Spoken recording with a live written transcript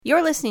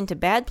You're listening to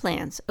Bad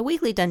Plans, a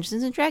weekly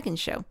Dungeons &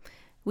 Dragons show.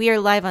 We are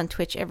live on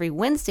Twitch every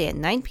Wednesday at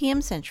 9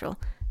 p.m. Central.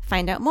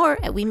 Find out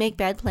more at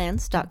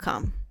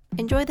wemakebadplans.com.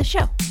 Enjoy the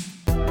show.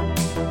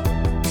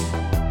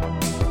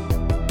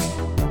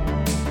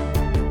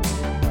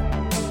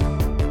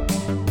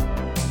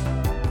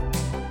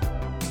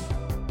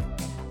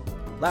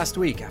 Last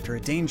week, after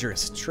a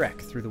dangerous trek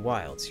through the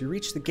wilds, you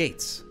reached the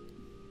gates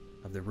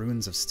of the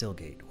ruins of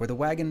Stillgate, where the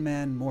wagon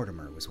man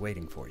Mortimer was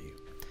waiting for you.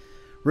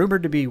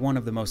 Rumored to be one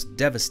of the most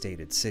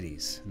devastated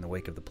cities in the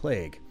wake of the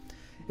plague,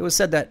 it was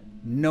said that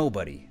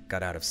nobody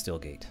got out of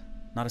Stillgate,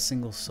 not a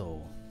single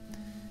soul.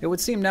 It would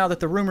seem now that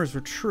the rumors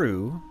were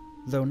true,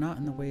 though not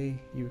in the way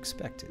you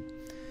expected.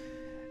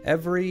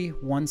 Every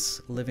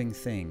once-living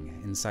thing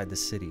inside the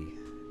city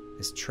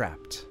is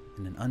trapped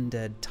in an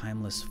undead,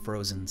 timeless,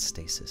 frozen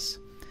stasis.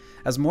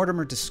 As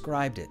Mortimer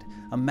described it,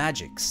 a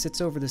magic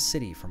sits over the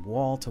city from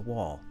wall to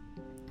wall,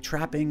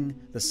 trapping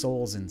the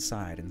souls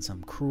inside in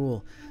some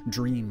cruel,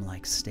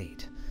 dream-like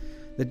state.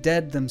 The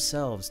dead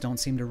themselves don't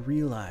seem to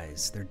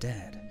realize they're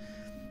dead.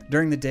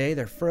 During the day,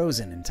 they're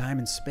frozen in time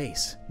and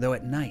space, though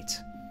at night,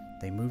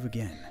 they move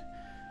again,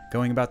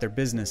 going about their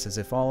business as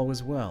if all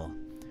was well.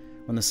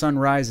 When the sun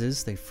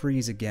rises, they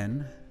freeze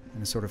again,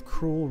 in a sort of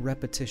cruel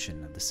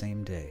repetition of the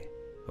same day,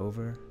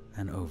 over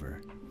and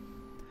over.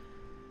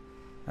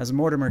 As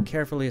Mortimer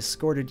carefully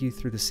escorted you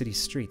through the city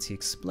streets, he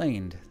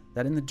explained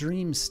that in the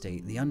dream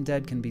state, the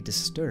undead can be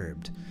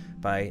disturbed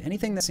by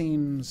anything that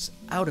seems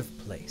out of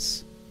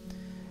place.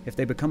 If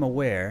they become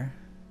aware,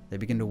 they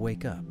begin to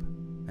wake up,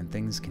 and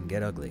things can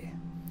get ugly.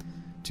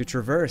 To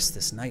traverse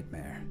this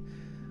nightmare,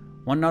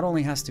 one not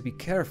only has to be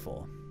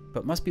careful,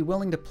 but must be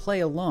willing to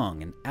play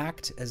along and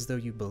act as though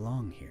you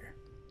belong here.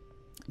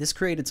 This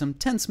created some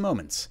tense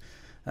moments,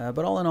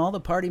 but all in all, the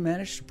party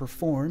managed to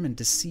perform and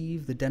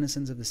deceive the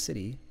denizens of the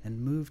city and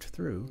moved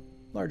through,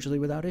 largely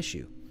without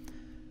issue.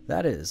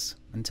 That is,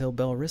 until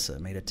Belrissa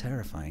made a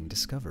terrifying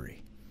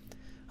discovery.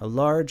 A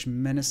large,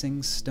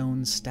 menacing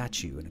stone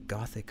statue in a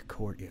Gothic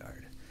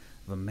courtyard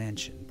of a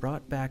mansion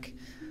brought back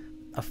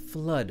a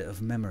flood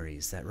of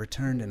memories that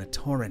returned in a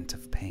torrent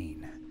of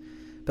pain.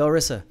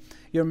 Belrissa,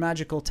 your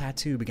magical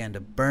tattoo began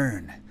to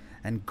burn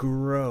and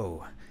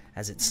grow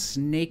as it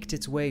snaked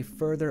its way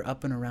further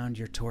up and around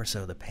your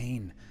torso, the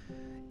pain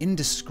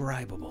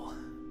indescribable.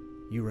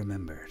 You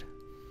remembered.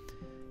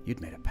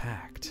 You'd made a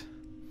pact,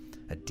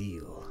 a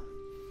deal,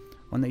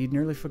 one that you'd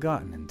nearly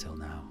forgotten until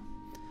now.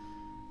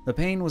 The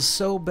pain was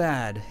so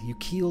bad, you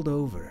keeled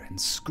over and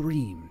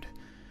screamed.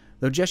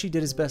 Though Jeshy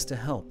did his best to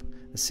help,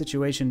 the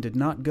situation did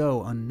not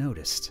go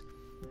unnoticed.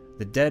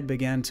 The dead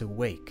began to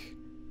wake,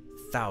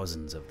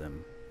 thousands of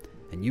them,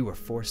 and you were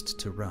forced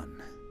to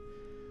run.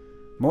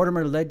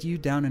 Mortimer led you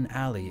down an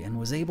alley and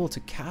was able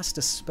to cast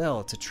a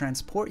spell to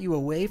transport you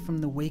away from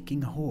the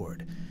waking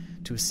horde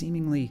to a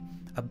seemingly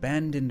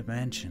abandoned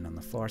mansion on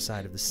the far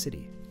side of the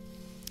city.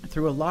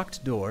 Through a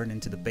locked door and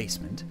into the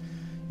basement,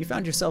 you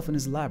found yourself in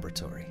his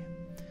laboratory.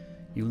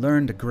 You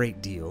learned a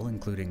great deal,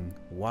 including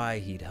why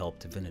he'd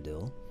helped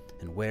Vinadil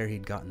and where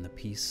he'd gotten the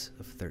piece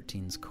of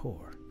 13's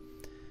core.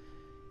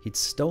 He'd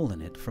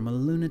stolen it from a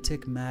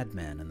lunatic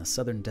madman in the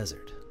southern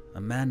desert,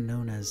 a man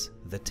known as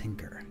the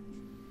Tinker.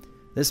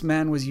 This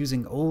man was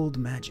using old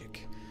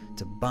magic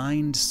to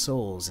bind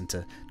souls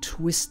into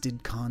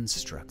twisted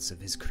constructs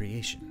of his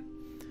creation.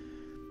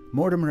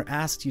 Mortimer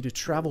asked you to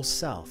travel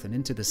south and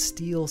into the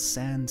Steel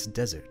Sands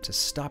Desert to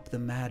stop the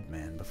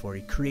madman before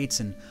he creates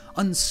an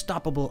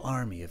unstoppable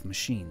army of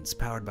machines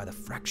powered by the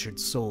fractured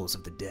souls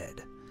of the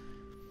dead.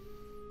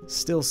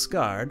 Still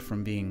scarred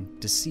from being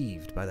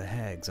deceived by the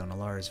hags on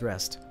Alara's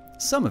Rest,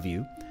 some of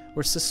you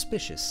were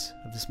suspicious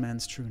of this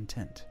man's true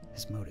intent,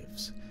 his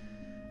motives.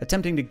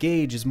 Attempting to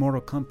gauge his moral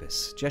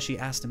compass, Jeshy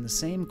asked him the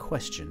same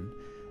question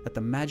that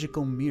the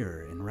magical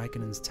mirror in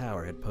Raikonen's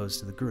tower had posed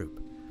to the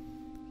group.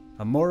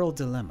 A moral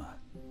dilemma.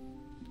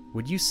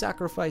 Would you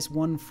sacrifice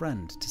one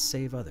friend to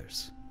save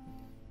others?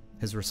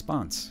 His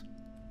response: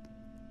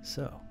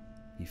 so,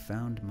 you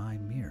found my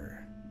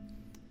mirror.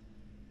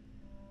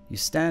 You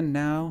stand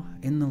now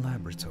in the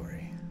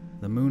laboratory.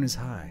 The moon is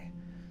high,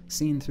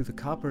 seen through the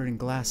copper and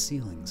glass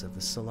ceilings of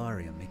the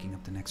solarium making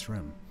up the next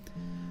room.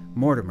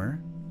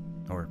 Mortimer,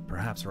 or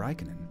perhaps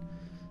Raikkonen,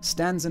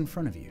 stands in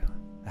front of you,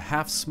 a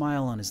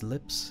half-smile on his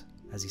lips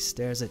as he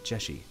stares at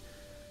Jeshy,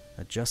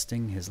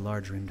 adjusting his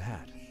large-rimmed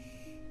hat.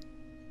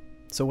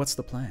 So what's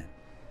the plan?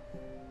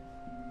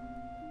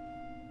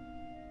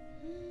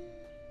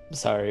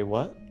 Sorry,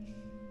 what?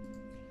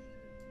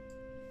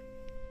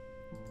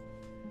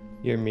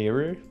 Your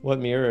mirror? What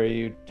mirror are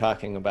you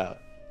talking about?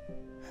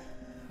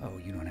 Oh,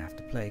 you don't have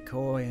to play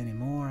coy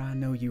anymore. I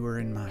know you were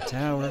in my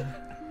tower.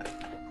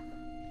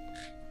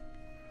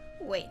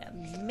 Wait a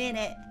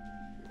minute.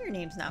 Your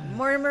name's not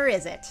Mortimer,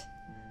 is it?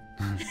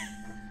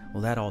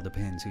 Well, that all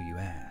depends who you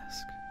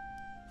ask.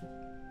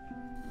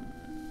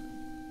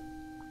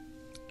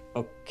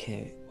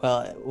 Okay,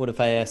 well, what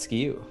if I ask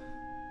you?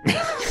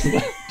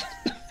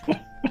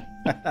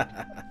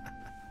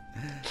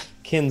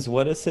 Kins,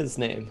 what is his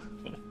name?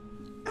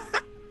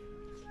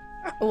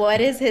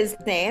 What is his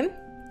name?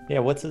 Yeah,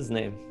 what's his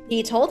name?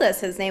 He told us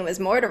his name was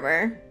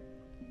Mortimer.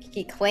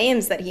 He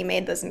claims that he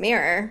made this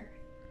mirror.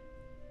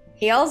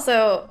 He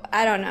also,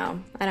 I don't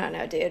know,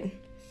 dude.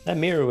 That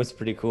mirror was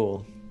pretty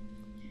cool.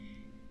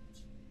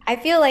 I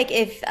feel like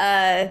if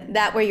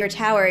that were your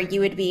tower, you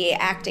would be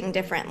acting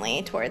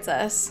differently towards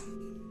us.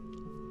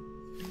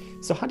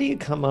 So how do you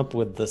come up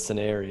with the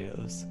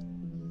scenarios?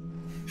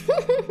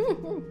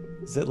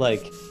 Is it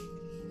like,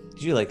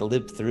 did you like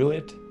live through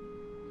it?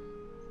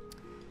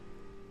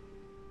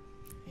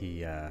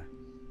 He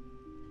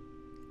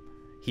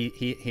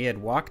had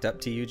walked up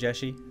to you,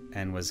 Jeshi,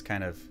 and was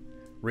kind of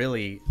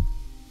really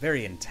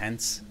very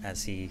intense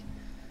as he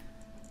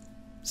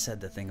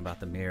said the thing about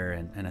the mirror,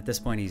 and at this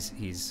point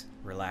he's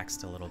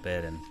relaxed a little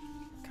bit and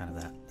kind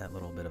of that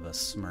little bit of a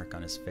smirk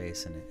on his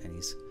face, and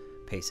he's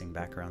pacing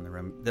back around the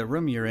room. The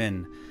room you're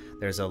in,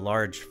 there's a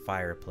large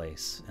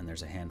fireplace, and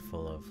there's a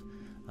handful of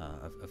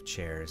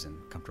chairs and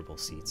comfortable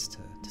seats to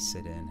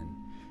sit in, and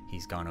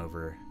he's gone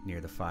over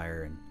near the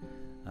fire and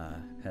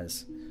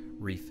has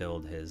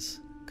refilled his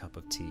cup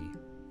of tea.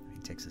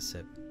 He takes a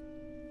sip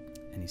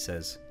and he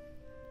says,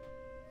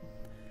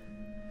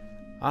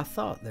 I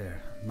thought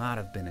there might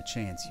have been a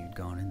chance you'd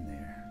gone in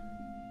there.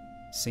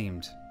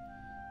 Seemed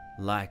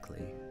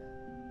likely,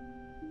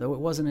 though it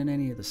wasn't in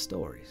any of the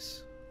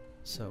stories.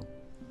 So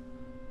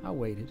I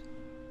waited,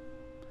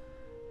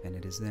 and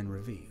it is then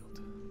revealed.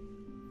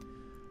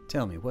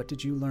 Tell me, what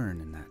did you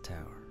learn in that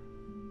tower?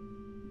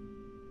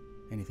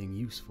 Anything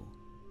useful?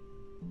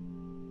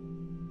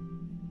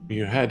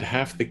 You had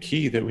half the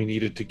key that we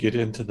needed to get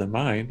into the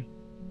mine.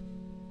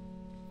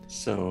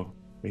 So,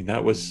 I mean,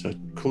 that was a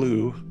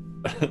clue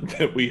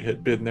that we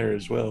had been there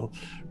as well.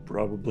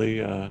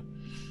 Probably,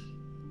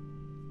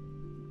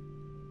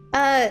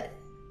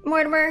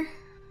 Mortimer,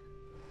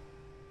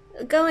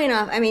 going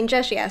off, I mean,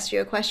 Jeshi asked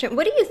you a question.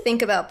 What do you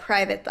think about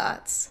private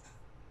thoughts?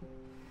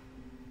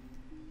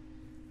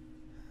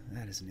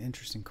 That is an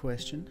interesting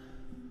question.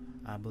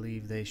 I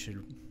believe they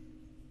should...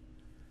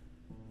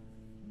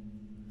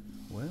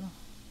 Well,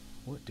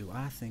 what do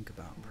I think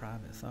about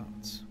private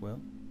thoughts?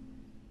 Well,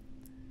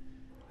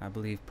 I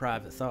believe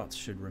private thoughts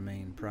should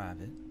remain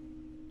private.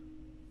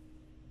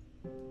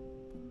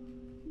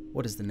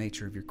 What is the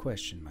nature of your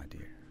question, my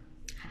dear?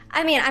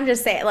 I mean, I'm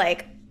just saying,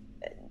 like,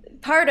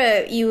 part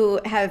of you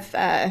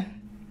have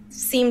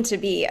seemed to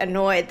be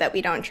annoyed that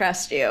we don't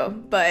trust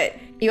you, but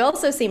you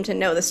also seem to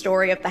know the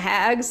story of the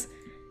hags.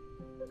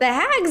 The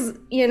hags,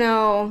 you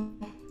know,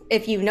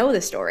 if you know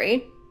the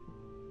story,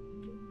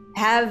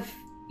 have,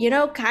 you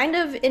know, kind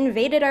of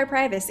invaded our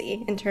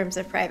privacy in terms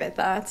of private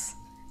thoughts.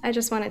 I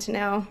just wanted to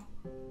know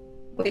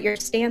what your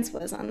stance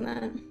was on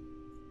that.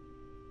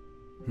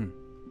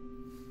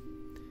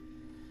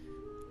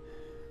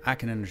 I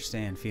can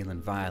understand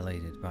feeling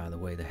violated by the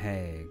way the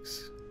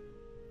hags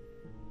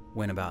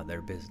went about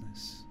their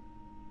business.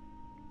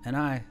 And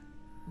I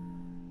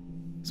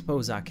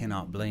suppose I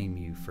cannot blame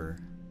you for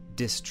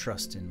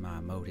distrusting my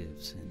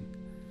motives and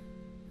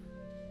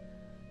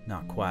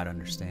not quite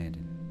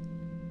understanding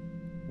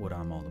what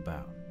I'm all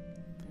about.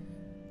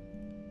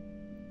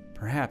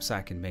 Perhaps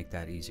I can make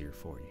that easier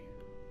for you.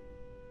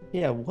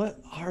 Yeah, what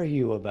are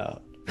you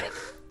about?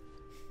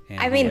 And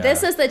I mean,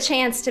 this is the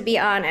chance to be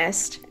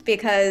honest,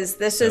 because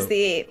this is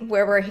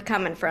where we're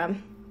coming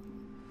from.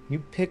 You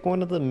pick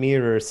one of the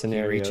mirror he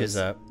scenarios. reaches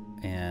up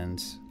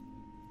and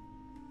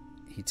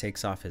he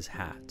takes off his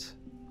hat.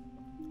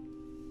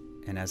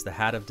 And as the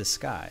hat of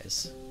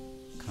disguise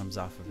comes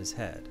off of his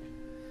head,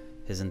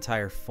 his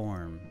entire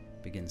form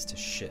begins to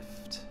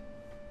shift.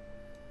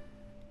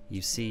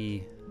 You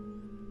see,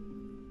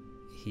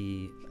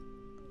 he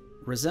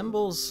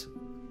resembles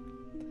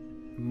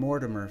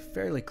Mortimer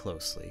fairly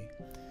closely,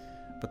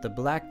 but the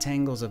black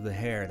tangles of the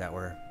hair that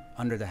were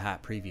under the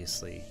hat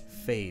previously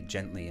fade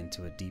gently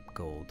into a deep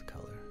gold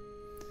color.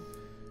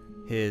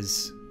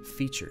 His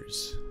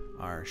features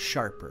are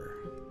sharper,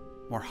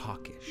 more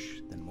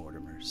hawkish than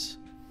Mortimer's.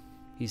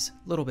 He's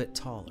a little bit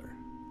taller,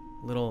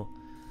 a little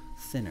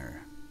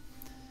thinner.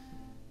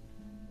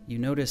 You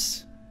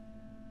notice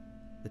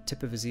the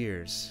tip of his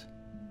ears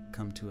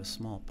come to a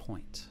small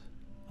point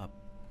up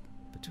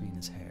between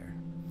his hair.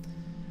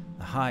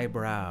 The high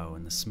brow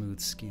and the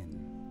smooth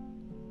skin.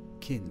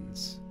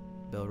 Kins,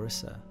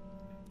 Belrissa,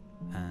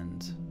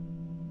 and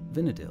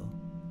Vinadil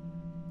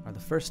are the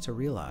first to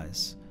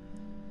realize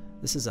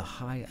this is a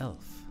high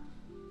elf,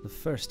 the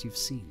first you've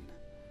seen.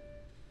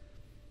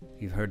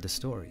 You've heard the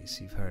stories,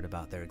 you've heard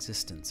about their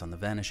existence on the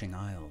Vanishing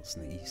Isles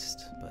in the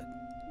east, but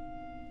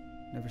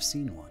never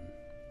seen one.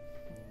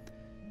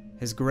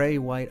 His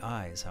gray-white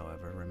eyes,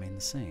 however, remain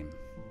the same.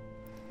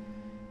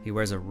 He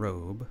wears a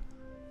robe,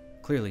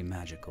 clearly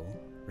magical,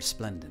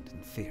 resplendent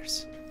and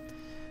fierce.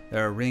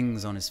 There are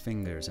rings on his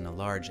fingers and a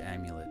large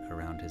amulet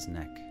around his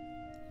neck.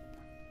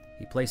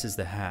 He places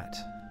the hat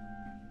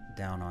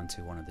down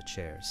onto one of the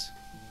chairs.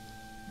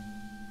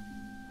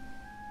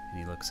 And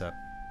he looks up.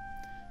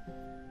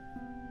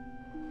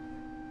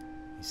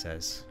 He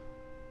says,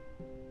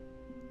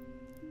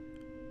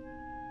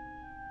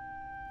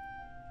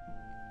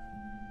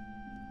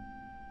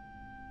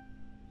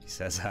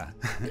 says,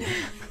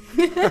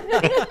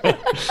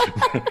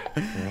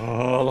 We're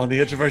all on the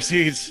edge of our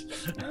seats.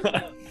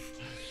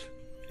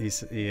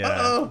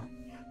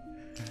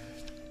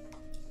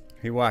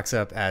 He walks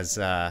up as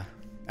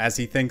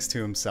he thinks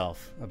to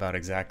himself about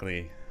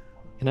exactly.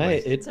 Can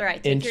I all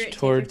right. inch Take your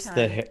towards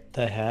the time.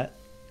 the hat?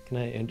 Can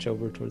I inch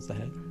over towards the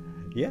hat?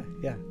 Yeah.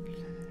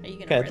 Are you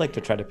gonna Okay, I'd rip like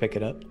to try to pick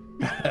it up.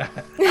 Are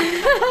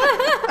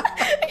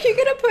you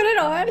gonna put it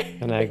on?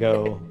 And I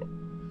go,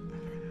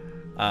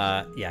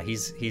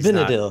 He's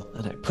Vinadil,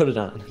 and I put it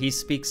on. He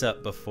speaks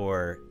up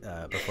before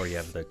you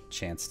have the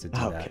chance to do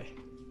that. Okay.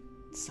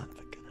 Son of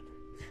a gun.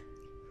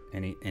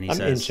 And he I'm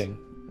says, inching.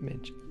 I'm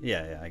inching.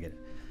 Yeah, I get it.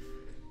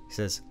 He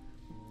says,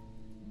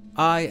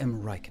 I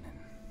am Raikkonen.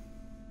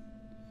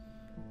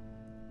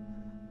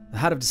 The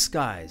Hat of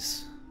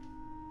Disguise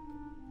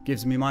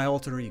gives me my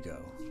alter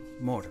ego,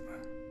 Mortimer.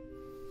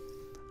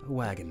 A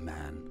wagon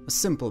man, a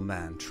simple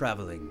man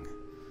traveling,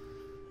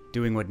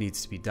 doing what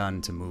needs to be done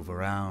to move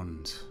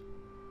around.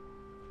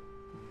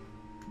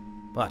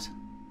 But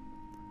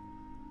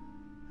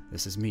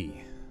this is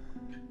me.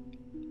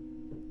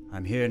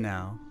 I'm here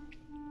now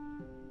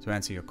to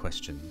answer your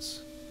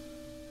questions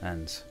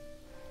and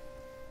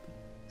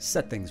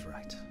set things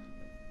right.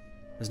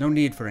 There's no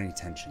need for any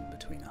tension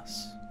between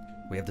us.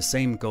 We have the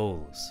same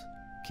goals,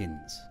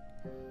 Kins.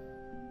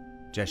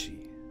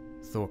 Jeshi,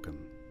 Thorkum,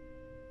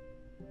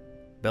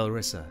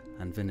 Belrissa,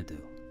 and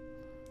Vinadil.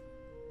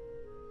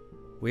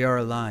 We are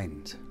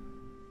aligned.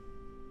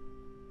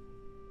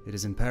 It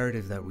is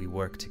imperative that we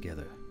work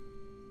together.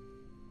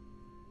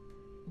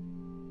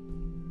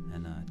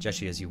 And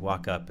Jeshi, as you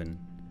walk up, and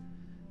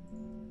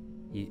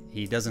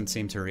he doesn't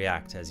seem to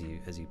react as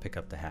you pick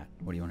up the hat.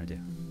 What do you want to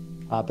do?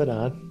 Pop it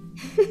on.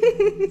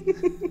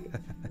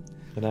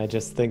 And I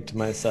just think to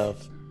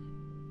myself,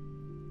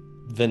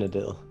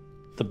 Vinadil.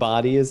 The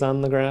body is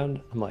on the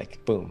ground. I'm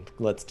like, boom,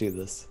 let's do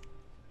this.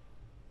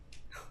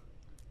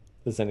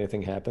 Does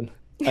anything happen?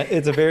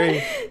 It's a very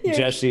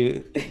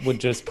Jeshi would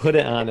just put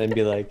it on and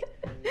be like,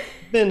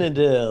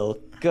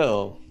 Vinadil,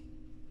 go.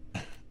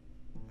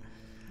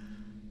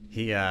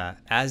 He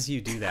as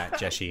you do that,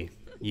 Jeshi,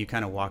 you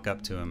kind of walk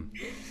up to him,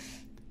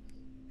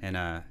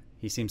 and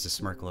he seems to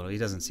smirk a little. He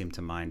doesn't seem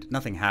to mind.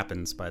 Nothing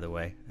happens, by the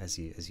way, as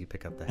you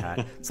pick up the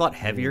hat. It's a lot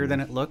heavier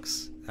than it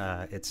looks.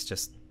 It's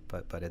just,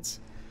 but it's,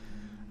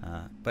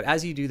 but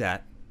as you do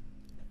that,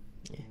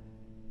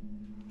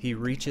 he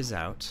reaches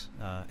out,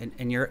 and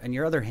in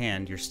your other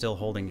hand, you're still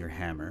holding your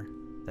hammer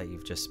that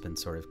you've just been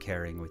sort of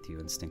carrying with you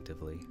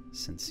instinctively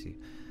since you,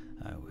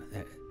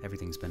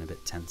 everything's been a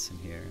bit tense in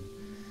here.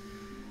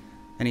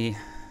 And he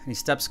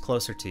steps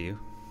closer to you,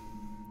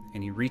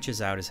 and he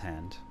reaches out his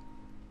hand,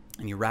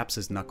 and he wraps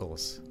his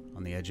knuckles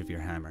on the edge of your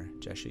hammer,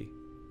 Jeshi.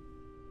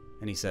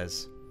 And he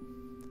says,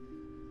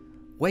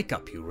 "Wake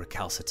up, you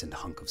recalcitrant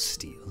hunk of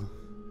steel.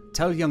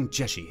 Tell young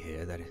Jeshi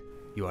here that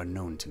you are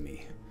known to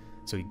me,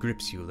 so he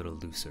grips you a little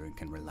looser and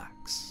can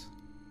relax."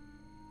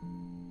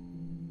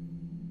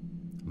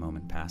 A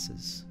moment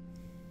passes.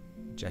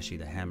 Jeshi,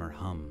 the hammer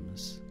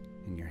hums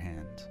in your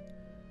hand.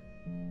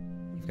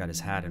 You've got his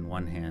hat in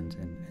one hand,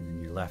 and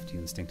in your left you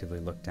instinctively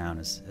look down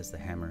as the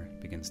hammer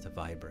begins to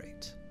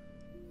vibrate.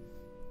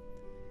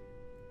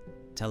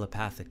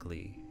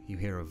 Telepathically, you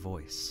hear a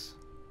voice.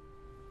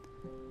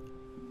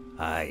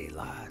 "Aye,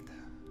 lad.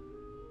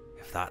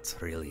 If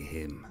that's really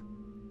him,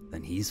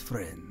 then he's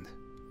friend.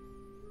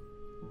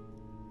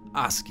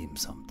 Ask him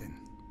something.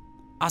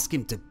 Ask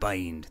him to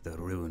bind the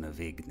rune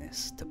of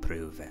Ignis to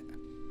prove it."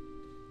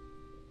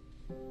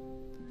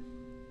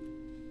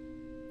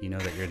 You know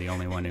that you're the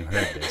only one who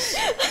heard this.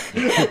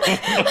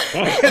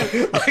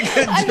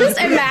 I'm just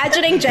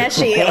imagining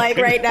Jeshi like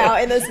right now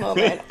in this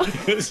moment.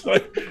 It's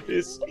like,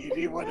 is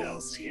anyone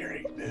else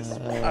hearing this?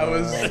 I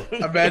was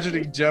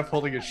imagining Jeff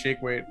holding a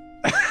shake weight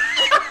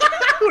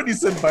when he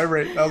said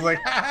vibrate. I was like,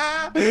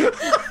 ha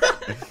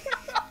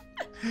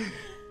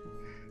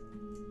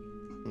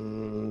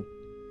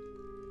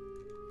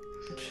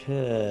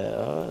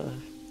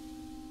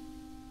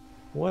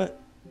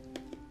What?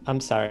 I'm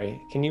sorry.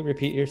 Can you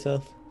repeat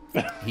yourself?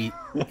 He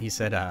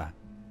said,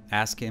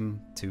 ask him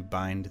to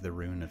bind the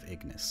rune of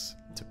Ignis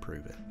to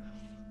prove it.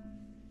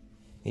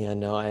 Yeah,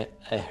 no, I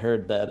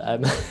heard that.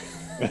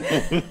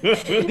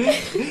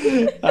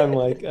 I'm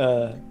like,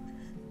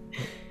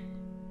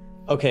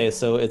 okay,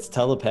 so it's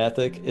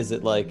telepathic. Is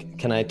it like,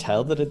 can I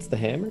tell that it's the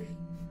hammer?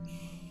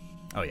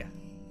 Oh, yeah.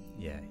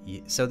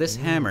 So this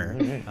hammer,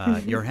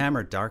 your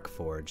hammer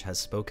Darkforge, has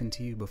spoken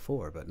to you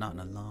before, but not in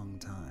a long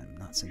time.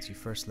 Not since you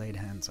first laid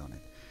hands on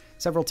it.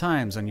 Several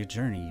times on your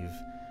journey, you've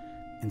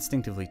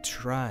instinctively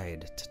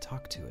tried to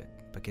talk to it,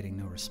 but getting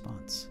no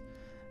response.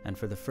 And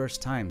for the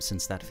first time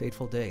since that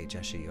fateful day,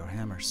 Jeshi, your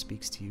hammer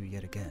speaks to you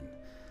yet again.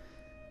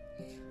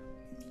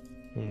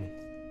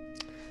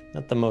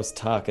 Not the most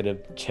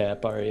talkative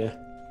chap, are you?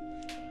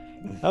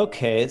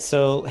 Okay,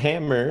 so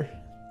hammer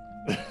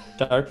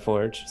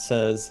Darkforge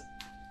says,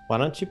 why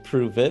don't you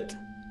prove it?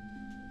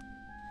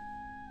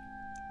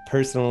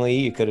 Personally,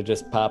 you could have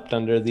just popped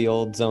under the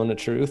old zone of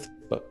truth,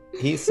 but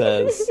he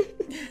says,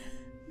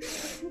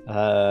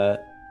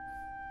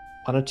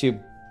 why don't you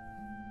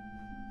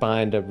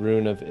bind a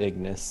rune of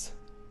Ignis?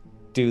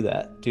 Do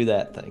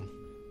that thing.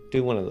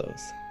 Do one of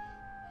those.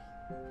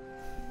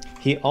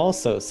 He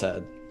also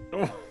said,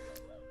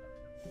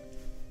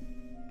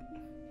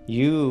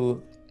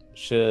 you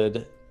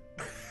should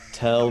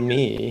tell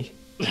me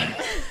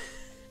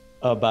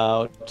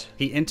about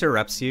He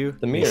interrupts you.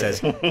 the He mirror.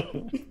 says,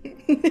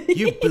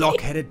 "You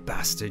block-headed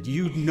bastard,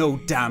 you know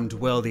damned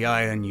well the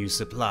iron you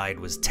supplied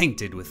was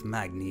tainted with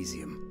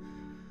magnesium.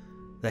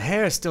 The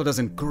hair still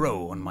doesn't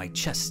grow on my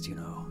chest, you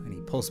know." And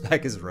he pulls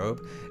back his robe,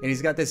 and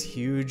he's got this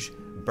huge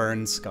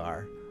burn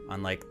scar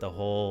on like the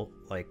whole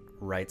like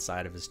right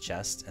side of his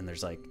chest, and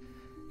there's like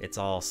it's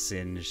all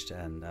singed,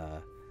 and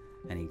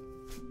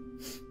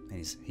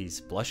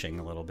he's blushing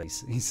a little bit.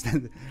 He's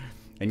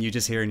and you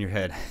just hear in your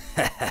head,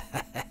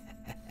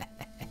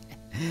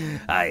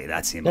 "Aye,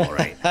 that's him, all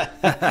right."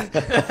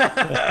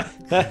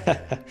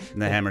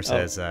 And the hammer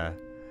says,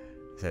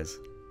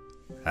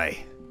 "Aye,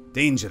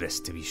 dangerous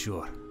to be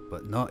sure,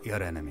 but not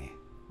your enemy.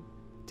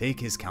 Take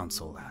his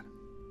counsel, lad."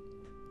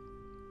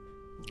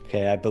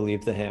 Okay, I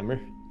believe the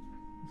hammer.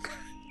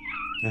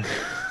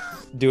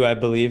 Do I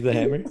believe the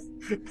hammer?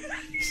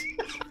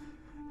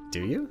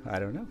 Do you? I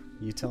don't know.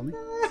 You tell me.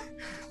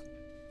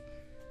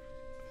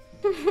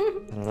 I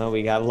don't know,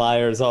 we got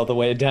liars all the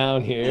way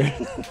down here.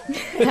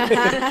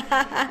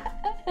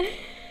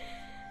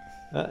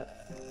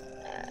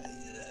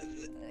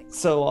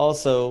 So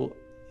also,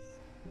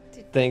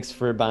 thanks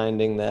for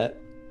binding that.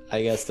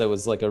 I guess that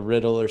was like a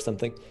riddle or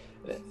something.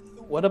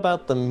 What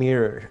about the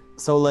mirror?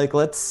 So like,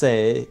 let's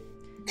say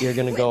you're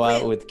gonna go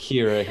out with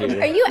Kira Are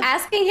here. you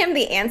asking him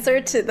the answer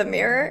to the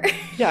mirror?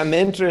 Yeah, I'm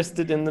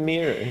interested in the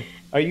mirror.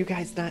 Are you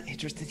guys not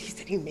interested? He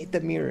said he made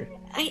the mirror.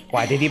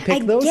 Why did he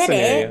pick I those get it.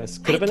 scenarios?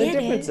 Could have I been a get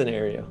different it.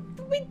 scenario.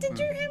 Wait, did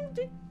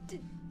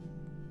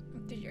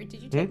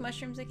you take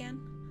mushrooms again?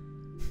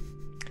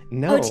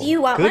 No. do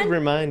you want Good one?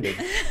 reminder.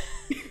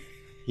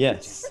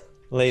 Yes.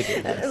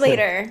 Later.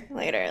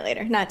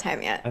 Later. Not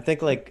time yet. I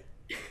think like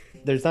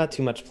there's not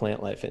too much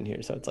plant life in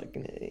here, so it's like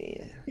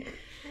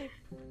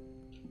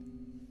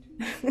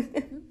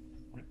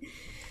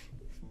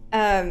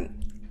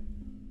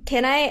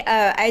Can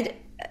I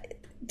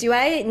do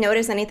I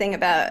notice anything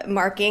about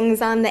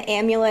markings on the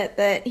amulet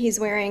that he's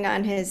wearing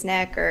on his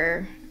neck,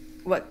 or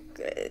what?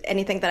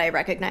 Anything that I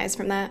recognize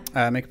from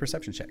that? Make a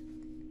perception check.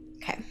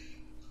 Okay.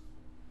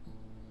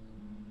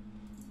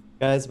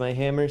 guys, my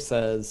hammer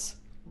says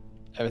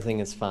everything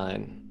is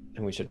fine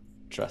and we should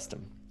trust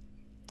him.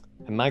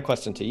 And my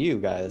question to you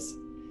guys,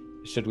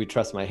 should we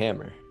trust my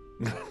hammer?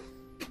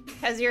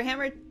 Has your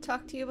hammer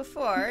talked to you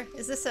before?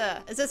 Is this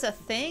a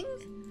thing?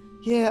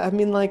 Yeah, I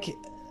mean, like,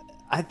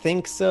 I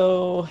think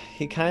so.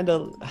 He kind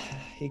of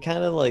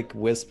like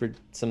whispered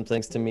some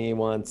things to me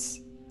once,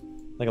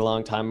 like a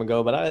long time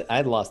ago, but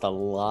I'd lost a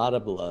lot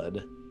of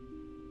blood.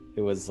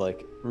 It was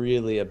like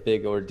really a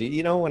big ordeal.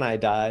 You know, when I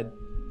died,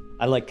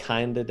 I like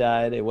kind of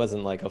died. It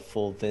wasn't like a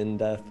full thin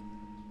death.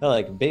 I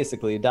like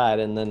basically died,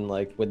 and then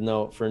like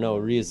for no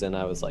reason,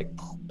 I was like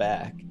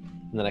back,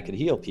 and then I could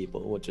heal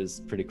people, which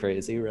is pretty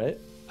crazy, right?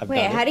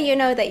 Wait, how do you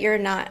know that you're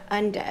not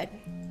undead?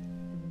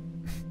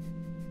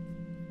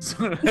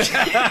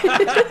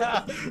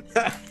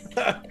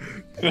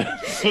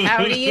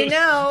 How do you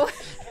know?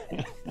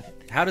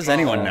 How does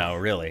anyone know,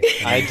 really?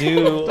 I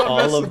do Don't mess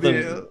all of with the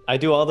me. I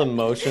do all the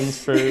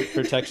motions for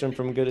protection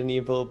from good and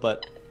evil,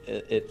 but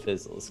it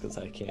fizzles because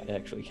I can't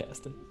actually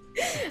cast it.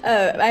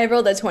 I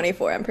rolled a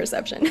 24 on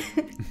perception.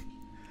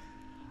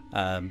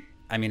 I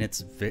mean,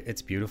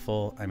 it's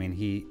beautiful. I mean,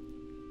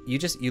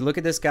 you look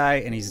at this guy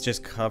and he's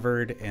just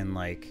covered in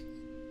like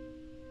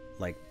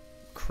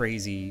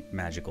crazy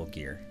magical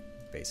gear,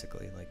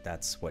 basically. Like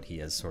that's what he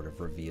has sort of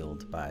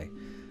revealed by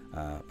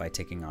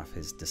taking off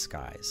his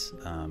disguise.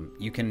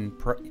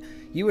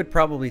 You would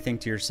probably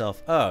think to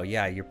yourself, oh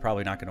yeah, you're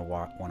probably not going to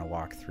want to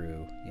walk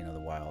through, the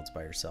wilds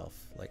by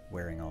yourself, like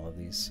wearing all of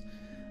these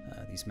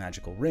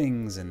magical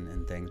rings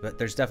and things. But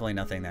there's definitely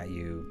nothing that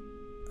you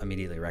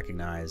immediately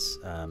recognize.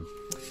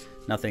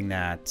 Nothing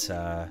that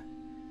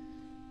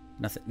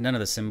none of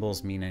the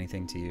symbols mean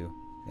anything to you.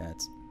 Yeah,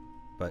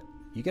 but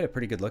you get a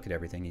pretty good look at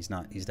everything. He's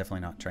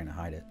definitely not trying to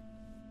hide it.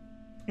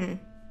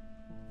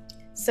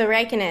 So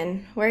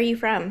Raikkonen, where are you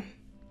from?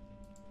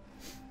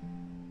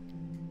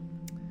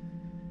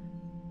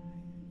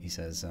 He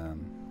says,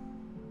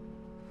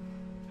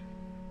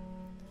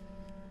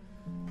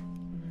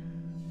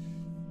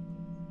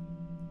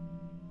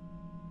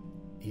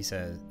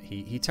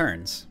 he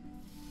turns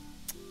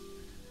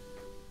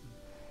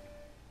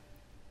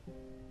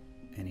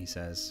and he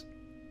says,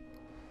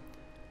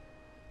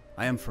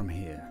 "I am from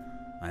here.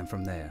 I am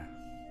from there.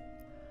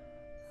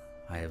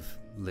 I have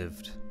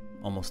lived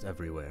almost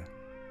everywhere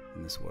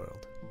in this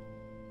world."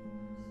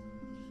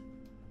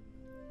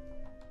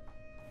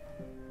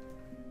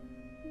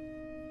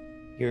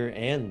 Here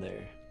and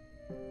there.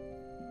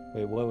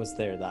 Wait, what was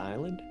there? The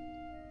island?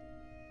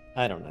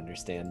 I don't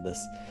understand this.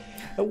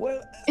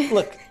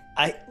 Look,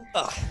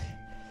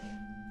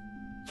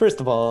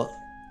 first of all,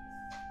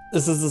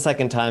 this is the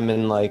second time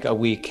in like a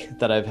week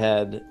that I've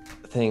had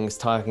things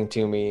talking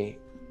to me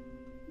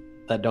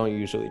that don't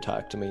usually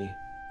talk to me.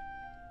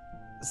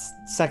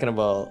 Second of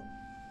all,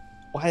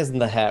 why isn't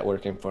the hat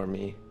working for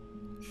me?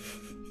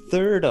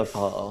 Third of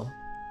all,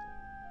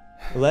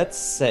 let's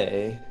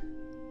say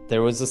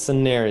there was a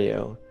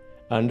scenario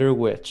under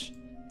which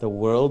the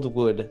world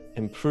would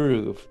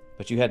improve,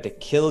 but you had to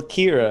kill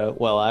Kira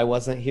while I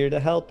wasn't here to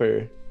help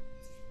her.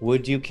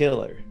 Would you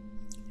kill her?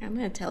 I'm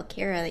gonna tell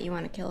Kira that you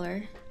want to kill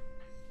her.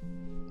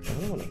 I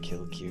don't want to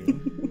kill Kira.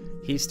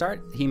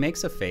 He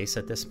makes a face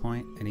at this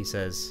point, and he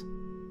says,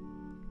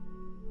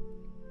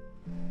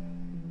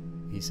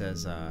 This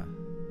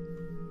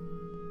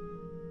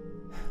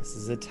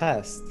is a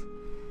test.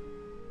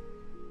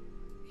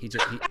 He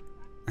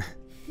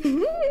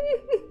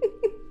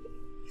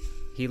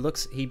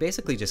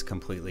basically just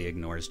completely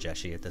ignores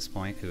Jeshi at this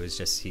point,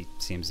 he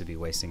seems to be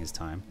wasting his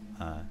time.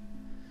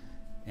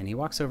 And he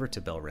walks over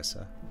to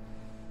Belrissa,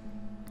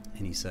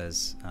 and he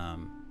says,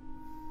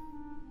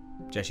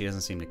 Jeshi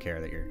doesn't seem to care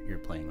that you're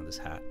playing with his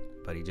hat,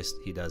 but he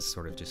does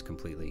sort of just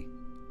completely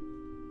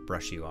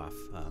brush you off.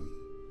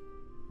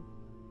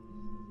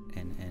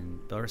 And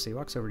Belrissa, he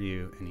walks over to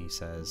you and he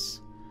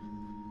says,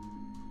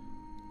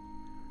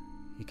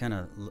 he kind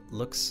of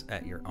looks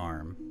at your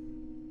arm,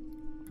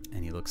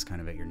 and he looks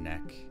kind of at your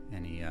neck,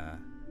 and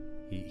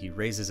he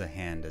raises a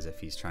hand as if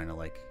he's trying to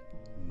like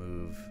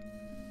move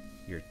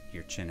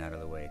your chin out of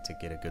the way to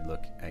get a good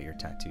look at your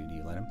tattoo. Do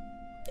you let him?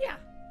 Yeah.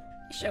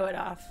 Show it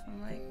off.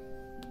 I'm like,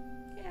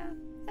 yeah,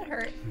 that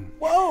hurt.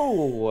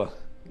 Whoa!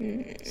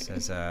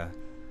 Says,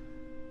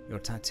 your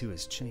tattoo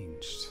has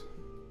changed.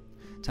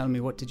 Tell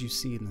me, what did you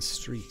see in the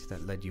street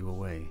that led you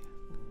away?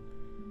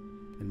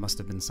 It must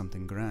have been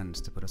something grand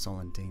to put us all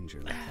in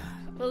danger like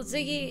that. Well,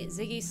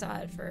 Ziggy saw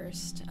it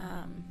first.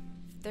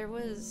 There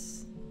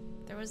was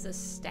this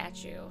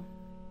statue,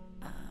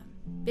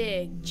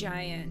 big,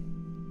 giant,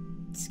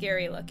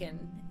 scary looking,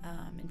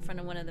 in front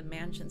of one of the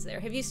mansions there.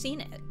 Have you seen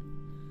it?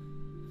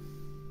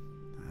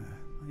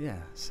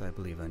 Yes, I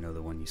believe I know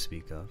the one you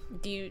speak of.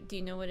 Do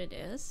you know what it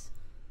is?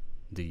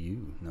 Do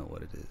you know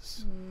what it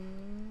is?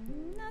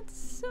 Not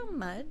so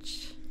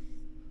much.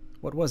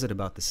 What was it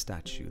about the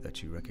statue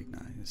that you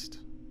recognized?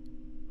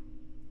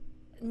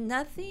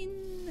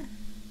 Nothing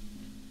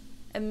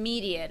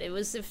immediate. It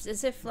was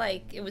as if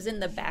like it was in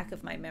the back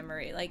of my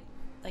memory. Like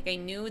I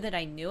knew that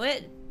I knew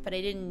it, but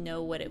I didn't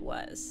know what it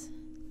was.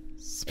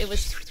 It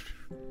was...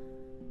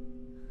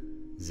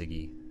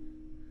 Ziggy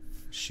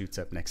shoots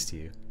up next to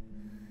you.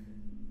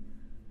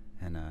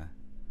 And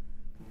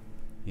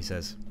he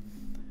says,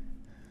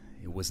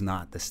 it was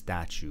not the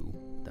statue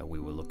that we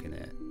were looking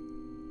at.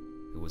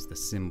 It was the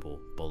symbol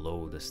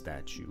below the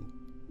statue.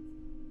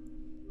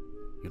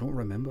 You don't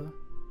remember?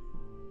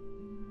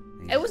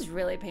 It was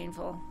really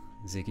painful.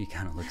 Ziggy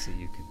kind of looks at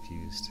you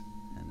confused.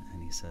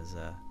 And he says,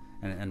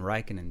 and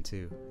Raikkonen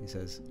too. He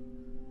says,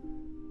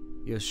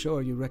 you're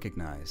sure you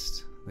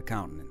recognized the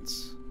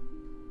countenance?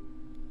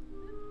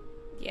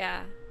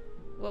 Yeah.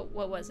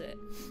 What was it?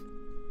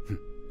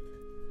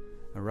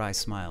 A wry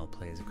smile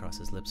plays across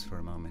his lips for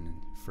a moment and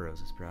furrows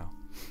his brow.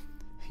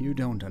 You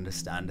don't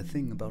understand a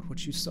thing about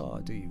what you saw,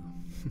 do you?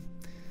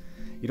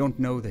 You don't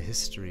know the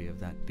history of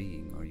that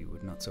being, or you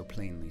would not so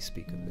plainly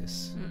speak of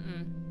this.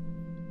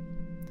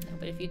 No,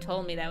 but if you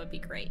told me, that would be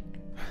great.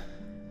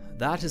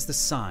 That is the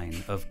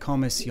sign of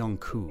Komis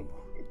Yonku,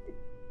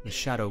 the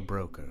Shadow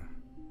Broker.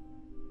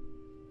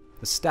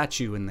 The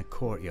statue in the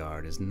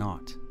courtyard is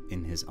not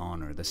in his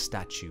honor. The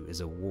statue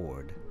is a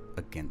ward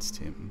against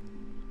him.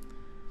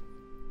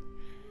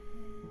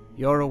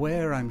 You're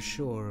aware, I'm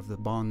sure, of the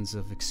bonds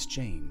of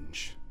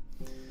exchange.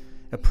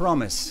 A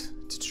promise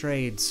to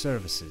trade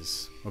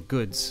services, or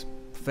goods,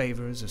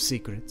 favors, or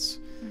secrets.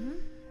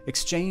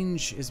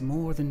 Exchange is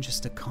more than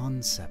just a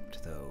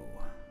concept, though.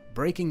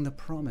 Breaking the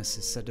promise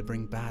is said to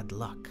bring bad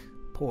luck,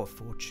 poor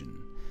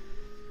fortune.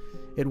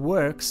 It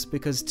works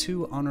because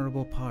two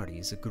honorable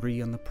parties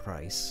agree on the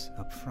price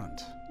up front.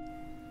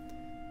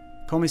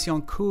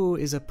 Commission Coup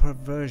is a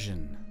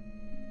perversion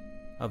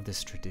of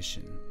this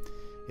tradition.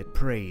 It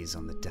preys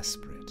on the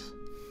desperate.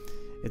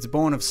 It's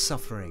born of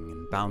suffering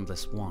and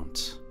boundless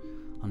want,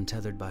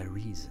 untethered by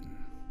reason.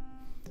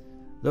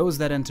 Those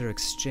that enter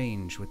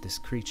exchange with this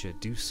creature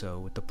do so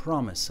with the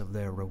promise of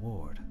their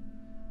reward,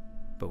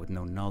 but with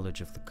no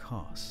knowledge of the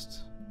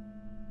cost.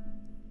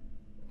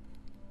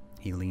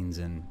 He leans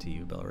in to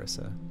you,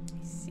 Belrissa.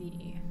 I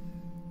see.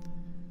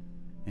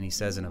 And he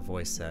says in a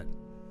voice that,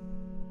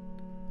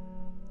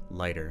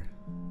 lighter,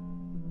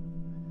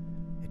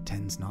 it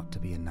tends not to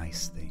be a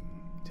nice thing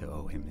to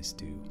owe him his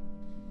due.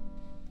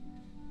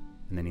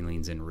 And then he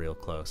leans in real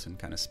close and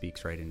kind of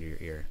speaks right into your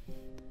ear.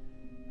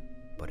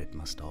 But it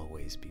must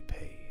always be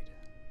paid.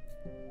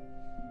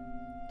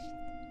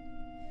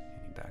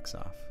 And he backs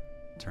off,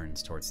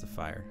 turns towards the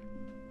fire,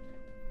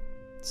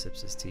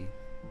 sips his tea.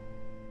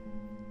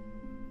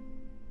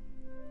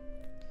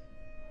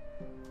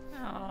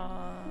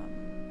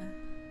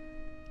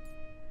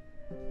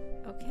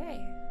 Okay.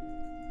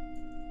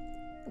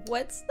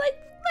 What's like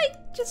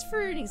just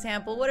for an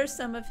example, what are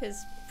some of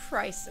his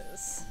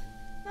prices?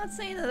 Not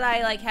saying that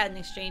I had an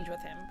exchange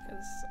with him,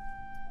 because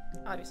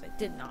obviously I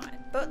did not.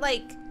 But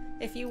like,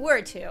 if you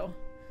were to,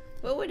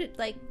 what would it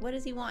like? What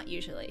does he want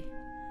usually?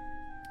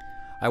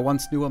 I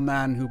once knew a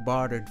man who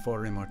bartered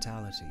for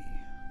immortality.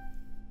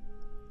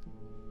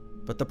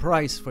 But the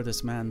price for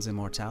this man's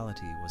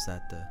immortality was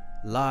that the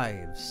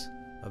lives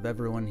of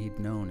everyone he'd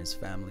known, his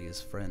family,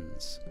 his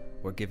friends,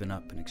 were given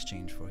up in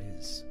exchange for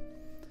his.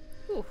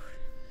 Ooh.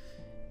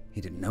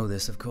 He didn't know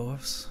this, of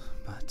course,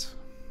 but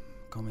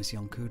Gomez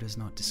Yonku does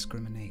not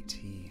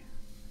discriminate.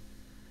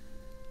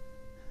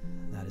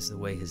 That is the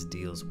way his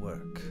deals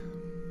work.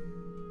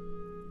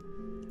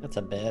 That's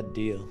a bad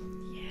deal.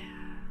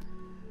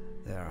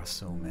 There are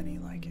so many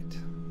like it.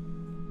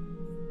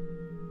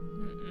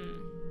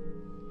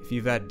 If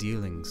you've had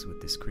dealings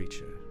with this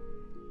creature,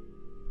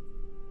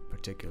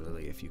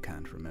 particularly if you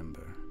can't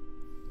remember,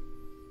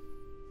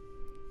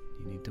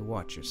 you need to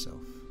watch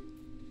yourself.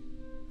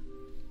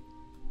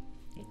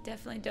 I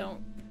definitely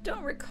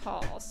don't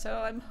recall, so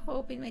I'm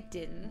hoping I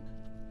didn't.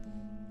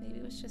 Maybe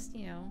it was just,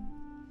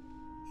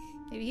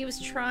 maybe he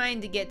was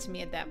trying to get to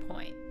me at that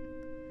point.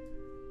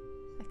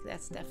 Like,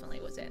 that's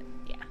definitely was it.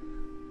 Yeah.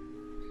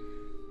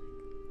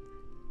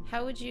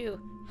 How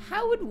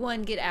would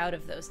one get out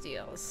of those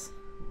deals?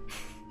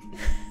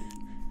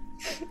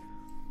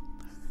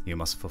 You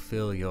must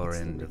fulfill your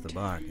end of the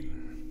bargain.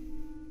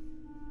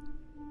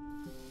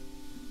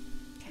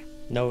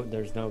 No,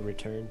 there's no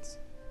returns.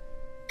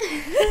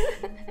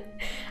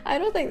 I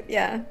don't think,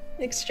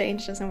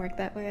 exchange doesn't work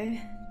that way.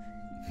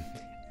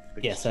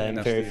 Yes, I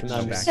am very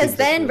familiar. Because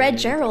then Red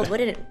Gerald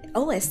wouldn't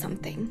owe us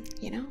something,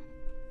 you know?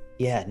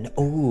 Yeah,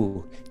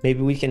 ooh,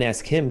 maybe we can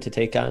ask him to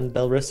take on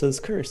Belrissa's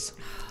curse.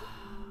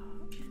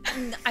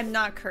 I'm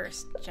not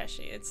cursed,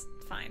 Cheshi. It's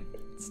fine.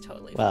 It's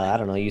totally Well, fine. I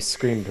don't know, you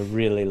screamed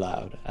really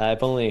loud.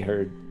 I've only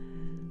heard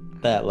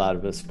that loud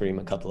of a scream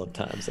a couple of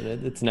times, and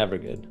it's never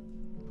good.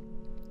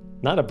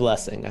 Not a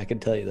blessing, I can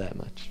tell you that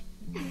much.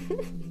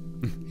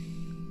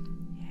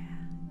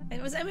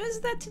 It was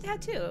that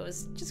tattoo. It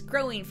was just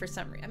growing for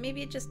some reason.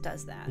 Maybe it just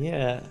does that.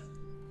 Yeah,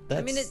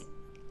 that's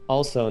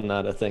also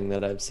not a thing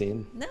that I've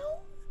seen. No?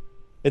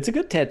 It's a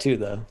good tattoo,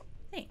 though.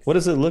 Thanks. What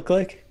does it look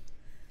like?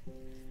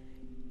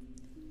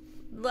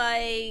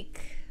 Like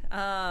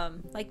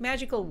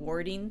magical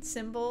warding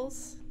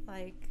symbols,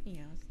 like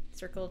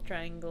circle,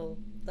 triangle,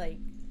 like.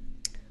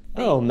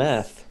 Oh, things.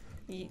 math.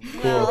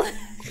 Well,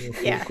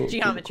 yeah, cool,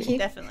 geometry, cool.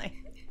 definitely.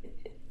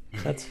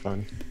 That's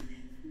fun.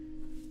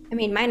 I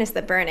mean, minus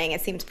the burning,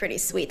 it seems pretty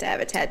sweet to have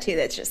a tattoo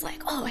that's just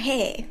like, oh,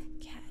 hey,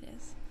 Yeah, it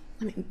is.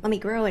 let me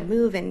grow and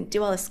move and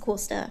do all this cool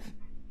stuff.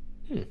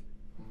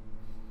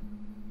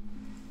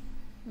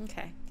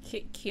 Okay,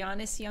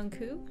 Kionis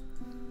Yonku.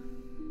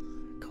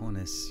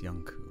 Konis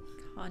Yonku.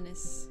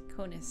 Konis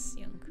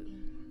Yonku.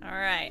 All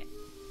right.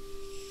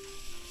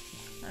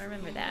 I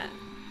remember that.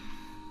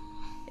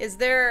 Is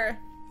there?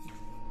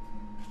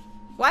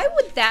 Why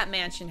would that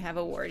mansion have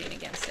a warding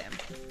against him?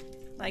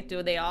 Like,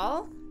 do they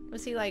all?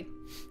 Was he like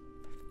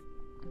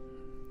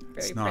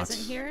very present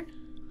here?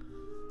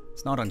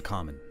 It's not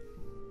uncommon.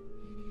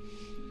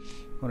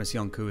 Konis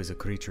Yonku is a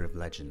creature of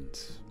legend.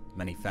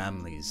 Many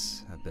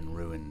families have been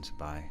ruined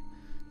by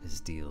his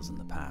deals in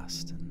the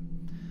past, and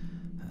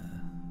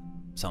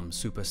some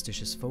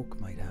superstitious folk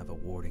might have a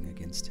warding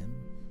against him.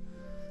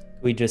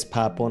 We just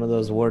pop one of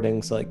those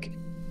wardings, like,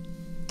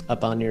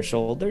 up on your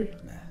shoulder?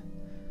 Nah.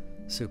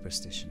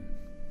 Superstition.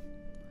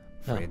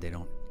 Afraid they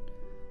don't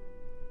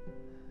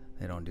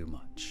do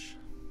much.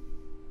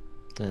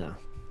 Yeah.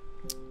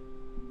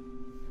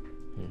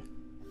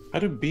 How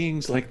do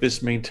beings like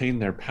this maintain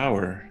their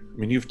power? I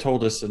mean, you've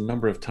told us a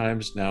number of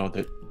times now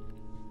that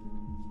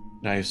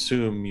I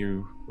assume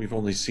we've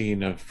only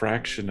seen a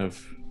fraction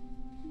of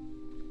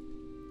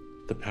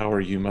the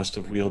power you must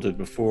have wielded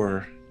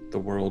before the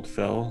world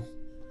fell.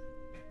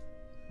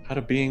 How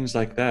do beings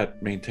like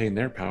that maintain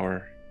their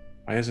power?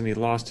 Why hasn't he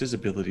lost his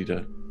ability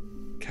to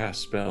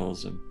cast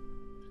spells and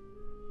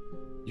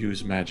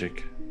use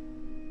magic?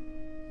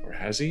 Or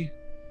has he?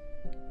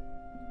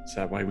 Is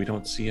that why we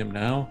don't see him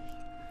now?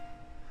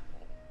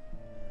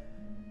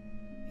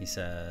 He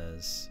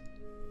says,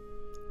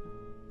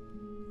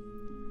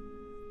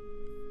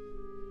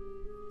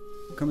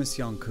 Konis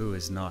Yonku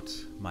is not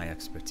my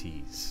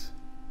expertise.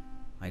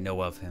 I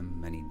know of him,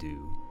 many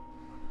do.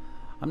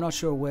 I'm not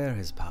sure where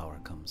his power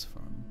comes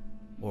from,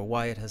 or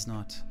why it has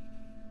not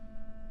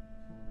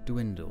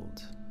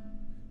dwindled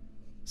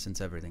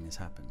since everything has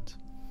happened.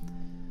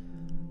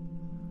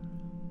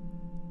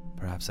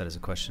 Perhaps that is a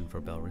question for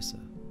Belrissa.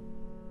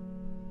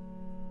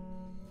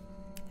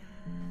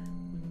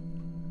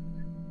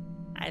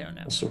 I don't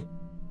know. So,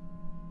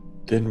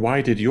 then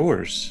why did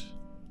yours?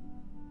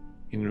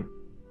 He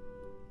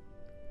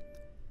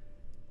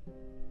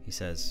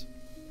says,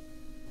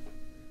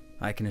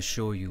 I can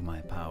assure you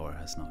my power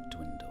has not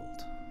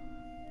dwindled,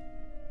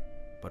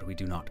 but we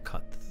do not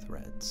cut the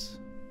threads.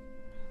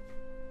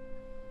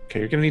 Okay,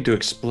 you're gonna need to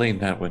explain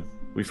that one.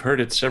 We've heard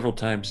it several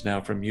times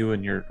now from you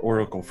and your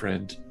oracle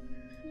friend.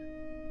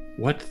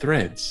 What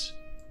threads?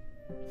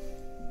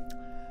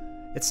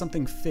 It's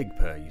something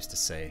Figper used to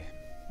say.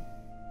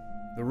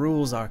 The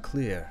rules are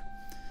clear.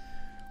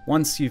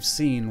 Once you've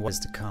seen what is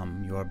to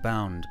come, you are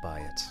bound by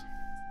it.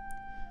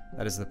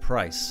 That is the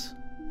price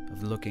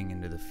of looking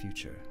into the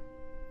future.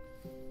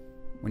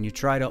 When you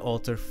try to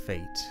alter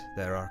fate,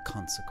 there are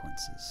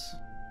consequences.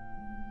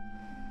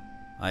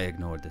 I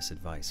ignored this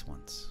advice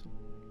once,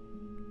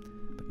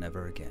 but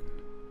never again.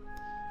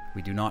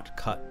 We do not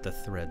cut the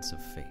threads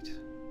of fate.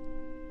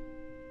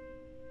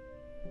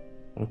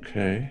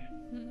 Okay.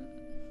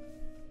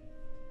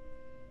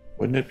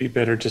 Wouldn't it be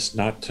better just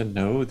not to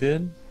know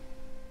then?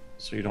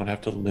 So you don't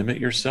have to limit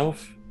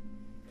yourself?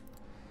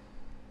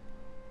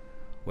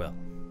 Well,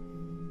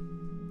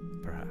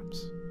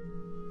 perhaps.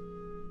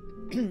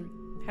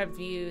 Have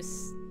you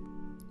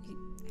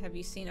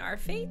seen our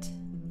fate?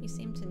 You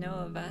seem to know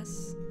of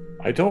us.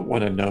 I don't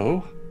want to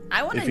know.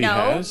 I want If to he know.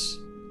 has.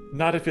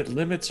 Not if it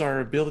limits our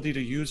ability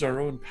to use our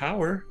own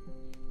power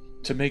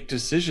to make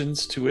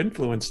decisions to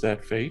influence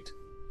that fate.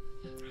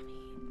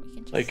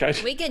 We can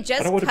just, Like, we can I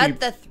just don't wanna cut be-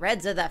 the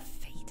threads of the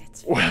fate.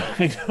 It's Well,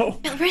 I know.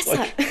 Larissa.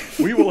 Like,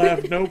 we will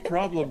have no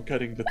problem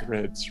cutting the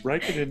threads.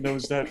 Raikkonen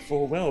knows that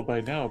full well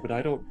by now, but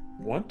I don't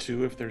want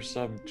to if there's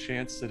some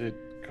chance that it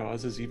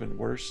causes even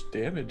worse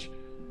damage.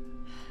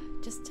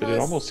 just But tell it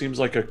us. almost seems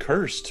like a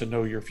curse to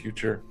know your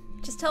future.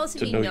 Just tell us if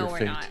to you know know your or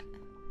fate. not.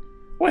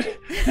 What?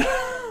 You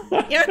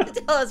don't have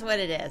to tell us what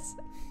it is.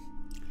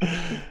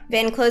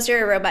 Vin, close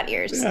your robot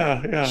ears.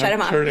 Yeah. Shut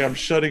him off. I'm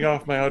shutting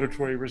off my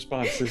auditory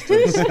response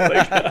systems.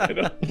 Like,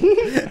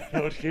 I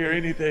don't hear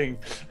anything.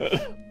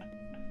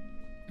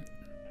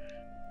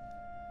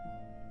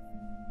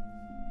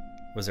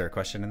 Was there a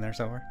question in there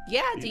somewhere?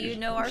 Yeah. Do you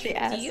know our? She Do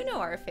asked. you know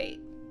our fate,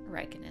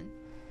 Raikkonen?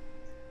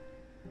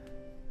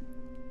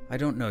 I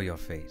don't know your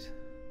fate.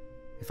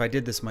 If I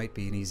did, this might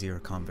be an easier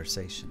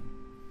conversation.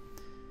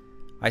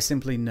 I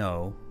simply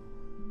know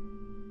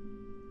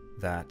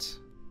that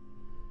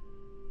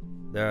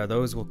there are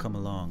those who will come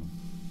along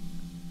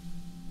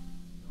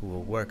who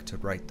will work to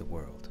right the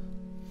world.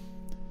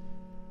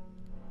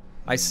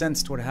 I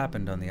sensed what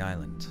happened on the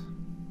island.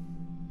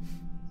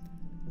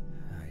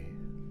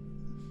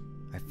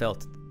 I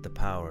felt the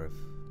power of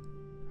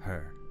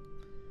her.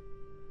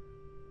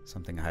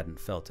 Something I hadn't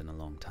felt in a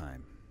long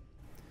time.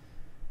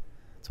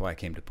 That's why I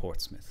came to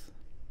Portsmouth.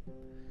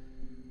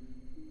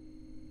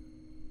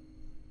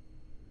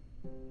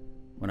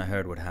 When I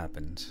heard what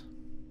happened,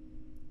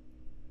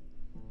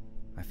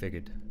 I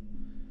figured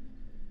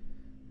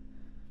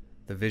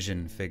the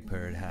vision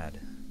Figpur had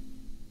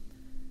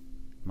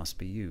must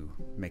be you.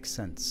 Makes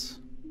sense.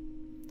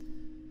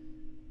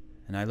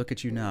 And I look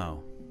at you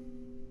now.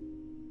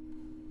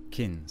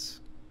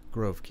 Kins,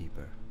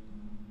 Grovekeeper,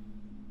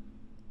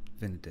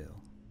 Vinadil,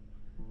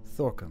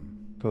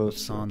 Thorcum, of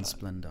San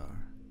Splendor,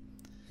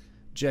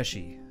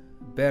 Jeshi,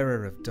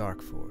 bearer of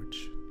Darkforge,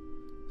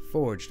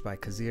 forged by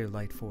Kazir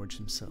Lightforge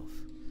himself,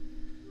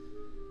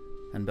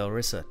 and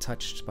Belrissa,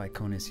 touched by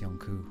Konis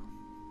Yonku.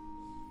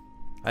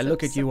 I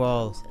look at you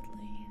all, Supposedly.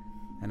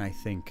 and I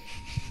think,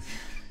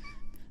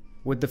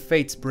 would the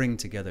fates bring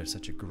together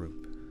such a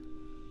group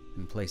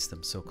and place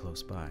them so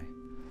close by?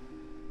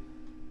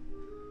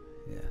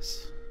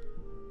 Yes.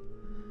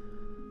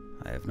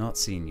 I have not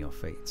seen your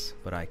fates,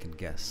 but I can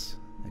guess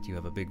that you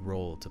have a big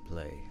role to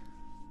play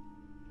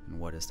in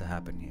what is to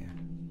happen here.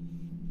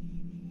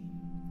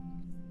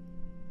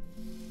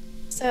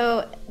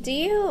 So, do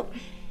you...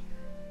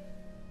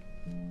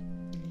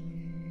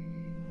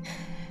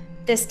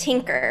 This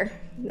tinker,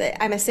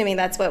 I'm assuming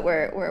that's what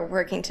we're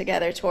working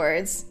together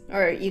towards,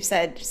 or you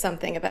said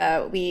something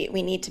about we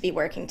need to be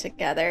working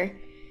together.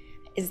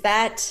 Is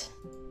that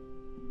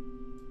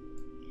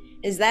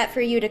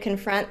for you to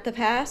confront the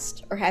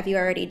past, or have you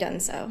already done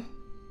so?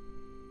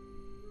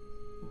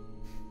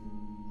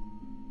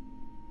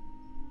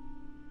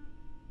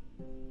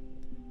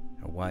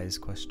 A wise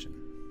question.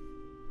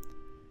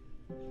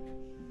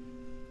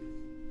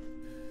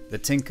 The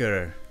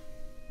Tinker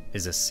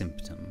is a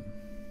symptom.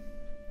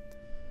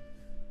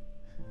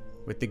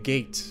 With the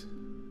gate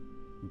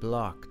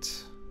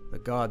blocked, the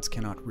gods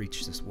cannot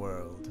reach this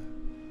world,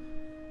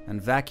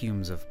 and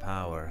vacuums of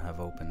power have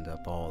opened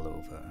up all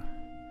over.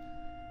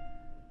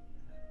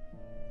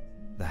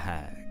 The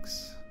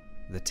hags,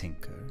 the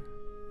Tinker,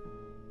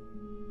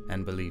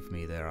 and believe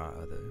me, there are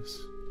others.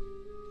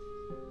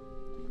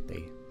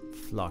 They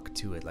flock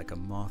to it like a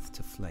moth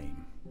to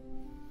flame.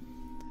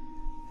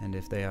 And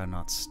if they are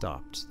not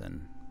stopped,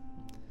 then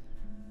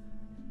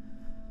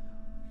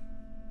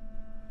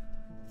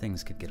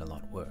things could get a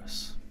lot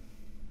worse.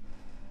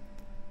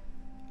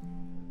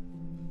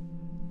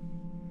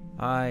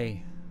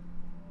 I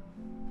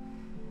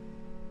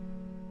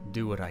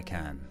do what I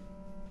can.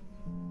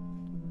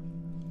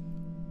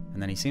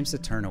 And then he seems to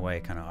turn away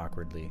kind of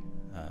awkwardly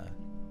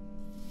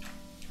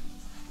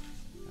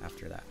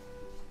after that.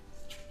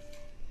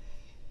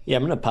 Yeah,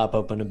 I'm gonna pop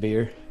open a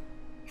beer.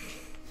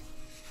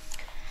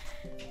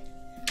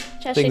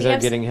 Josh, Things do you are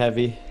have getting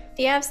heavy.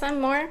 Do you have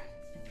some more?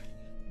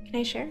 Can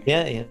I share?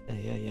 Yeah.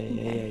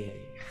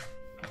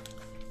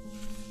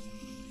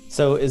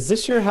 So, is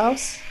this your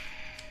house?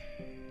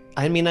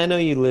 I mean, I know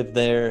you live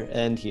there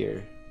and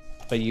here,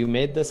 but you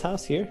made this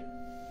house here?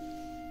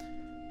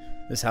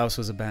 This house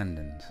was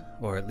abandoned,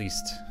 or at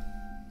least,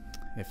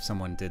 if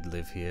someone did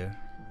live here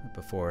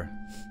before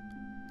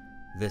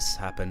this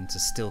happened to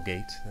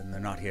Stillgate, then they're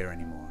not here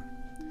anymore.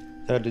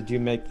 So did you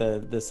make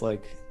this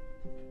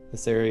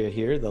area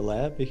here, the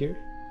lab here?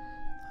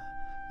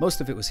 Most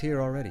of it was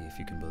here already, if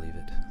you can believe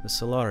it. The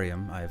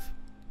solarium I've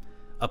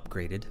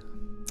upgraded.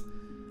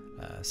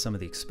 Some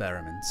of the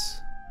experiments,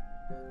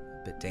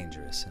 a bit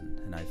dangerous,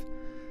 and I've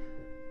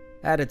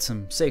added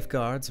some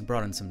safeguards and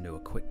brought in some new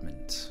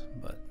equipment.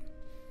 But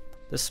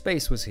the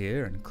space was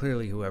here, and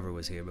clearly whoever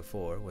was here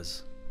before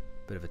was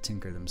a bit of a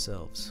tinker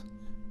themselves.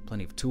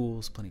 Plenty of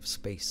tools, plenty of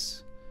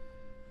space.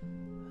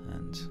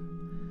 And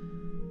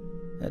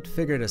I'd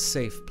figured a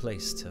safe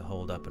place to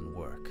hold up and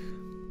work.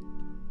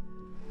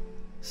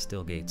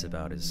 Stillgate's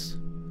about as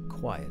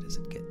quiet as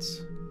it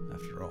gets,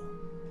 after all.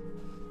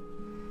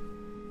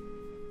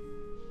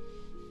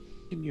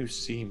 Can you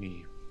see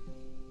me?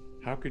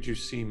 How could you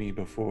see me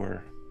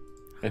before?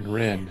 And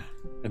Ren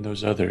and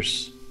those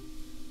others?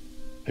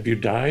 Have you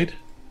died?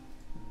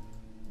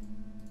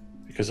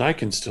 Because I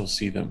can still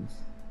see them.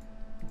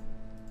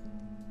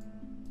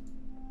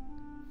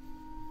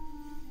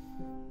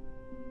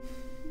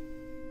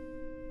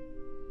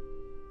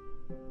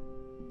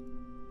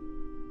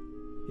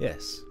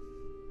 Yes.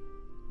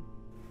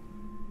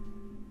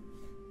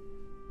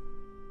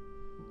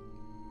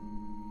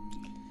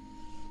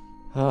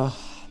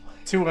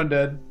 Two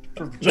undead.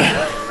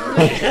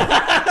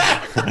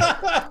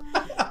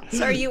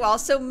 So are you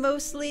also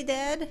mostly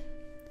dead?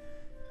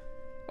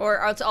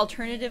 Or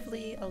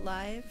alternatively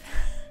alive?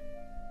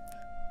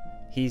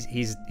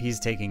 He's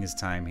taking his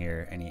time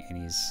here, and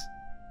he's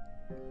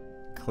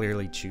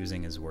clearly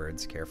choosing his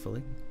words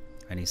carefully.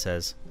 And he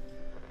says,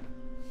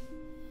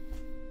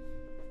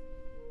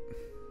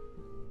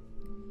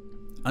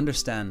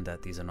 "Understand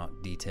that these are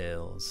not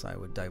details I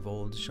would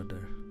divulge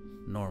under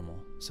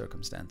normal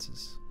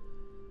circumstances.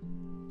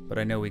 But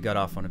I know we got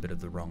off on a bit of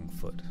the wrong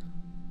foot,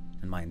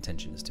 and my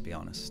intention is to be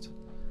honest.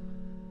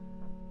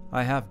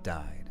 I have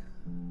died.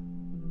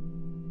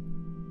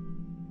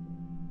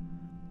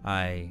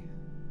 I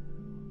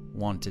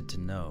wanted to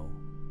know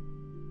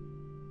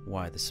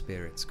why the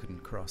spirits couldn't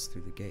cross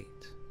through the gate.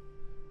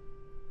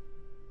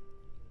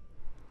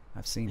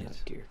 I've seen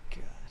it. Dear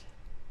God.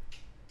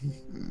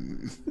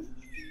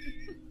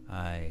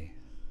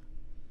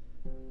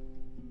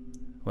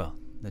 Well,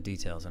 the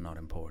details are not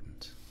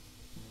important.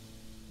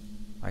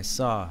 I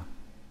saw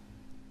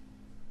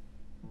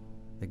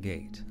the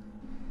gate.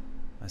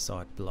 I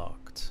saw it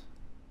blocked.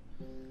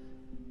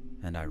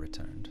 And I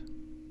returned.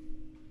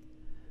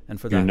 And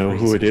for that You know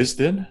reason, who it is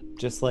then?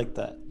 Just like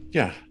that.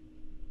 Yeah.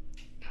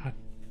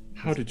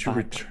 How did you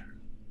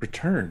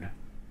return?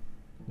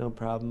 No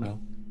problem. Well,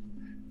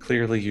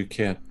 clearly you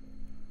can't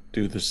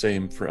do the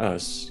same for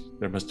us.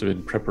 There must have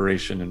been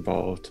preparation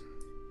involved.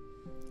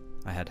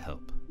 I had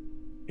help.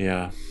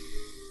 Yeah.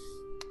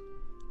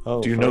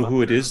 Oh, Do you know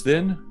who it is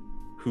then?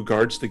 Who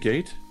guards the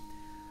gate?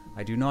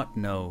 I do not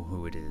know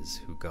who it is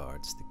who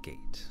guards the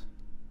gate.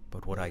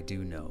 But what I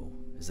do know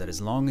is that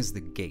as long as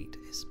the gate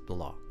is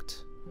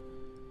blocked,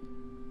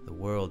 the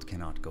world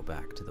cannot go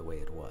back to the way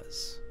it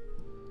was.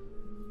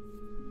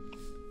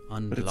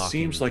 Unblocking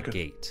seems like the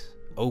gate,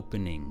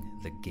 opening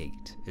the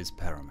gate is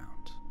paramount.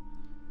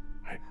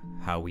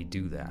 How we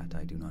do that,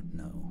 I do not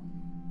know.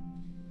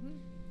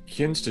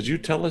 Jens, did you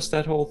tell us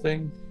that whole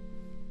thing?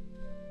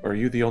 Or are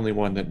you the only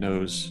one that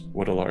knows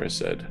what Alara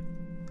said?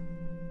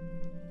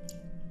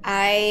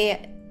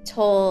 I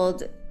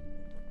told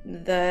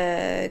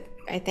the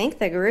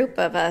group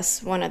of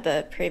us one of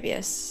the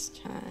previous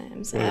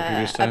times, One of the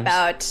previous times?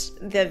 about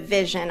the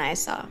vision I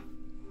saw.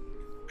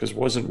 Because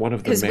wasn't one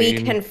of the Because we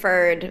main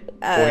conferred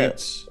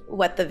points?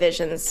 what the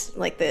visions,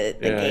 like the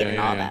gate and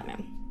all that,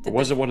 man. But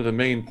wasn't one of the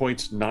main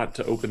points not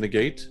to open the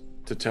gate?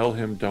 To tell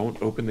him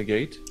don't open the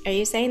gate? Are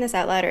you saying this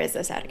out loud or is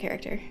this out of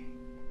character?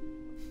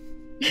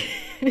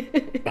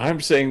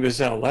 I'm saying this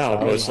out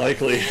loud, most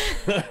likely.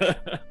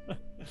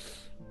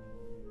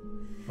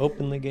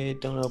 Open the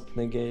gate, don't open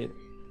the gate.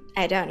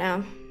 I don't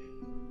know.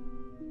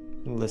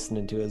 I'm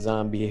listening to a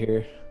zombie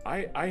here.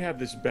 I have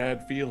this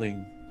bad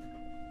feeling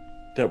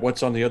that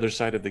what's on the other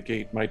side of the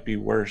gate might be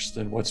worse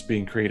than what's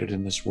being created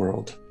in this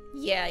world.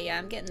 Yeah,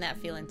 I'm getting that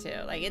feeling too.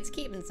 Like it's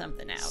keeping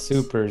something out.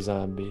 Super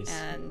zombies.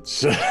 And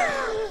So,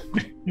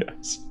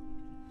 yes.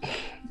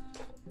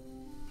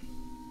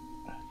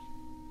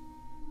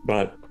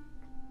 But,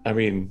 I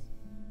mean,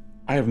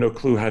 I have no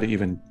clue how to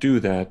even do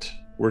that.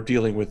 We're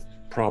dealing with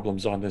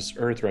problems on this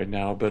earth right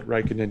now, but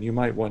Raikkonen, you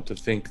might want to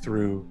think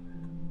through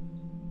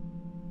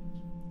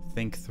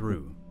Think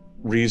through.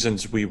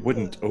 reasons we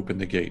wouldn't open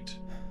the gate.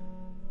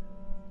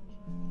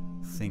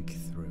 Think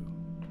through.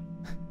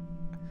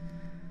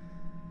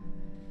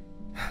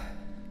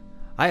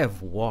 I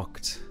have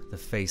walked the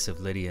face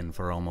of Lydian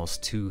for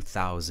almost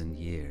 2,000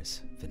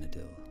 years,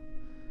 Vinadil.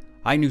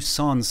 I knew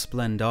Son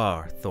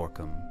Splendor,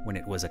 Thorcum, when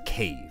it was a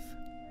cave.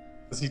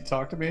 Does he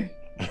talk to me?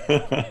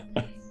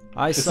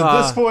 I It's saw...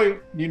 at this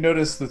point you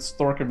notice that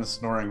Thorcum is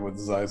snoring with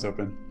his eyes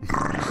open.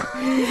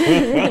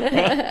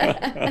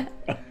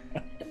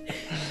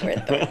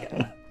 Where'd Thor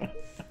go?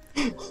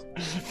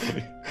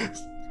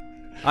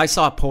 I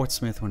saw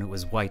Portsmouth when it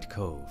was White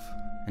Cove,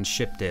 and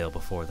Shipdale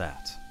before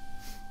that.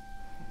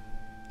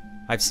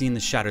 I've seen the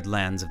shattered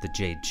lands of the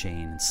Jade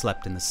Chain and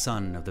slept in the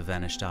sun of the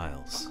Vanished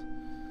Isles.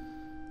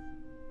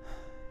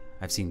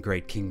 I've seen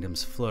great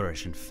kingdoms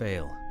flourish and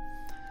fail.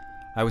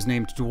 I was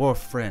named Dwarf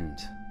Friend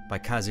by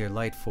Kazir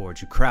Lightforge,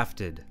 who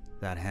crafted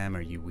that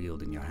hammer you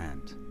wield in your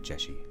hand,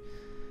 Jeshi.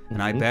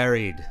 And I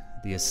buried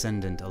the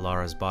ascendant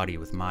Alara's body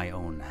with my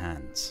own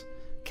hands,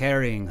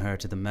 carrying her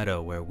to the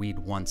meadow where we'd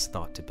once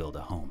thought to build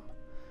a home,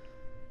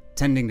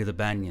 tending to the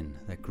banyan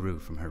that grew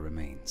from her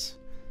remains.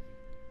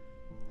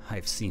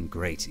 I've seen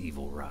great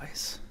evil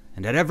rise,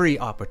 and at every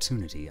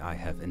opportunity I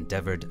have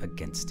endeavored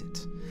against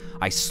it.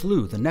 I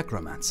slew the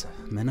necromancer,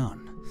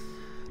 Menon,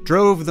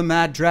 drove the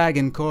mad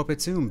dragon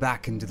Corpetum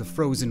back into the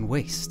frozen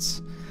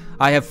wastes.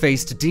 I have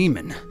faced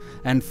demon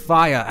and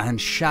fire and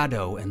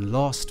shadow and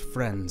lost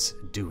friends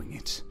doing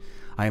it.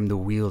 I am the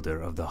wielder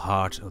of the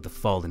heart of the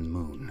fallen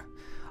moon.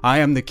 I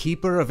am the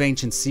keeper of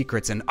ancient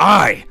secrets, and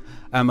I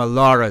am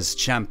Alara's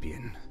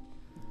champion.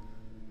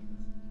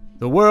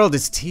 The world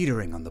is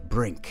teetering on the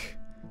brink.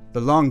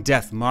 The long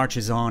death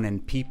marches on,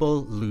 and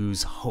people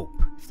lose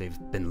hope, if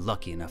they've been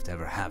lucky enough to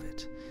ever have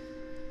it.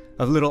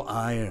 A little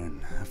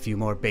iron, a few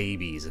more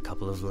babies, a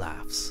couple of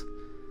laughs.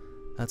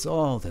 That's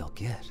all they'll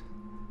get.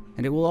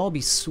 And it will all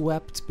be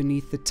swept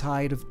beneath the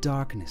tide of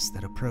darkness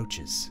that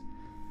approaches,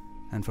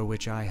 and for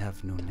which I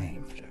have no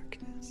name.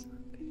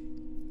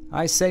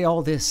 I say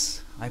all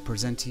this, I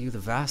present to you the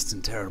vast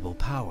and terrible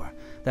power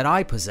that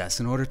I possess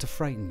in order to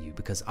frighten you,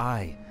 because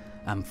I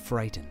am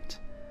frightened.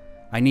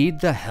 I need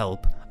the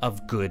help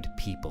of good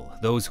people,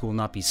 those who will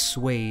not be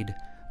swayed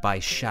by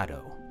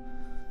shadow.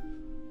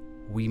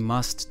 We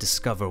must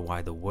discover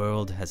why the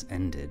world has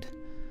ended,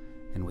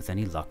 and with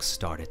any luck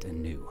start it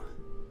anew.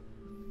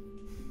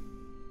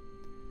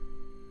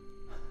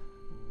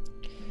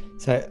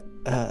 So,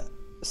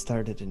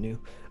 started anew.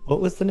 What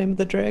was the name of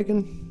the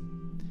dragon?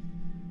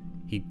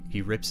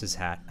 He rips his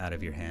hat out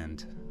of your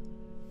hand.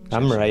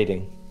 I'm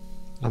writing.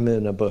 I'm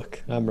in a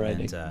book. I'm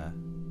writing.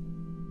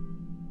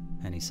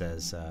 And he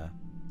says,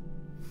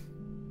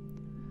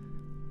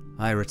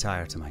 I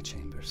retire to my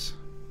chambers.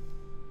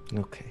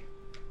 Okay.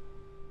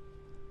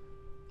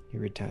 He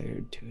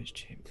retired to his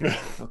chamber.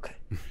 Okay.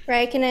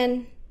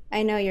 Raikkonen,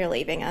 I know you're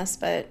leaving us,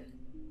 but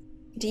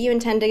do you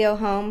intend to go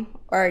home,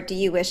 or do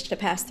you wish to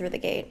pass through the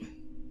gate?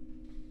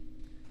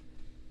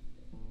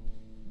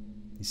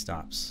 He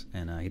stops,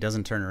 and he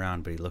doesn't turn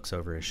around, but he looks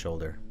over his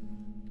shoulder.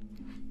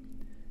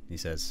 He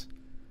says,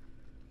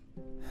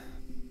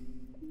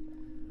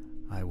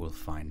 I will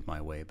find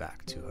my way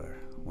back to her,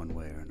 one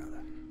way or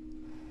another.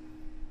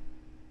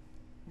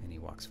 And he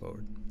walks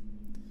forward.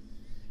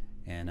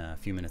 And a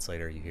few minutes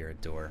later, you hear a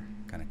door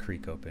kind of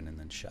creak open and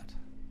then shut.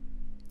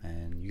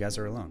 And you guys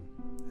are alone.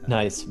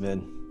 Nice,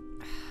 Vin.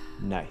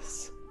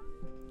 Nice.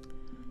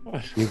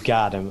 What? You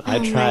got him. I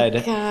Oh tried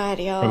my God,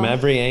 y'all. from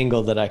every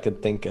angle that I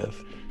could think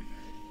of.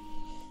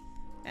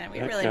 And we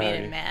That really made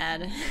guy- him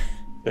mad.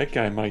 That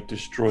guy might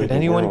destroy Did the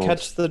anyone world.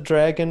 catch the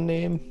dragon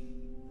name?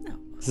 No.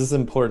 This is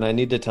important. I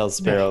need to tell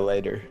Sparrow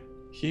later.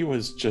 He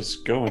was just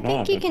I going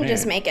on. think you but can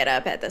just man, make it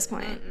up at this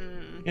point.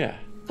 Yeah.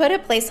 Put a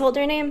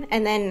placeholder name,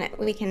 and then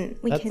we can.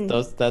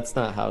 That's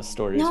not how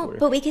stories No, work.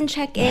 but we can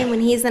check in when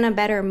he's in a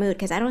better mood,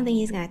 because I don't think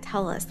he's gonna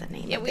tell us the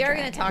name. Yeah, of we the are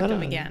going to talk to him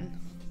No. again.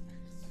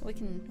 We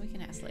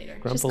can ask later.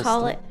 Just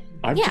call it.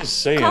 I'm Yeah, just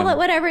saying. call it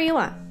whatever you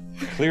want.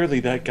 Clearly,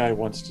 that guy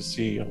wants to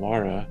see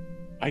Alara.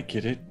 I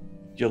get it.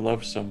 You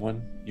love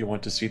someone. You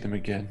want to see them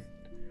again.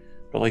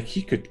 But, like,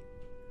 he could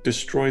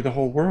destroy the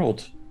whole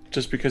world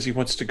just because he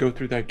wants to go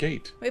through that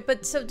gate. Wait,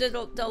 but so did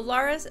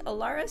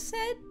Alara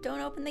said don't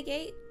open the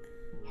gate?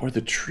 Or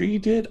the tree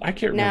did? I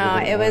can't No,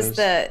 remember. What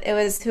it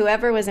was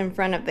whoever was in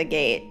front of the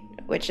gate,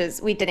 which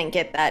is we didn't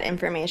get that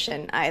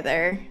information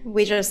either.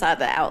 We just saw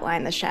the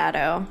outline, the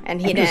shadow,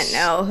 and he I'm didn't just-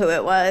 know who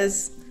it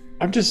was.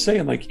 I'm just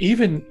saying, like,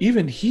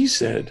 even he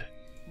said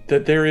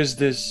that there is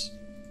this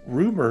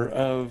rumor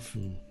of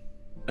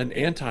an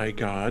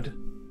anti-god,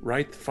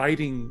 right,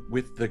 fighting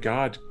with the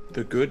god,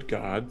 the good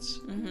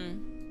gods.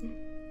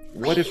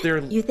 What if they're?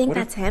 You think what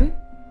if- that's him?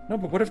 No,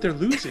 but what if they're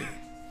losing?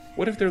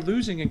 What if they're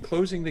losing and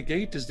closing the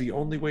gate is the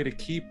only way to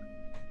keep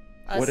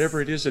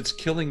whatever it is that's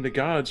killing the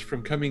gods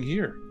from coming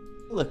here?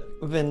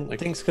 Look, Vin, Like-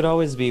 things could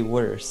always be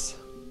worse.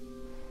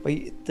 But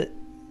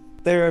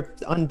there are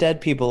undead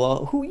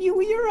people.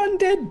 You're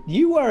undead.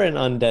 You are an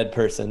undead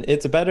person.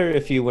 It's better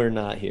if you were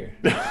not here.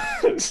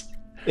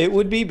 It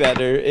would be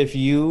better if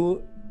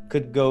you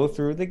could go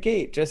through the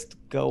gate. Just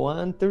go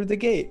on through the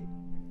gate.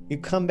 You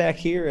come back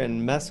here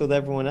and mess with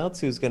everyone else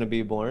who's going to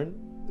be born.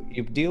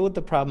 You deal with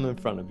the problem in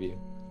front of you.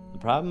 The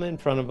problem in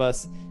front of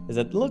us is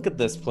that look at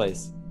this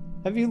place.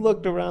 Have you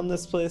looked around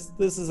this place?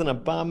 This is an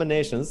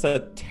abomination. This is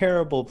a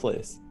terrible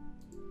place.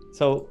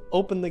 So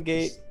open the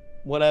gate,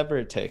 whatever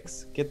it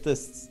takes. Get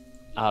this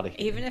out of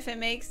here. Even if it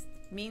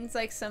means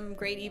like some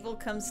great evil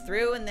comes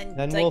through and then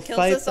Then like we'll kills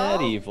fight us that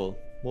all. evil.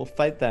 We'll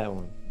fight that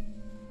one.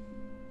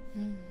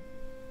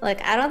 Look,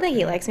 I don't think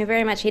he likes me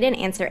very much. He didn't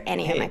answer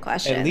any of Hey, my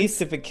questions. At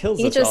least if it kills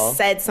he us just all.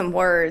 said some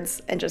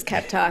words and just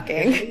kept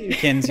talking.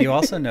 Kins, you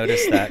also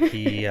noticed that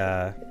he,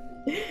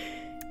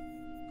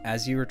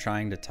 as you were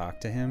trying to talk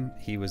to him,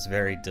 he was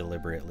very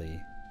deliberately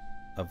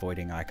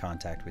avoiding eye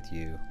contact with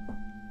you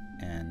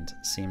and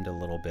seemed a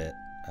little bit,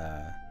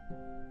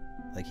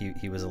 like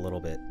he was a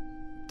little bit,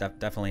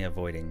 definitely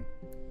avoiding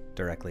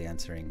directly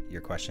answering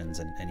your questions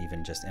and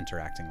even just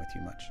interacting with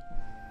you much.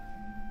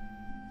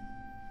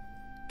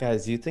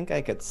 Guys, you think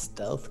I could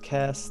stealth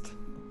cast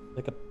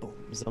like a boom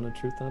zone of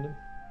truth on him?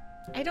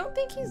 I don't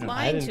think he's I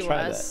lying didn't to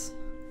try us.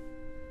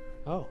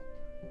 Oh.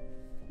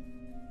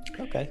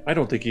 Okay. I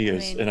don't think he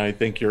is, mean- and I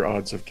think your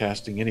odds of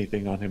casting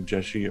anything on him,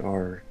 Jesse,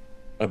 are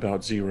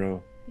about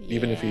 0.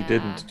 Even if he Yeah.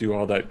 didn't do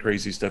all that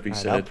crazy stuff he All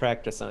right, I'll said,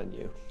 practice on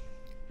you.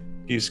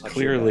 he's I'll show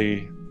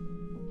clearly,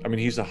 I mean,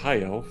 he's a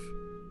high elf,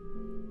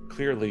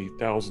 clearly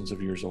thousands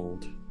of years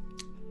old.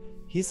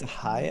 He's a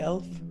high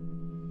elf?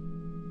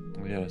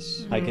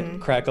 Yes. I can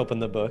crack open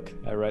the book.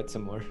 I write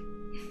some more.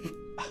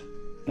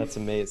 That's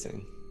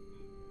amazing.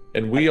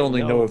 And we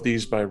only know know. of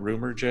these by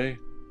rumor, Jay.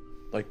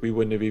 Like, we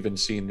wouldn't have even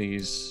seen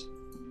these.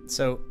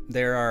 So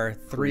there are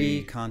 3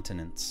 Three.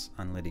 continents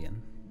on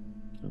Lydian.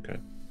 Okay.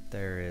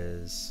 There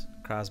is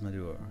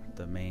Krasmadur,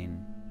 the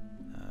main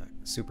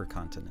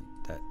supercontinent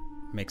that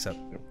makes up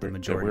the that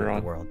majority we're of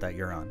on? the world that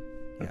you're on.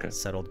 Yeah, Okay.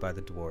 settled by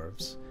the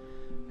dwarves,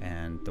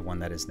 and the one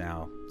that is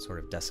now sort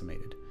of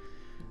decimated.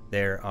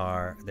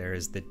 There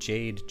is the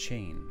Jade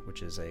Chain,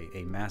 which is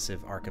a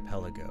massive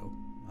archipelago,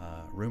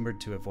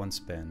 rumored to have once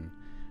been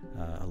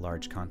a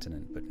large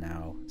continent, but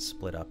now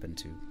split up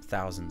into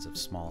thousands of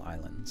small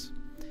islands.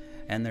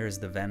 And there is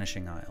the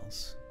Vanishing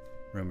Isles,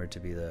 rumored to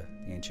be the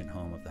ancient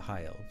home of the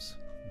High Elves,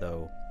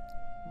 though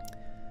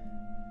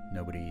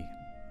nobody,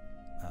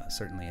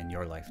 certainly in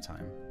your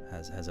lifetime,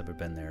 has ever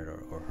been there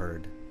or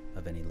heard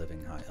of any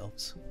living High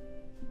Elves.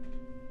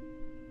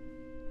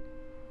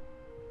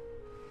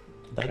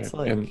 That's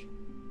Okay, like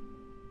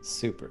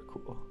super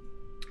cool.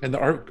 And the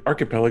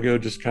archipelago,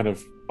 just kind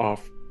of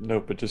off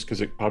note, but just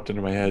because it popped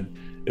into my head,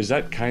 is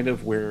that kind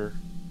of where,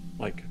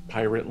 like,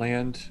 Pirate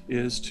Land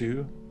is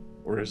too?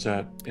 Or is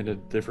that in a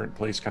different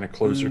place, kind of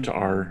closer to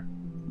our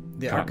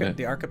continent?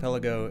 The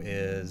archipelago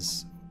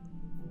is,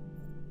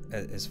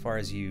 as far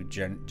as you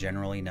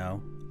generally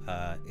know,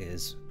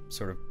 is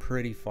sort of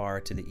pretty far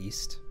to the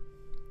east,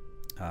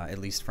 at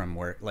least from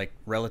where, like,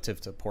 relative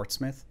to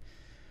Portsmouth,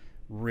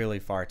 really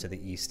far to the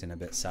east and a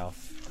bit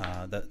south.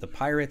 The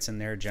pirates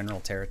and their general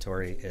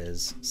territory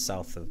is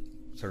south of,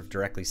 sort of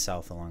directly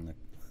south along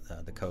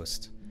the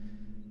coast.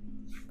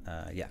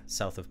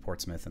 South of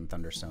Portsmouth and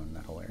Thunderstone,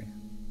 that whole area.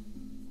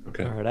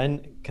 Okay. All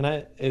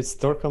right, is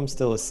Thorcom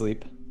still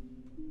asleep?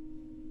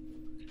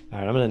 All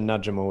right, I'm gonna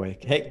nudge him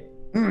awake. Hey,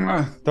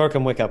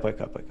 Thorcom, wake up.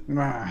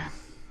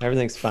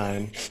 Everything's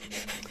fine.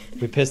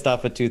 We pissed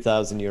off a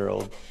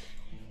 2,000-year-old.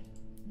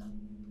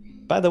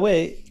 By the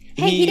way,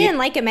 Hey, he didn't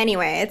like him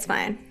anyway. It's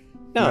fine.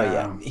 No,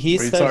 yeah, he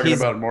Are you said talking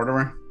he's about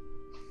Mortimer?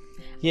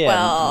 yeah.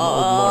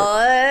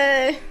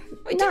 Well,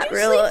 Wait, not did you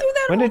really. sleep through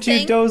that when whole did you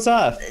thing? doze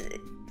off?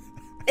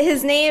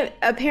 His name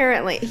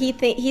apparently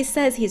he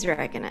says he's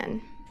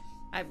Raganon.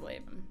 I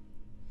believe him.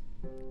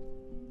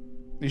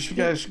 You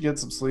guys should get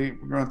some sleep.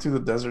 We're going through the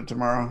desert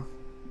tomorrow.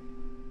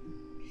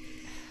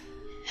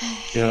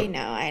 Yeah. I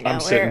know. I'm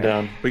sitting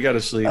down. We got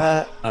to sleep.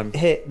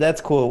 Hey, that's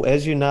cool.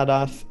 As you nod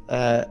off,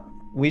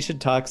 we should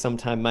talk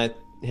sometime. My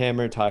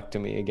hammer talked to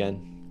me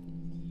again.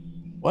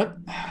 What?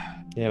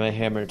 Yeah, my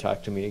hammer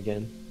talked to me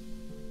again.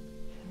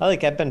 I've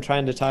been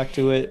trying to talk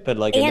to it, but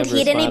like it And never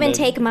he didn't even responded.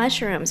 take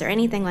mushrooms or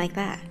anything like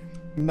that.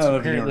 None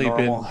of you are apparently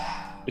normal.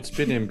 it's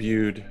been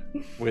imbued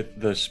with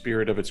the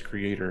spirit of its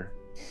creator,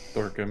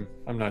 Thorcom.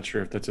 I'm not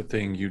sure if that's a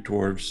thing you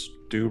dwarves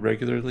do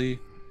regularly,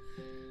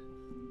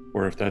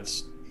 or if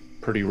that's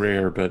pretty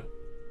rare, but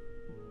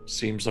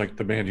seems like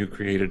the man who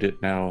created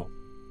it now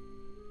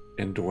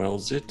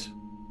indwells it.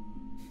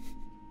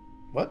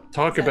 What?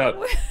 Talk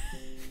about.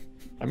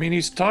 I mean,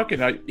 he's talking.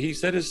 He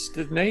said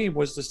the name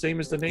was the same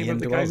as the name He of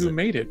the guy indwells who it.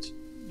 made it.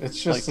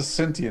 It's just a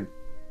sentient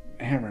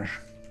hammer.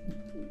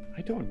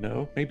 I don't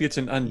know. Maybe it's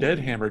an undead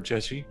hammer,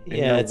 Jesse. And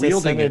Yeah, you're it's a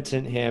wielding it.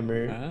 sentient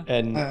hammer, Huh?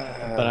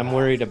 but I'm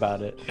worried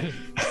about it.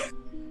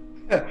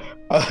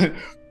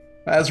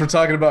 As we're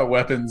talking about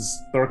weapons,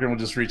 Thorkin will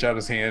just reach out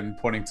his hand,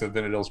 pointing to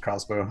Vinadil's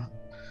crossbow.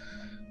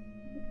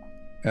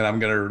 And I'm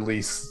going to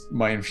release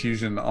my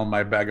infusion on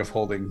my bag of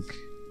holding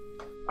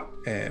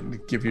and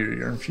give you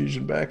your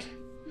infusion back.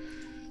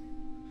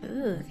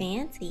 Ooh,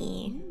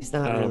 fancy. He's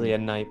not really a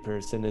night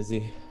person, is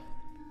he?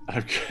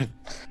 I'm good.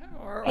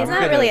 Or, He's I'm not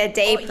gonna- really a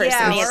day person.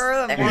 Yeah, He's-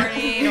 or the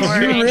morning,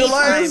 or You any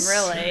realize- time,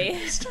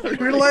 really.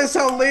 You realize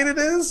how late it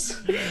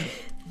is?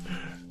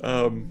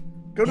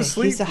 Go to Yeah,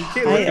 sleep. he's a You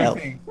can't high look at elf.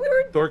 me.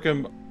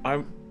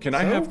 Thorcom, can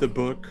I So? have the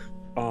book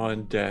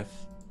on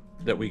death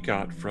that we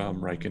got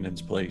from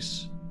Raikonen's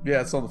place?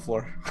 Yeah, it's on the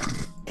floor.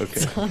 Okay.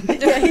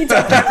 he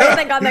took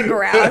everything on the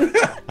ground.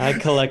 I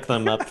collect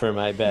them up for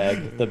my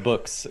bag, the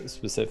books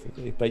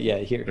specifically. But yeah,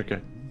 here. Okay.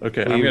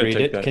 Okay. Will I'm you gonna read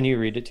take it? that. Can you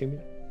read it to me?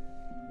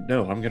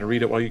 No, I'm gonna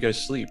read it while you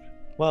guys sleep.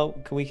 Well,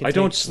 we can I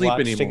don't take sleep watch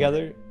anymore.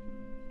 together.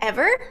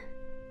 Ever?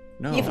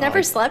 No, You've never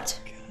I, slept?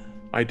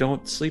 I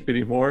don't sleep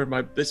anymore.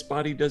 This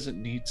body doesn't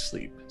need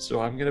sleep,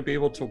 so I'm gonna be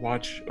able to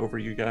watch over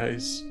you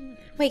guys.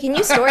 Wait, can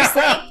you store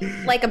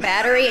sleep like a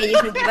battery and you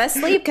can give us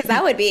sleep? Because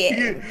that would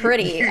be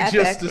pretty You epic.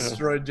 just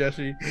destroyed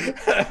Jeshi.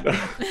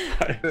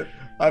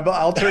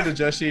 I'll turn to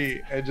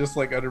Jeshi and just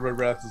like under my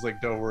breath is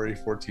like, don't worry,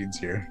 14's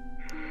here.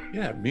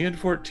 Yeah, me and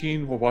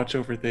 14 will watch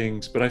over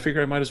things, but I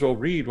figure I might as well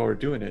read while we're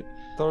doing it.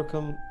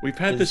 Thorcom, We've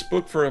had this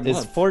book for a is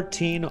month.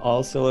 14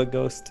 also a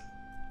ghost?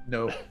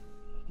 No,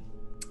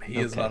 he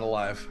is Okay. not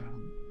alive.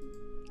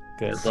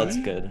 Good, that's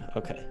good.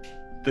 Okay.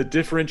 The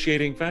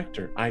differentiating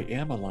factor. I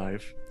am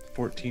alive.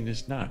 14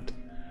 is not.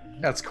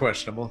 That's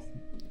questionable.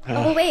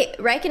 Oh, wait.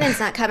 Raikonen's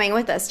not coming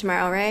with us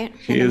tomorrow, right?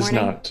 He In the is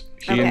morning? not.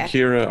 He and Okay.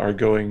 Kira are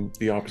going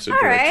the opposite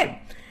All direction.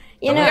 right.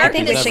 You know, I I don't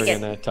think we he's should never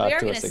get... gonna We talk are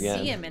to going us to again.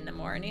 see him in the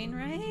morning,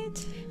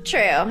 right? True.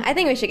 I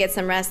think we should get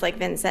some rest like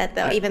Vin said,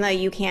 though, even though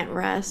you can't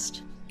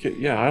rest. Okay,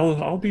 yeah,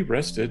 I'll be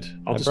rested.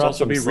 I'll I just brought also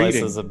some be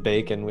reading. slices of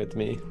bacon with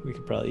me. We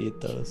could probably eat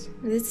those.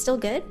 Is it still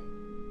good?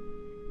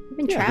 We've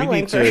been We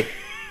traveling need for... to.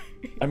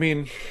 I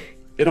mean,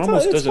 it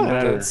almost It's doesn't fine.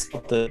 matter. It's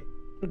something-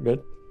 We're good.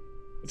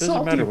 It doesn't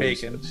Salty matter.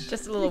 bacon.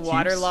 Just a little It keeps-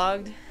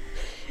 waterlogged.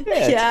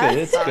 Yeah, Yeah.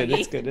 it's good.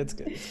 It's good. It's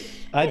good. It's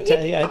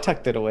good. I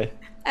tucked it away.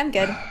 I'm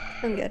good.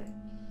 I'm good.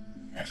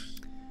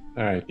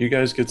 All right, you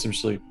guys get some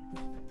sleep.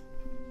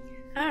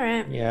 All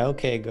right. Yeah,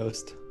 okay,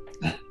 ghost.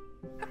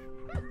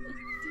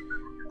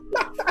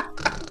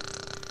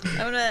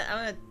 I'm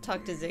gonna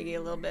talk to Ziggy a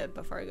little bit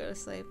before I go to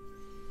sleep.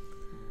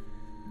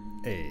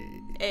 Hey.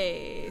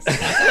 Hey. So,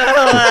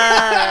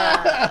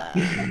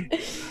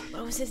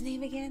 what was his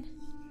name again?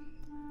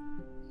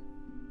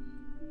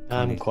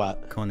 I'm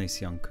quiet.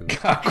 Konnichiwa.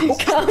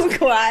 Come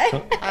quiet.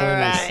 All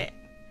right.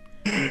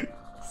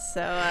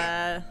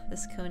 So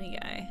this Coney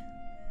guy,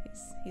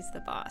 he's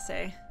the boss,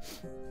 eh?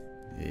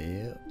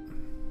 Yep.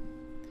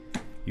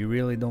 You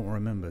really don't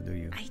remember, do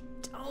you? I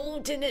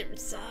don't, and it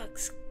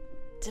sucks.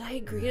 Did I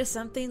agree to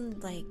something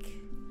like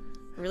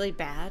really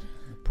bad?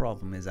 The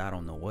problem is I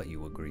don't know what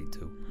you agreed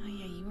to. Oh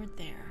yeah, you weren't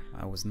there.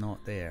 I was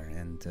not there,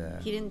 and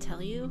He didn't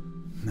tell you?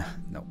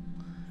 no,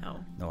 Oh.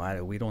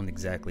 no, we don't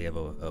exactly have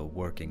a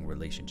working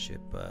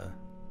relationship.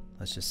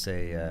 Let's just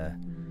say,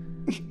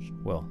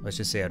 let's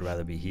just say I'd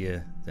rather be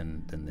here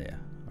than there.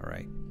 All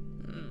right.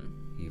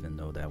 Even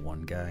though that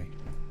one guy,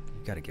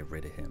 you got to get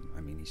rid of him.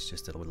 I mean, he's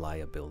just a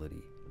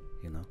liability,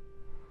 you know.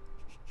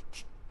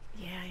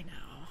 Yeah, I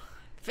know.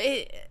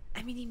 But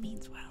I mean, he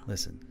means well.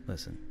 Listen.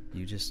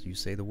 You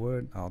say the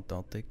word,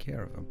 I'll take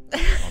care of him.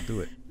 I'll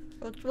do it.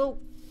 Well,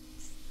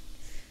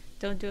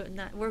 don't do it.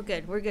 Not. We're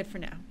good. We're good for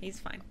now. He's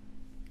fine.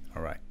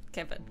 All right.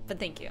 Okay, but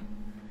thank you.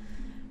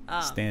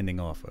 Standing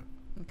offer.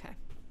 Okay,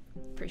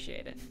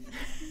 appreciate it.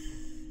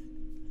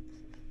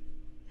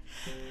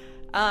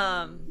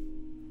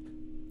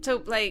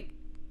 So like,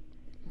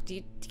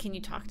 can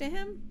you talk to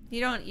him?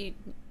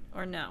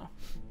 Or no?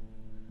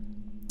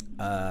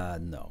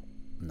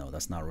 No,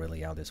 that's not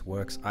really how this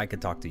works. I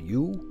could talk to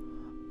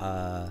you.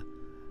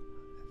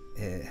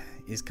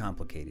 It's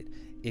complicated.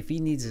 If he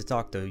needs to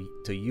talk to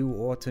you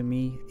or to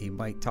me, he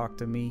might talk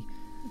to me,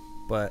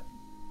 but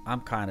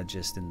I'm kind of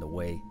just in the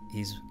way.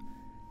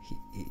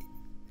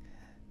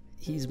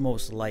 He's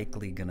most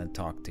likely gonna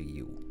talk to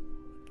you.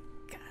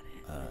 Got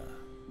it.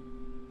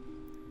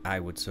 I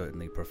would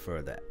certainly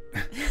prefer that.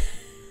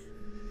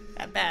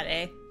 That bad,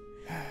 eh?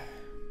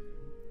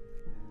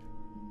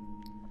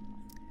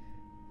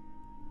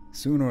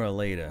 Sooner or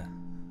later,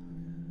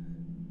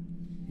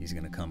 he's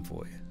gonna come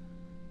for you.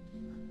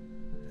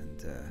 And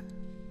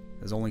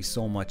there's only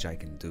so much I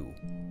can do,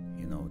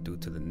 due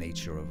to the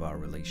nature of our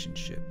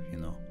relationship,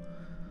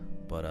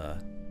 But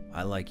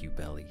I like you,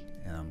 Belly,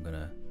 and I'm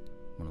gonna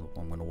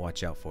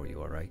watch out for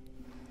you, all right?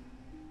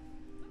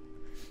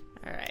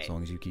 All right. As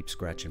long as you keep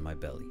scratching my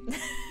belly.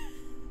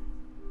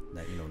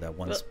 That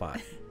one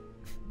spot.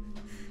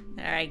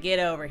 All right, get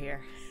over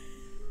here.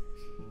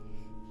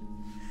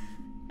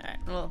 All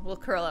right, we'll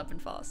curl up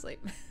and fall asleep.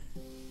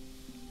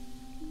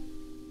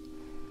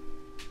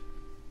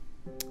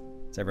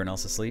 Is everyone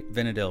else asleep?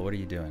 Vinadil, what are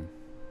you doing?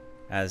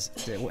 How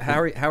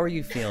are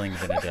you feeling,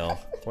 Vinadil?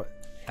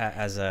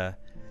 How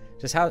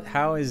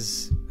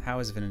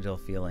is Vinadil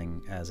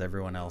feeling as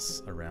everyone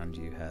else around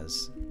you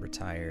has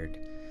retired?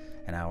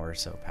 An hour or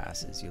so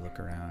passes. You look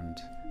around,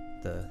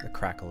 the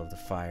crackle of the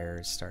fire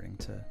is starting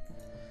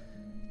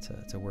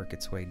to work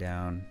its way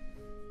down.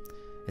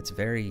 It's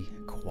very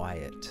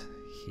quiet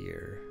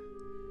here.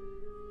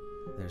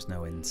 There's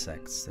no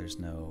insects, there's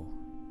no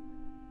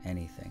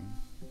anything.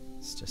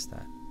 It's just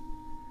that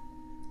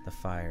the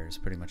fire is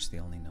pretty much the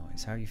only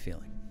noise. How are you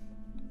feeling?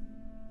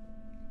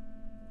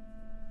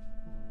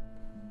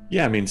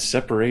 Yeah, I mean,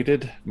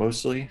 separated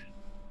mostly,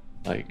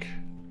 like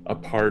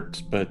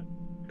apart, but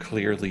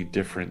clearly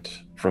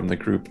different from the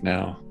group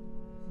now.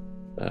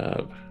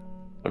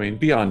 I mean,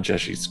 beyond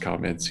Jeshi's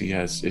comments, he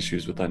has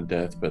issues with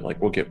undeath, but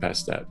like we'll get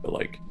past that. But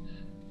like,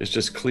 it's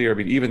just clear. I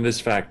mean, even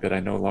this fact that I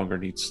no longer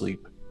need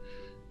sleep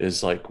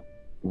is like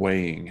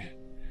weighing.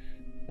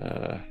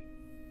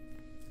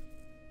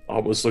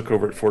 almost look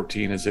over at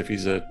 14 as if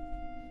he's a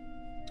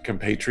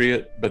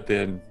compatriot, but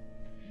then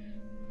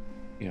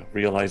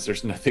realize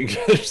there's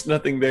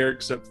nothing there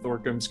except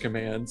Thorcum's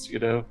commands,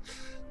 so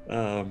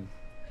I'm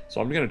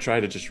gonna try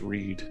to just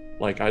read.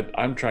 Like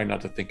I'm trying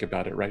not to think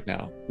about it right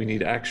now. We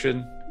need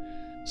action,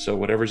 so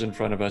whatever's in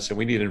front of us, and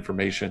we need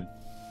information,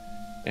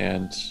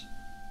 and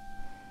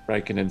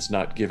Raikonen's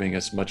not giving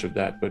us much of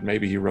that, but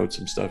maybe he wrote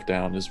some stuff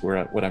down is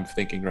what I'm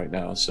thinking right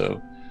now.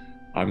 So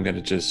I'm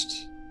gonna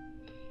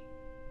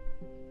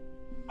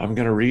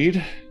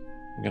read.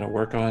 I'm gonna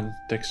work on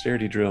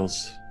dexterity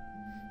drills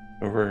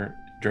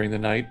during the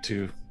night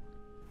to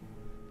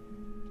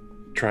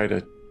try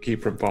to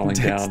keep from falling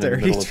down in the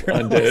middle of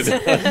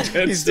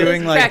undead. He's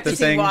doing like the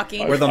thing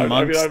walking. where the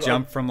monks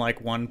jump from like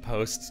one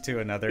post to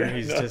another.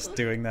 He's just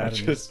doing that.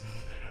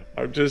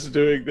 I'm just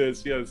doing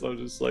this. Yes, I'm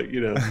just like,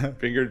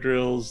 finger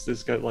drills.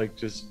 This guy, like,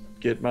 just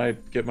get my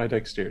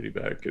dexterity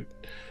back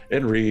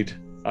and read.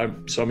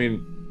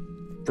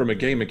 From a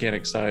game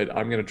mechanic side,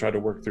 I'm going to try to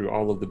work through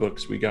all of the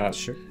books we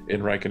got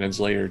in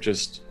Raikonen's Lair.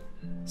 Just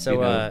 6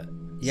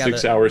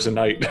 hours a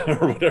night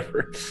or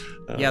whatever.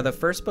 The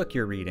first book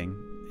you're reading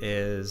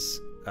is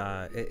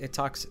it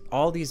talks.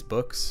 All these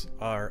books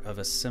are of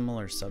a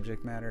similar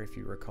subject matter. If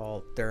you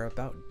recall, they're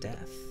about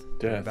death.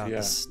 They're about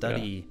the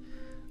study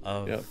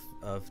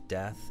of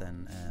death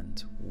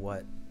and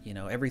what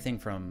everything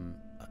from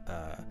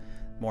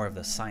more of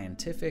the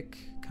scientific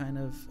kind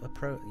of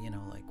approach.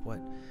 Like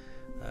what.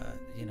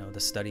 The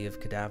study of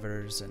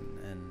cadavers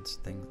and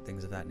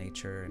things of that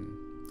nature,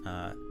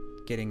 and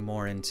getting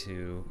more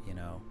into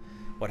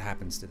what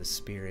happens to the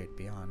spirit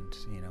beyond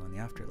in the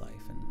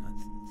afterlife,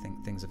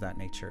 and things of that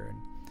nature.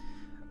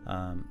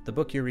 And the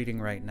book you're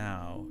reading right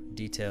now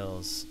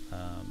details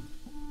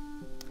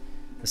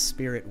the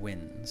spirit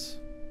winds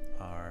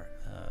are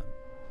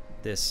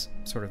this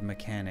sort of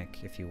mechanic,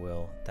 if you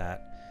will,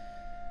 that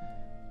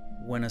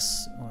when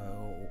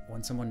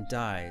someone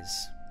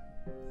dies,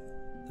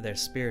 their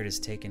spirit is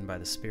taken by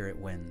the spirit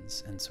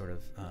winds and sort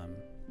of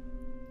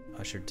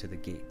ushered to the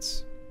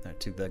gates,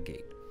 to the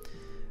gate.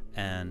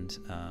 And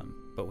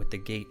but with the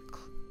gate,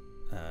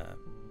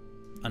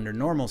 under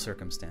normal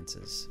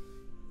circumstances,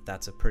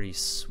 that's a pretty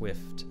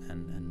swift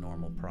and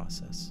normal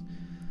process.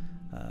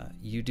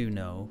 You do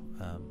know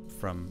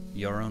from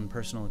your own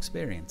personal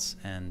experience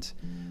and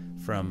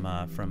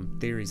from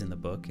theories in the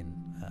book, and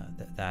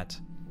that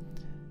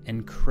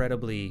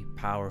incredibly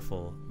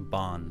powerful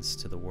bonds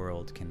to the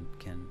world can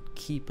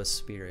keep a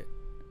spirit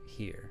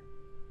here,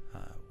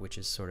 which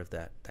is sort of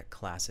that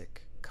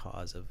classic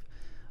cause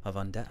of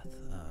undeath.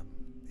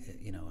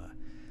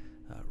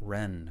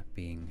 Ren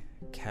being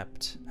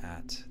kept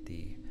at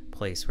the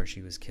place where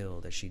she was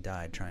killed as she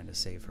died trying to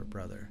save her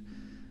brother.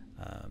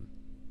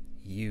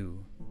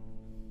 You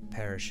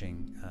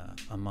perishing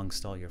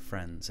amongst all your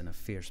friends in a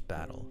fierce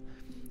battle.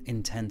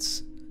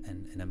 Intense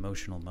and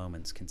emotional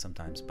moments can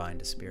sometimes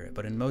bind a spirit,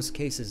 but in most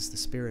cases the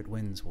spirit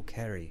winds will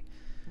carry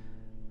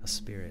a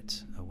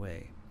spirit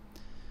away.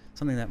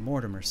 Something that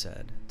Mortimer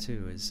said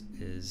too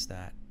is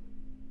that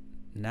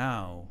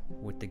now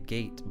with the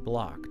gate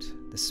blocked,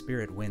 the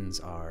spirit winds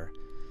are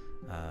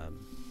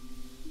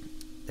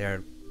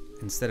they're,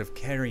 instead of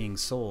carrying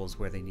souls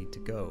where they need to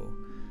go,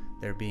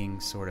 they're being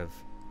sort of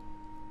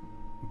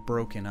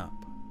broken up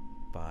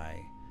by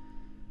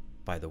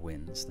the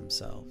winds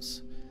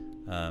themselves.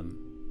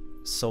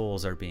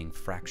 Souls are being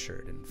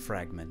fractured and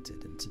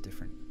fragmented into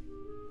different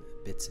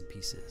bits and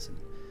pieces, and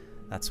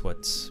that's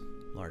what's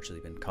largely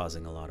been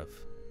causing a lot of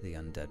the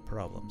undead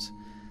problems.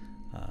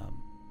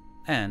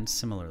 And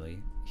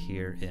similarly,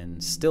 here in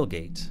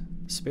Stillgate,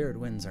 spirit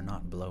winds are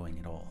not blowing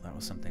at all. That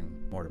was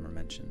something Mortimer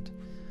mentioned,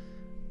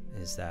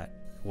 is that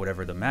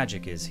whatever the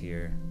magic is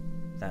here,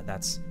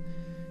 that's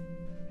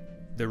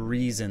the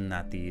reason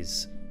that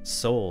these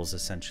souls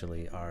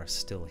essentially are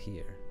still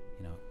here.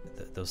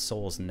 Those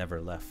souls never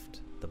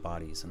left the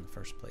bodies in the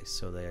first place.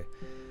 So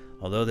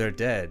although they're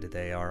dead,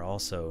 they are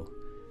also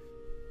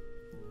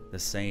the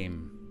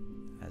same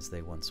as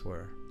they once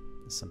were.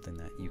 It's something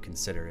that you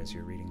consider as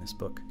you're reading this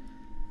book.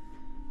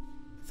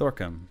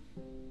 Thorcum,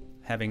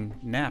 having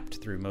napped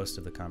through most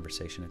of the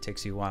conversation, it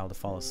takes you a while to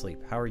fall asleep.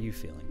 How are you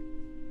feeling?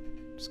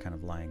 Just kind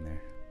of lying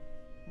there.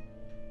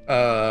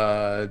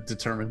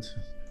 Determined.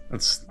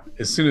 That's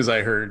as soon as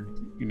I heard,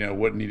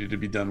 what needed to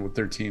be done with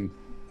 13,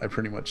 I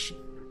pretty much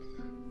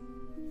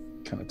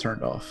kind of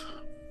turned off.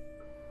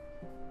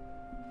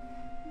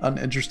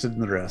 Uninterested in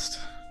the rest.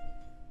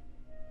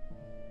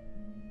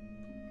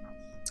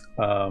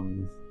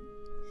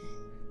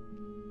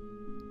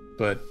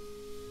 But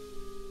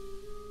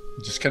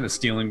just kind of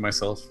steeling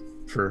myself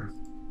for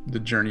the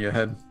journey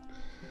ahead.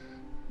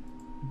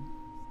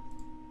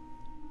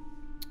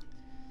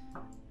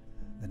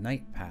 The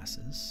night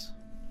passes.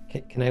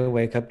 Can I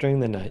wake up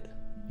during the night?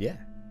 Yeah.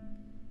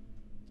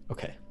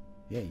 Okay.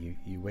 Yeah,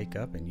 you wake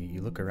up and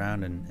you look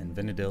around and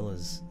Vinadil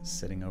is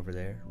sitting over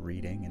there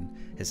reading,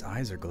 and his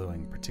eyes are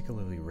glowing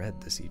particularly red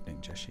this evening,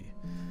 Jeshi,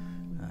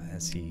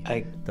 as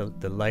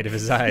the light of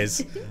his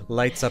eyes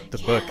lights up the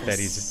book that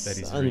he's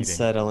reading.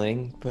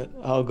 Unsettling, but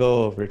I'll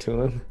go over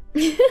to him.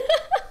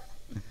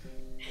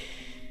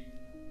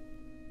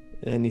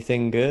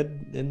 Anything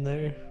good in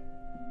there?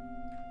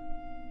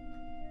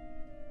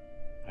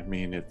 I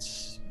mean,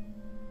 it's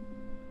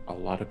a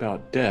lot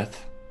about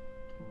death.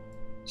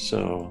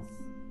 So,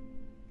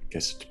 I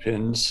guess it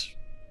depends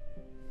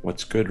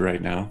what's good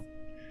right now.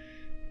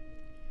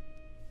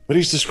 But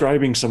he's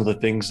describing some of the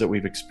things that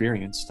we've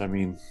experienced. I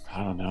mean,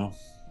 I don't know.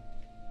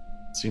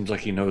 It seems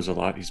like he knows a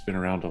lot. He's been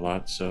around a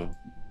lot, so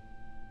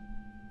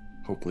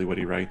hopefully what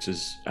he writes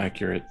is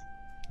accurate.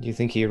 Do you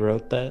think he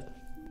wrote that?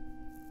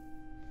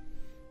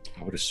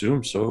 I would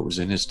assume so. It was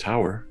in his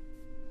tower.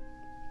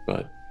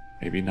 But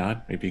maybe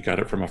not. Maybe he got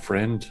it from a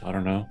friend. I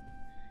don't know.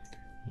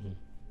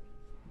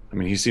 I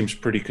mean, he seems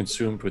pretty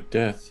consumed with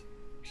death.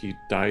 He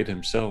died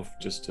himself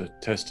just to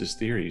test his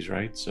theories,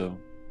 right? So,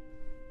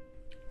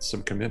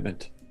 some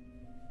commitment.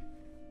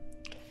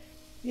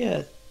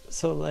 Yeah,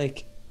 so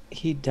like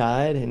he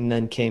died and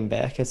then came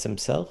back as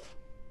himself?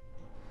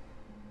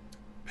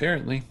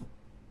 Apparently.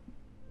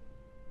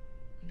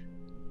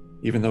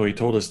 Even though he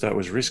told us that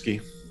was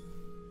risky,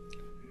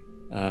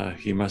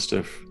 he must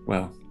have,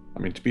 well, I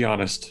mean, to be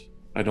honest,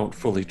 I don't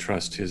fully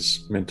trust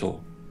his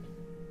mental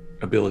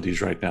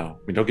abilities right now.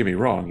 I mean, don't get me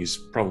wrong, he's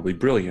probably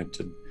brilliant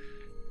and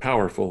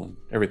powerful and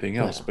everything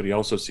else, Yeah. but he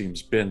also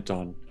seems bent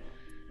on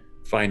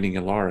finding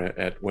Ilara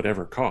at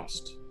whatever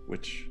cost,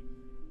 which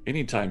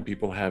anytime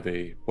people have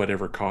a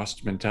whatever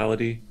cost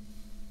mentality,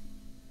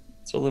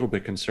 it's a little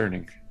bit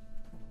concerning.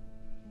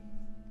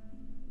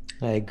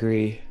 I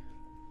agree.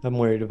 I'm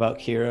worried about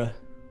Kira.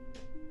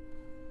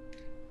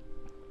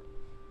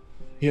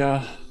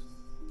 Yeah,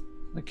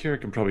 Kira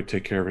can probably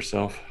take care of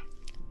herself.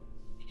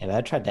 Yeah, but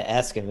I tried to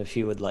ask him if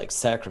he would like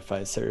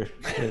sacrifice her,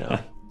 you know.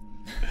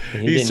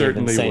 And He he didn't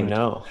certainly even say would.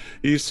 no.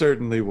 He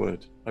certainly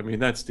would. I mean,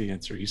 that's the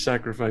answer. He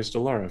sacrificed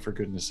Ilara, for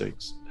goodness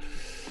sakes.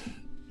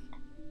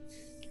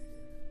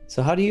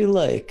 So how do you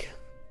like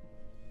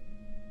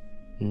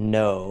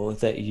know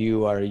that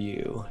you are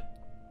you?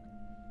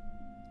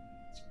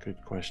 It's a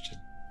good question.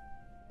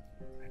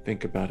 I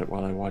think about it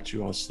while I watch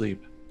you all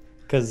sleep.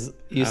 Because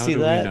you How see do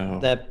we know?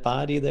 that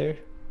body there?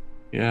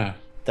 Yeah,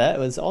 That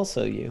was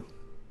also you.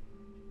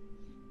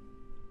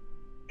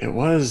 it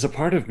was a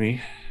part of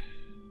me.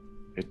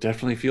 It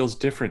definitely feels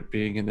different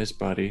being in this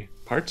body.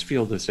 Parts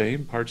feel the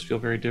same, parts feel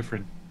very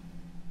different.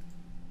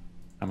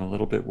 I'm a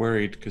little bit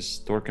worried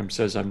because Thorkim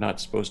says I'm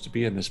not supposed to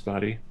be in this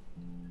body.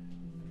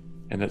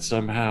 And that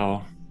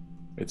somehow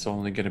it's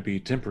only going to be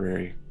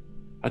temporary.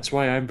 That's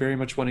why I'm very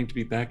much wanting to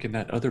be back in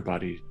that other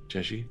body,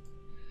 Jeshi.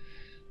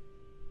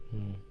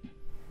 Do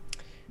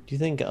you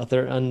think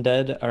other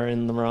undead are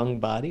in the wrong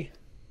body?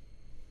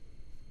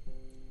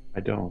 I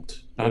don't.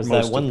 There Not was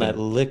most that one of that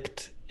them.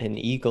 licked an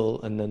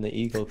eagle and then the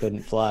eagle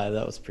couldn't fly.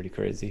 That was pretty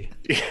crazy.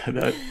 Yeah,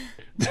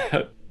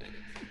 that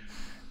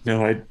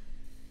no,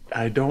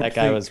 I don't That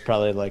guy think, was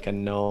probably like a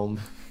gnome.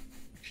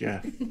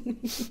 yeah.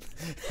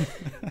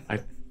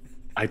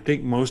 I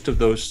think most of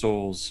those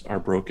souls are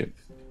broken.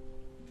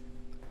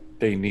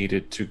 They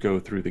needed to go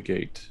through the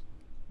gate.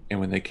 And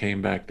when they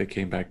came back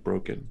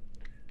broken.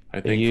 I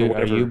Are think you, for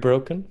whatever are you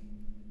broken?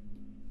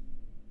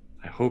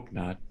 I hope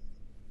not.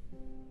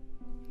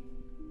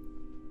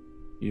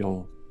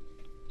 You'll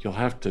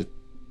have to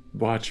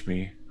watch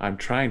me. I'm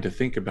trying to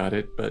think about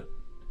it, but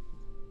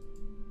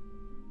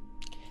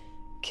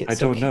I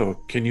don't know.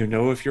 Can you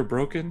know if you're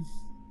broken?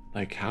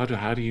 Like how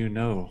do you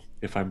know?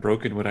 If I'm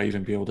broken, would I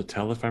even be able to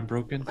tell if I'm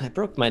broken? I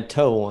broke my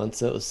toe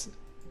once. It was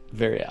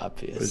very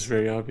obvious. It was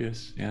very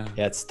obvious. Yeah.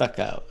 Yeah, it stuck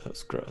out. It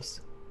was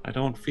gross. I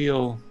don't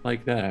feel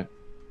like that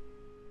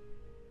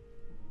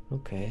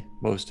Okay.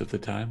 most of the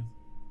time.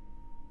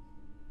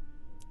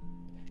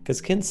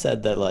 Because Kin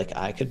said that like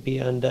I could be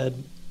undead.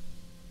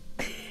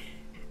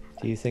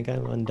 Do you think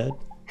I'm undead?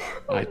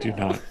 I do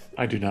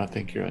not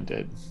think you're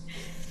undead.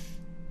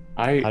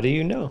 How do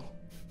you know?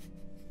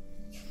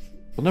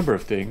 A number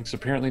of things.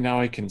 Apparently now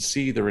I can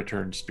see the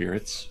returned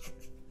spirits,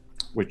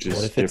 which is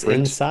What if it's different.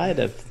 inside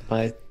of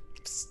my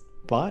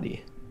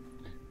body?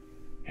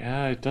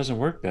 Yeah, it doesn't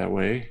work that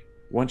way.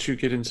 Once you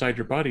get inside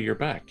your body, you're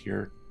back.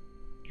 You're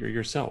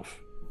yourself.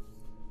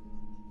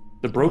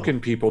 The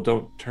broken people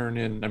don't turn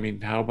in. I mean,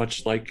 how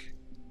much like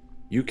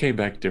you came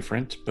back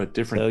different, but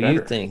different So better. you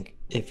think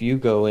if you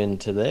go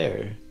into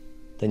there,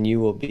 then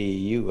you will be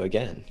you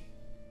again?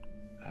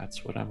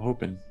 That's what I'm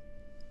hoping.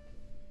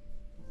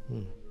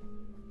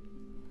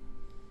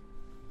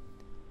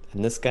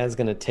 And this guy's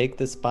gonna take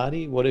this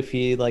body? What if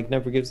he like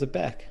never gives it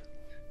back?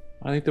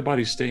 I think the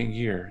body's staying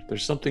here.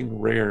 There's something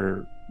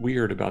rare,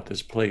 weird about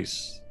this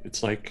place.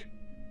 It's like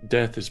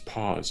death is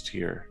paused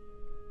here.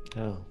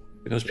 Oh,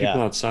 And those people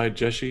Yeah. outside,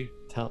 Jeshi,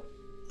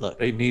 look,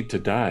 they need to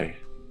die.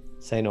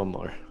 say no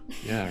more.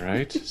 Yeah,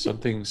 right?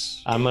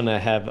 Something's... I'm gonna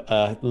have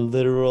a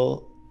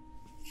literal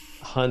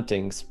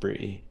hunting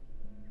spree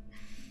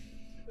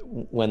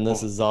when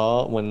this is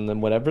all,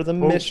 whatever the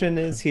mission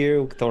is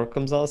here,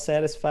 Thorkim's all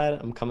satisfied.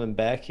 I'm coming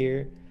back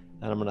here,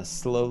 and I'm gonna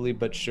slowly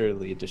but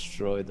surely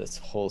destroy this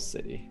whole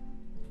city.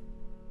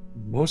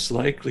 Most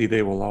likely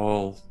they will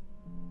all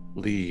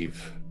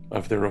leave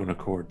of their own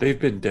accord. They've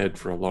been dead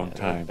for a long Yeah,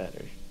 time.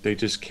 better. They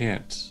just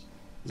can't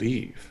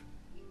leave.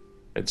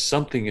 And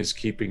something is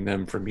keeping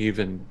them from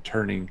even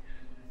turning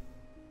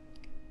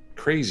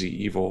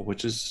crazy evil,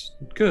 which is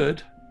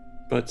good,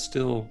 but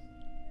still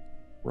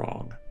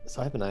wrong.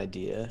 So I have an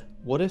idea.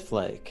 What if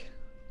what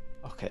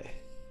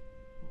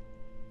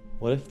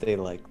if they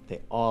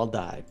all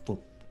died? Boom,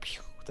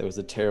 pew. There was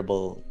a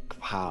terrible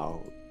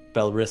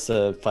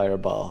Belrissa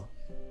fireball.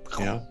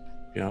 Yeah.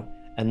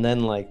 And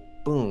then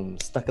boom,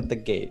 stuck at the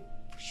gate.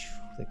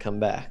 They come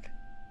back.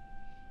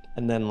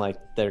 And then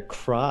they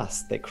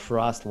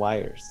crossed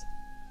wires.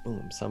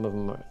 Boom. Some of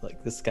them are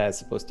this guy's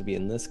supposed to be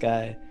in this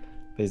guy,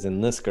 but he's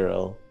in this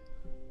girl.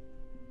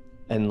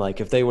 And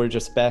if they were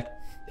just back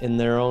in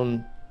their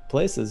own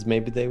places,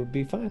 maybe they would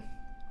be fine.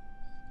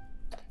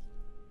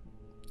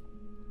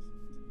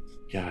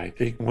 Yeah, I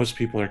think most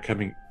people are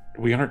coming.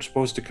 We aren't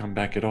supposed to come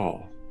back at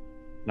all.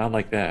 Not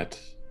like that.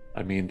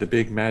 I mean, the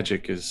big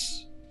magic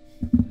is,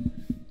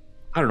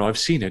 I don't know, I've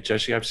seen it,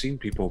 Jesse. I've seen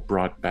people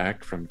brought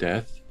back from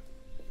death,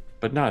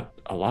 but not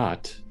a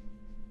lot.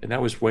 And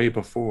that was way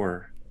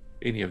before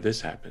any of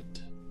this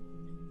happened.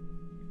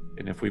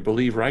 And if we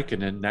believe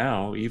Raikkonen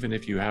now, even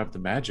if you have the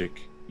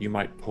magic, you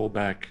might pull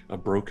back a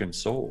broken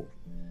soul.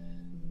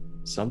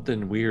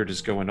 Something weird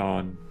is going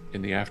on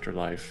in the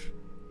afterlife.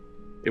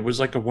 It was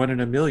like a 1 in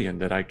a million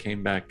that I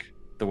came back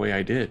the way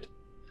I did.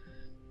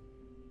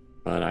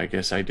 But I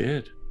guess I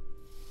did.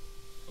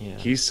 Yeah.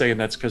 He's saying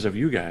that's because of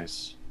you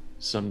guys.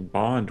 Some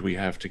bond we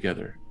have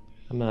together.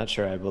 I'm not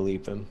sure I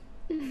believe him.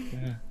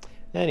 Yeah.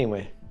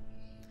 Anyway,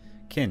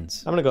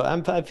 Kins. I'm gonna go.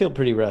 I feel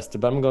pretty rested,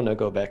 but I'm gonna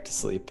go back to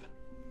sleep.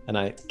 And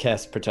I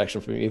cast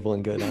protection from evil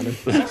and good on him.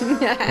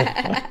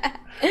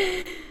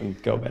 And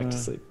go back to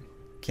sleep.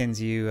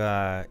 Kins, you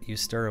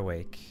stir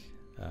awake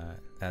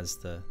as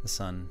the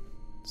sun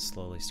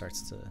slowly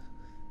starts to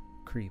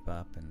creep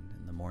up and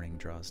the morning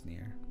draws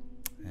near.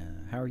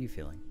 How are you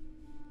feeling?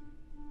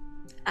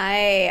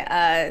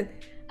 I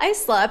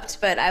slept,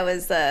 but I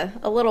was a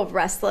little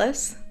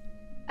restless.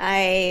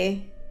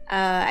 I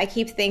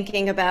keep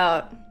thinking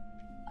about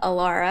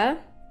Alara,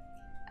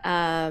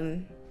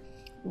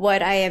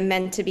 what I am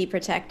meant to be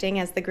protecting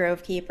as the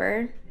Grove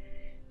Keeper.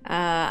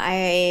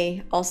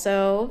 I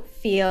also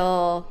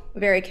feel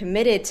very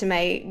committed to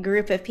my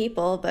group of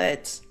people,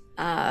 but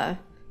I'm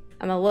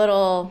a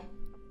little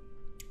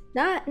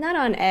not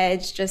on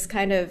edge, just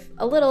kind of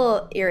a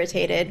little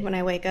irritated when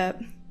I wake up.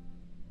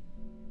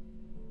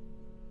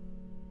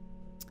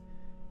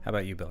 How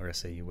about you,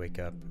 Belrissa? You wake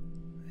up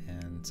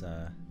and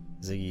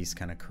Ziggy's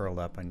kind of curled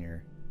up on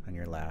your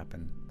lap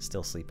and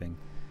still sleeping.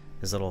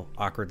 His little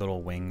awkward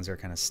little wings are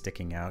kind of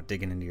sticking out,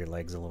 digging into your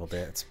legs a little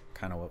bit. It's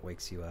kind of what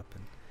wakes you up.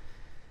 And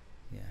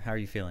yeah, how are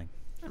you feeling?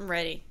 I'm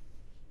ready.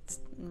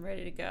 I'm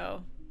ready to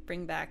go.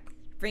 Bring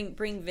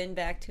Vin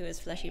back to his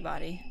fleshy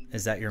body.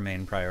 Is that your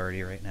main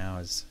priority right now?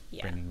 Is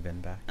Yeah. bringing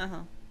Vin back?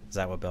 Uh-huh. Is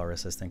that what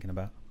Belrissa's thinking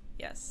about?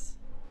 Yes.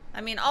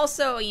 I mean,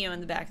 also, in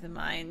the back of the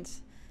mind,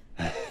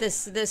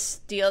 this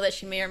deal that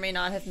she may or may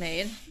not have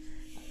made.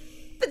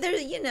 But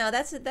there,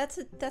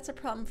 that's a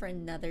problem for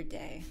another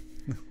day.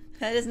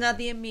 That is not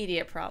the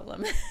immediate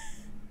problem.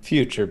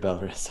 Future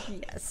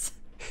Belrissa. Yes.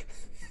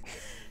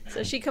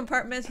 So she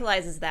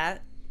compartmentalizes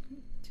that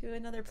to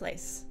another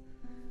place.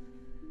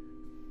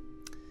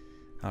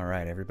 All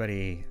right,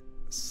 everybody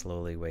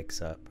slowly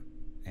wakes up,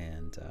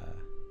 and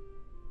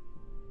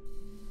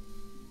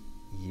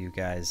you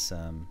guys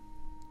kind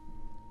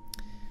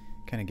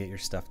of get your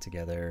stuff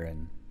together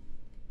and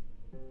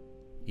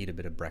eat a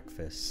bit of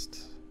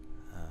breakfast,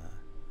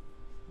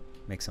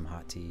 make some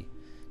hot tea,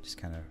 just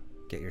kind of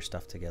get your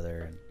stuff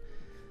together.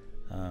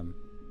 And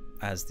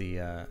as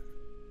the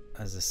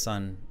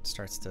sun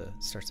starts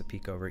to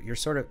peek over it,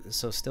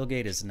 so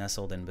Stillgate is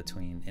nestled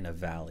in a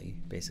valley,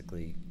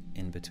 basically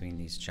in between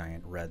these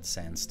giant red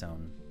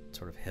sandstone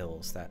sort of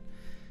hills that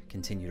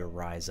continue to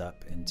rise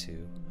up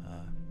into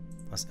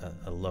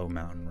a low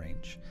mountain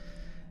range.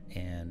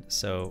 And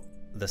so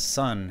the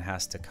sun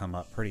has to come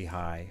up pretty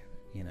high,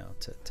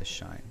 to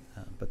shine.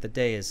 But the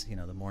day is,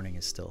 the morning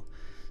is still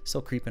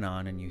creeping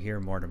on, and you hear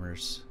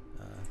Mortimer's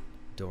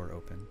door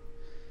open.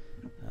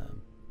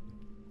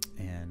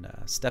 And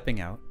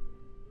stepping out,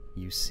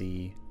 you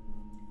see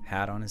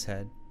hat on his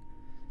head,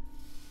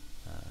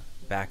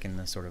 back in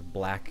the sort of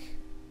black,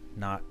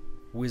 not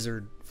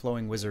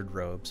flowing wizard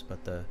robes,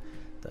 but the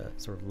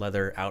sort of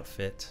leather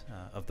outfit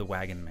of the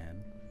wagon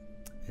man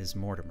is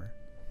Mortimer.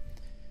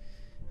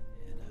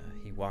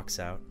 And he walks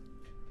out.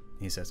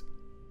 He says,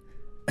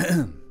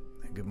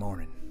 "Good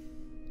morning."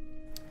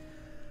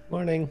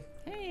 Morning.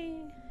 Hey.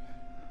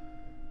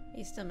 Are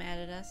you still mad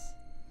at us?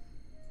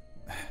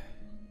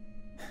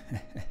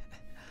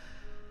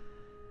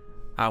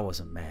 I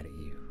wasn't mad at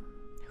you.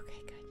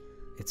 Okay, good.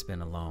 It's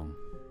been a long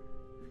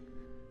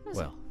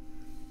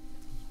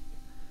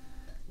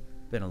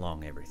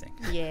everything.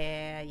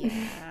 Yeah.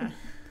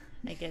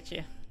 I get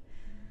you.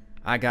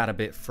 I got a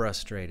bit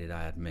frustrated,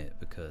 I admit,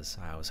 because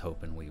I was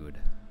hoping we would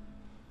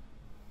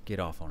get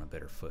off on a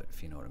better foot,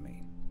 if you know what I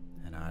mean.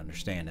 And I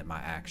understand that my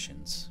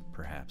actions,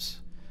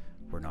 perhaps,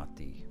 were not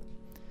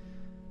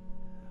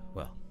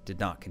did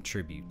not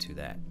contribute to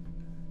that.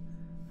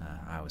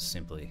 I was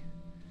simply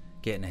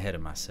getting ahead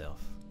of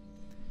myself.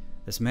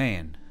 This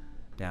man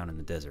down in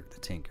the desert, the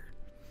Tinker,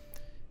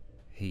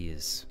 he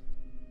is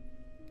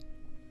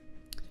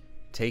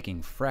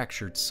taking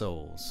fractured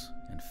souls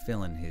and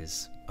filling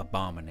his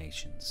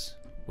abominations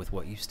with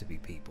what used to be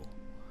people.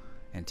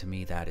 And to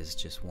me, that is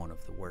just one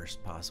of the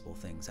worst possible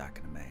things I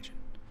can imagine.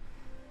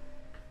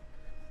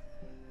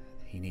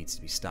 He needs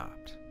to be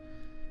stopped.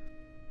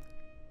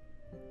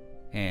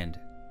 And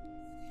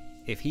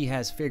if he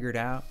has figured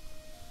out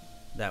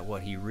that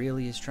what he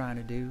really is trying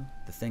to do,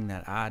 the thing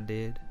that I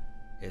did,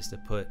 is to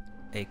put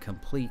a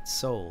complete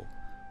soul,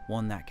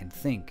 one that can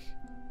think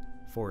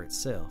for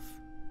itself,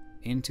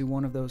 into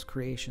one of those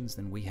creations,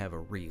 then we have a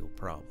real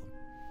problem.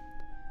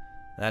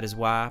 That is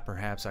why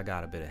perhaps I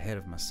got a bit ahead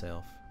of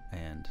myself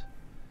and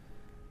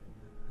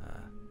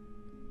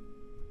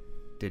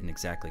didn't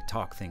exactly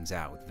talk things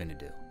out with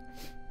Vinadil.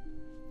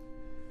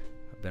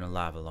 I've been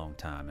alive a long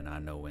time and I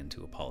know when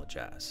to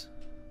apologize.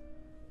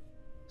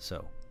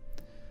 So,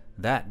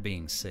 that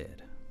being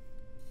said,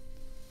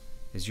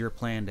 is your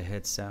plan to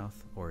head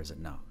south or is it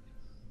not?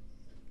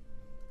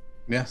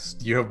 Yes.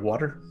 Do you have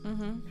water?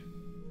 Mm-hmm.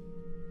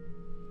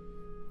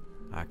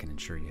 I can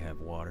ensure you have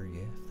water,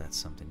 yeah, if that's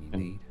something you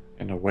need.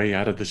 And a way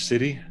out of the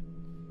city?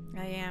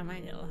 I am. I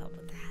know it'll help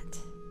with that.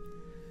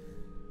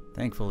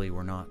 Thankfully,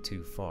 we're not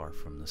too far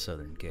from the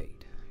southern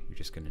gate. You're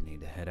just going to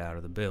need to head out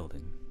of the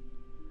building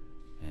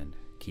and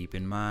keep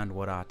in mind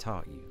what I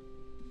taught you.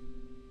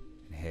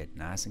 And head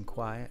nice and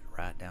quiet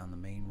right down the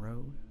main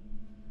road.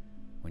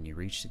 When you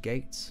reach the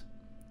gates,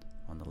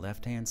 on the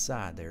left-hand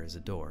side there is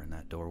a door, and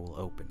that door will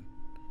open.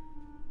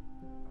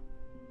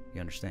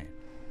 You understand?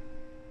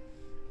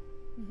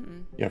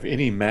 Mm-hmm. You have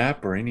any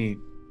map or any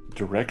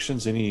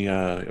directions? Any?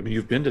 I mean,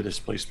 you've been to this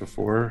place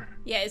before.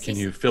 Yeah. Can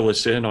you fill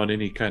us in on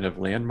any kind of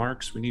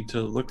landmarks we need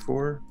to look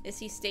for? Is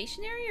he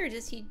stationary or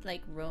does he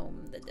like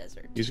roam the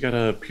desert? He's got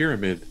a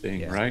pyramid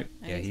thing, Yeah. right?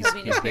 Yeah, He's he's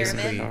hoping to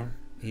basically pyramid?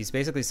 he's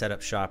basically set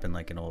up shop in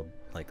like an old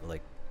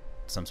like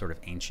some sort of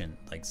ancient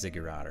like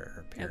ziggurat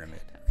or pyramid.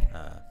 Okay.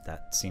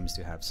 That seems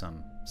to have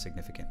some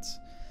significance.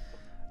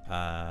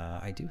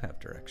 I do have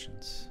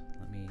directions.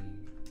 Let me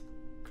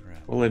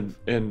grab. Well,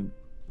 and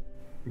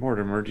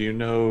Mortimer, do you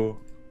know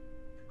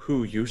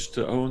who used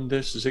to own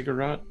this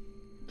ziggurat,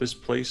 this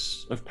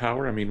place of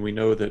power? I mean, we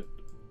know that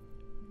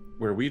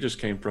where we just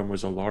came from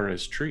was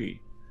Alara's tree.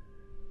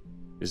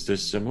 Is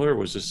this similar?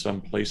 Was this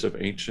some place of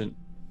ancient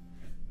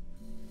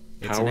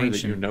It's an power that you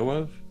ancient- know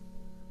of?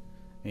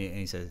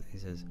 He says,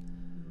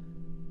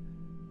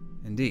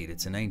 indeed,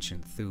 it's an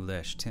ancient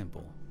Thulesh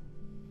temple.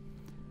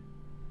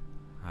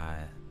 I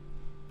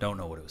don't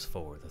know what it was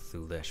for. The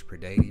Thulesh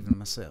predate even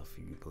myself,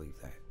 you can believe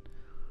that.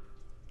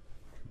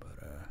 But,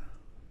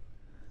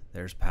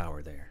 there's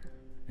power there,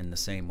 in the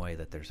same way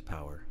that there's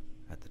power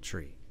at the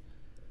tree,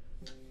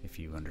 if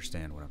you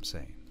understand what I'm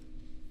saying.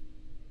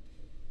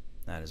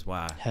 That is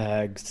why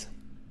Hags.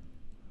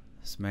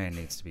 this man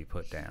needs to be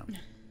put down.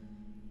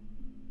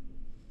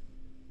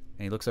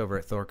 And he looks over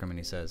at Thorcom and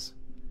he says,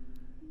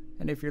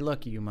 and if you're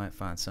lucky, you might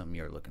find something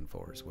you're looking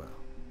for as well.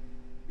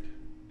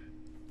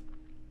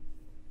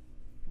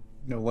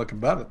 No luck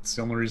about it. It's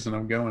the only reason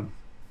I'm going.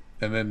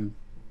 And then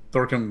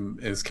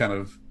Thorcom is kind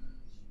of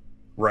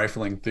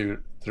rifling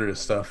through his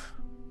stuff,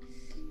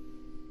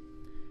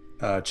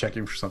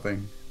 checking for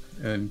something,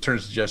 and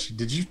turns to Jesse.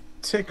 Did you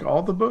take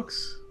all the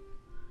books?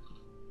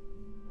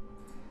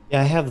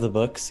 Yeah, I have the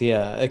books.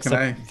 Yeah, except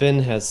I-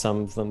 Vin has some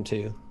of them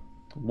too.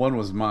 One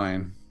was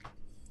mine,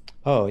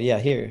 Oh yeah,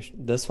 here,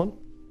 this one.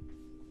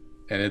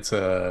 and it's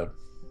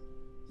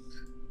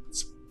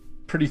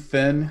pretty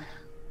thin,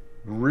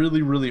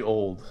 really, really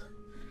old,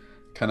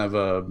 kind of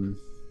a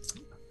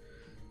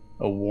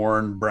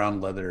worn brown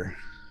leather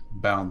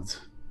bound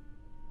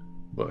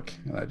book,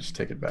 and I just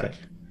take it back. Okay.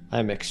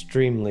 I'm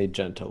extremely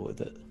gentle with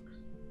it.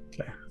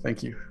 Okay,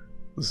 thank you.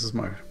 This is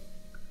my.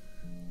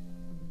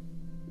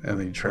 And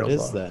then he trails What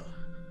is off. that?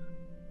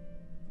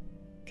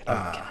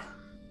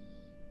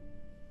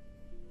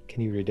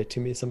 Can you read it to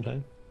me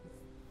sometime?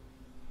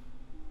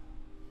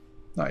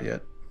 Not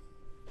yet.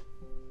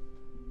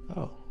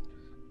 Oh,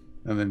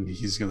 And then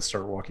he's gonna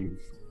start walking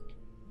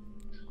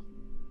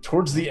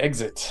towards the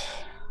exit.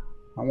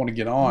 I want to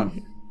get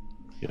on.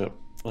 Yep.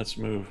 Let's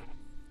move.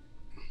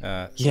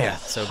 yeah.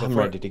 So I'm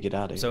before, ready to get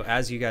out of here. so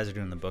as you guys are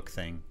doing the book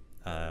thing,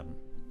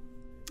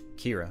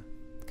 Kira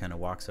kind of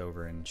walks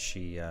over and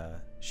she's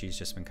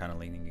just been kind of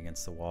leaning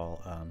against the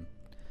wall,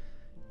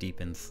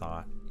 deep in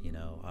thought. You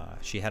know,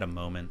 she had a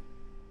moment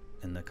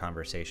in the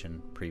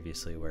conversation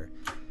previously where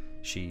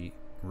she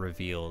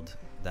revealed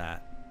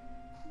that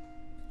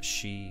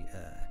she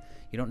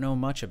you don't know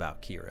much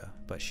about Kira,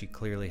 but she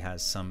clearly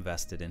has some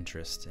vested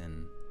interest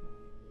in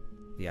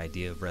the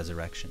idea of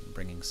resurrection,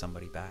 bringing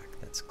somebody back.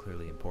 That's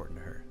clearly important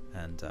to her.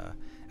 And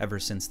ever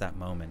since that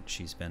moment,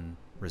 she's been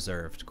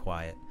reserved,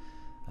 quiet,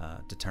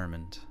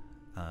 determined,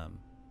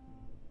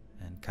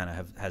 and kind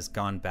of has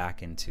gone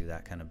back into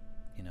that kind of,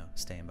 you know,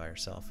 staying by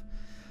herself.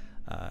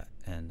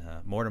 And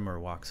Mortimer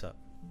walks up,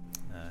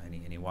 and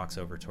he walks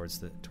over towards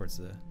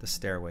the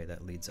stairway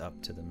that leads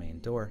up to the main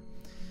door.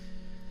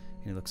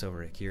 And he looks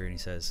over at Kira and he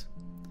says,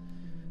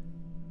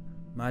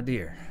 "My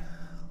dear,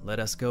 let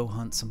us go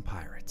hunt some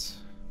pirates."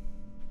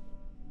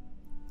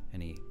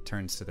 And he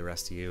turns to the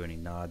rest of you and he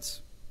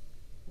nods,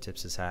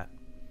 tips his hat.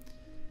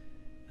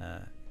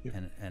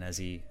 And as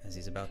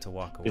he's about to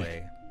walk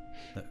away,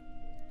 you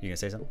gonna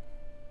say something?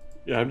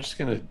 Yeah, I'm just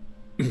gonna.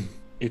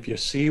 If you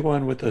see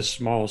one with a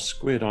small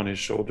squid on his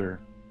shoulder,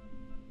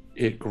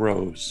 it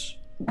grows.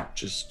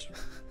 Just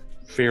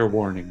fair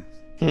warning.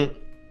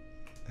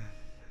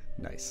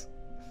 Nice.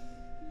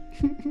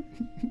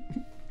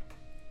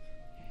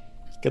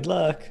 Good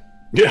luck.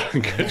 Yeah,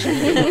 good.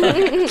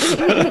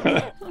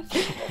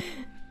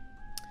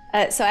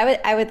 So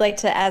I would like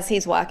to, as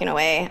he's walking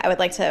away, I would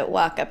like to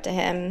walk up to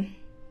him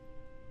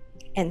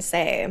and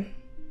say,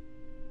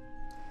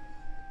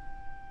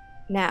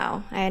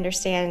 "Now, I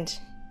understand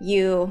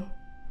you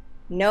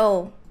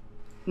know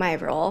my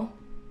role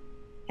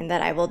and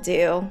that I will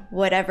do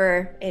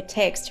whatever it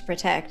takes to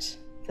protect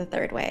the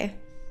third way.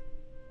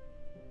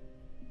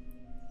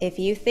 If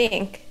you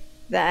think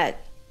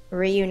that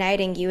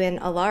reuniting you and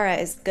Alara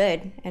is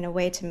good and a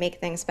way to make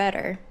things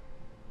better,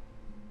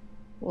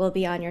 we'll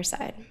be on your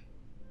side."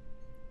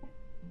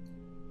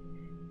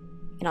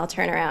 And I'll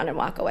turn around and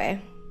walk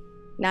away,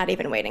 not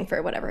even waiting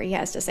for whatever he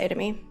has to say to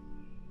me.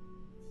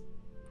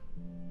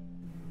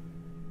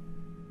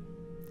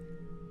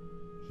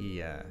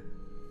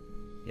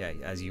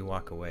 As you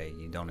walk away,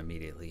 you don't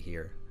immediately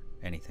hear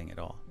anything at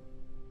all.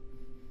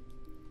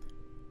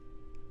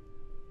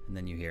 And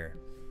then you hear,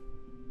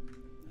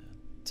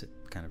 to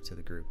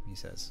the group, he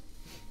says,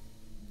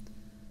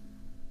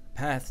 "A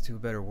path to a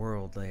better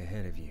world lay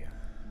ahead of you,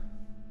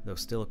 though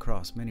still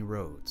across many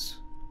roads.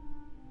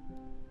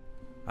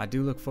 I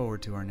do look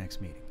forward to our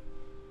next meeting.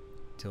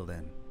 Till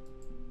then,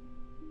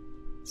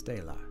 stay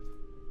alive."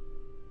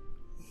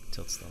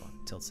 Tilts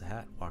the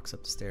hat, walks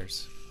up the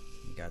stairs.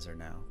 You guys are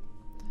now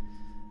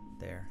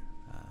there.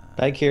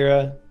 Bye,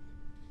 Kira.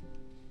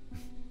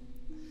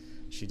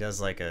 She does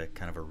like a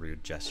kind of a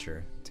rude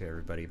gesture to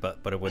everybody,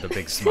 but with a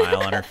big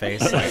smile on her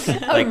face.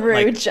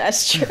 Rude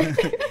gesture.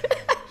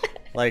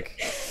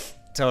 Like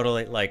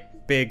totally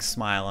like big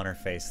smile on her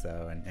face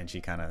though, and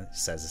she kind of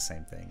says the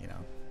same thing,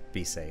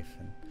 be safe.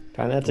 And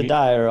Try not to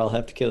die or I'll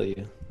have to kill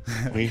you.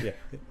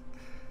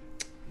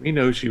 We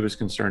know she was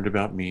concerned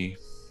about me.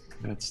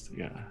 That's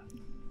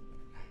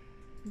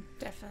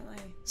Definitely.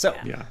 So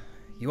yeah.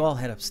 You all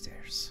head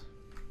upstairs,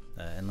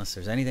 unless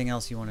there's anything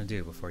else you want to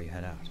do before you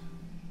head out.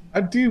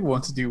 I do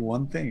want to do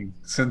one thing.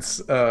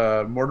 Since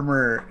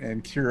Mortimer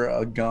and Kira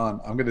are gone,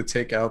 I'm going to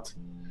take out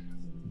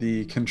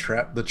the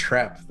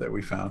trap that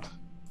we found.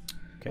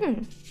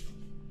 Okay.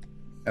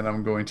 And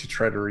I'm going to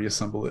try to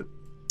reassemble it,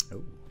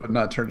 but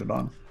not turn it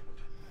on.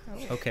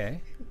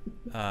 Okay.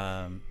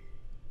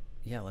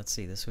 Let's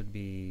see. This would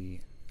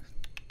be...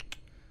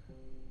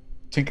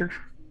 Tinker?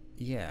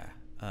 Yeah.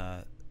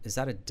 Is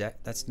that a deck?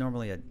 That's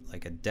normally a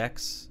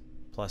dex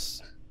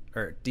plus...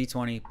 or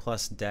D20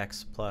 plus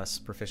dex plus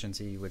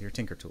proficiency with your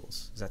tinker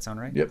tools. Does that sound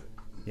right? Yep.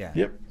 Yeah.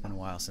 Yep. It's been a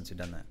while since you've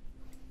done that.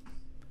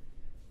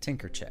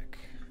 Tinker check.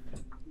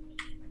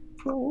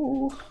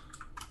 Oh.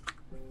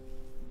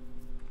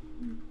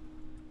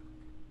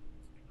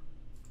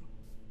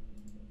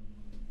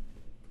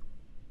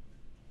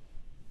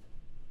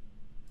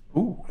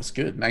 Ooh, that's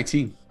good.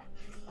 19.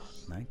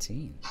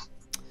 19.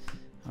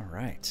 All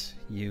right.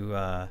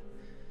 We're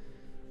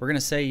gonna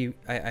say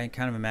I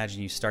kind of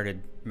imagine you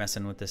started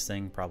messing with this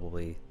thing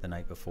probably the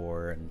night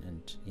before,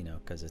 and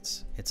because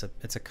it's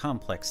a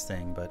complex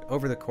thing, but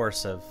over the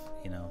course of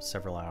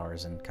several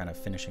hours and kind of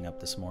finishing up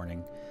this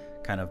morning,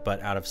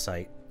 but out of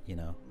sight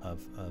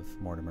of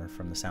Mortimer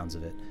from the sounds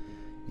of it,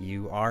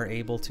 you are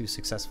able to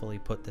successfully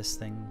put this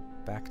thing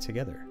back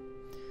together.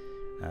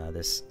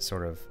 This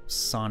sort of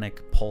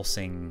sonic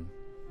pulsing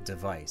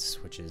device,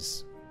 which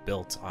is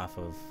built off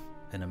of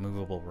an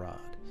immovable rod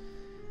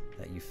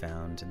that you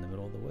found in the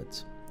middle of the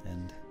woods,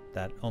 and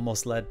that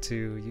almost led to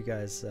you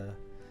guys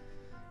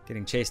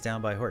getting chased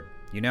down by Horde.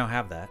 You now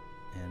have that,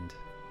 and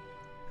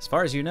as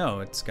far as you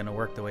know, it's going to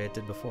work the way it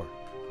did before.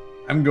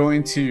 I'm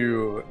going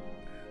to...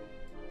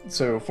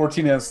 So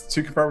 14 has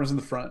 2 compartments in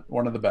the front,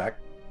 1 in the back,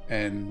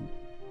 and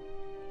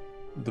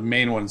the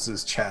main one's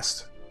his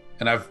chest.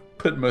 And I've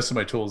put most of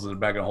my tools in the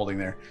bag I'm holding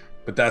there,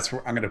 but that's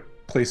where I'm going to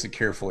place it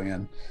carefully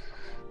in.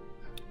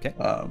 Okay.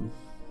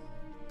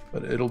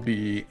 But it'll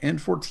be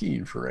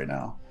N14 for right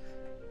now.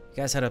 You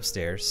guys head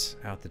upstairs,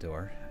 out the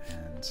door,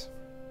 and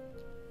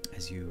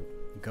as you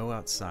go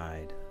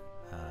outside,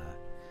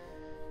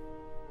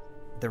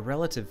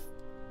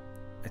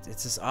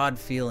 it's this odd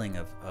feeling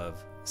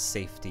of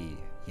safety,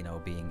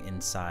 being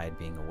inside,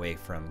 being away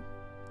from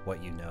what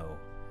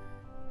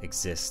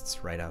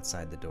exists right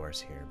outside the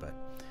doors here, but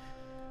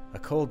a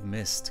cold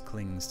mist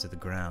clings to the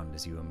ground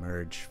as you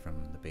emerge from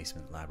the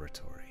basement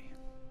laboratory.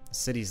 The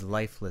city's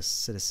lifeless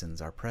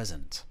citizens are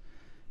present,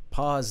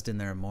 paused in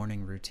their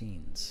morning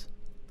routines.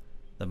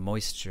 The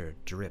moisture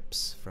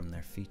drips from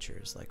their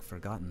features like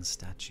forgotten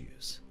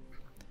statues.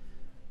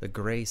 The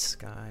gray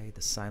sky,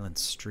 the silent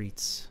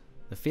streets,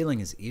 the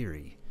feeling is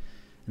eerie,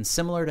 and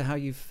similar to how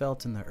you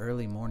felt in the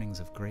early mornings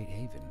of Great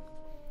Haven.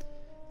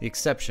 The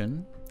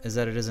exception is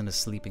that it isn't a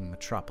sleeping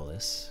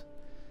metropolis.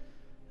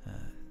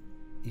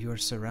 You are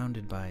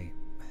surrounded by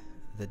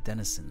the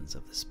denizens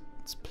of this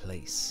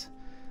place.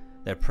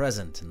 They're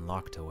present and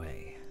locked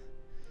away.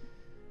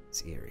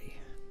 It's eerie.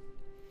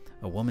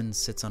 A woman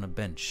sits on a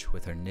bench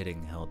with her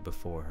knitting held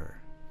before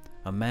her.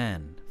 A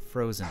man,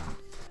 frozen,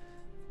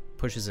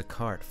 pushes a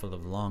cart full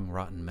of long,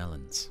 rotten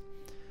melons.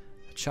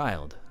 A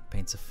child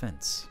paints a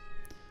fence.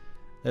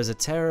 There's a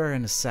terror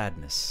and a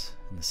sadness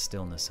in the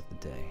stillness of the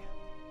day.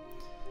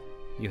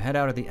 You head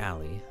out of the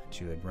alley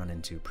that you had run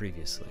into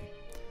previously,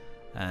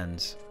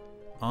 and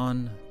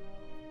on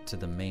to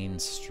the main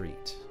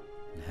street,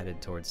 and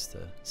headed towards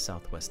the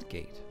southwest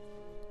gate.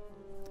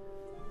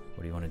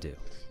 What do you want to do?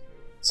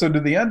 So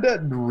did the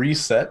undead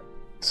reset?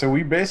 So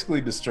we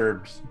basically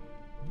disturbed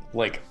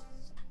like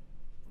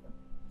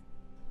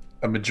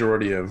a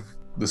majority of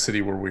the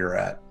city where we were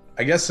at.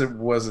 I guess it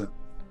wasn't.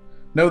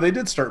 No, they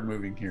did start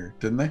moving here,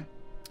 didn't they?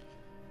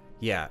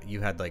 Yeah,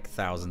 you had like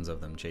thousands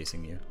of them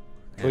chasing you.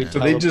 We And- So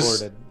they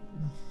just- teleported.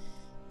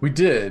 We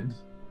did.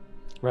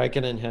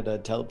 Raikkonen had a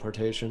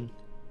teleportation.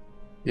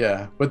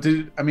 Yeah, but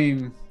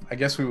I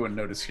guess we wouldn't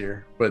notice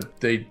here, but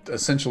they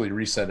essentially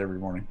reset every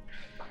morning.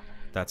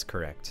 That's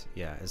correct.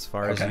 Yeah, as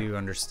far as Okay. you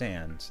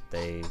understand,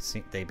 they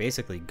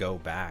basically go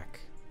back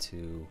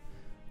to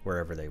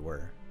wherever they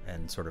were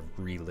and sort of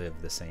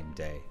relive the same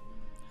day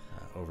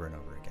over and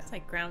over again. It's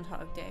like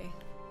Groundhog Day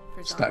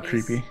for It's zombies. not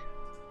creepy.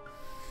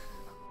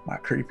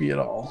 Not creepy at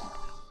all.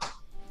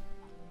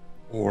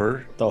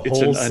 Or The it's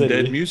an whole city.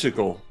 undead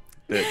musical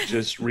that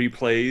just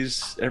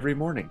replays every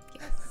morning.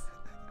 Yes.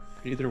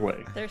 Either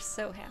way. They're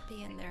so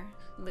happy in their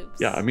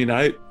loops. Yeah, I mean,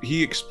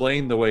 he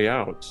explained the way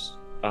out.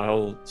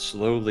 I'll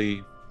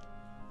slowly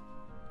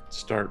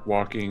start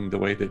walking the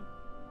way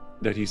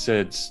that he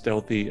said,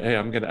 stealthy. Hey,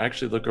 I'm gonna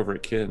actually look over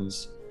at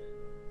Ken's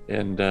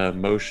and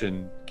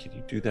motion. Can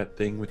you do that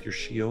thing with your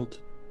shield?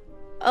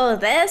 Oh,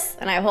 this?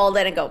 And I hold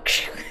it and go,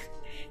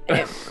 and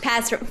it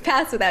pass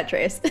without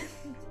trace.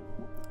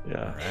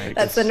 Yeah, I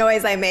That's the guess-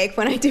 noise I make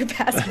when I do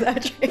pass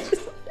without trace.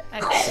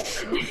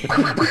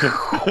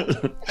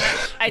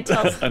 I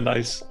tell a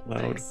nice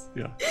loud. Nice.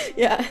 Yeah.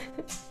 Yeah.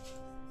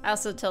 I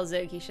also tell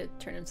Zig he should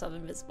turn himself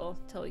invisible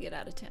till we get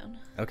out of town.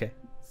 Okay.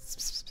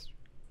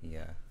 He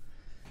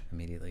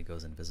immediately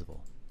goes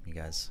invisible. You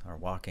guys are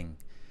walking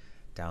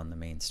down the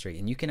main street,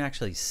 and you can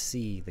actually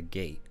see the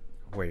gate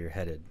where you're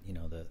headed. You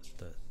know,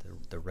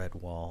 the red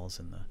walls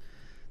and the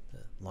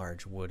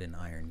large wood and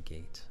iron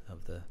gate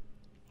of the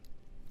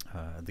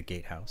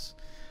gatehouse.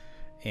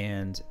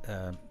 And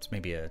it's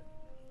maybe a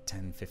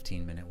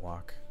 10-15 minute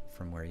walk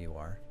from where you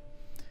are.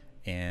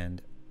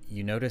 And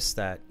you notice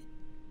that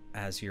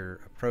as you're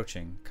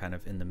approaching, kind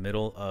of in the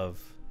middle of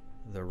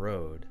the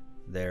road,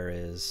 there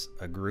is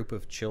a group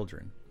of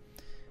children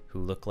who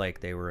look like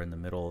they were in the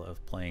middle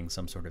of playing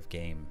some sort of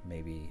game,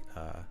 maybe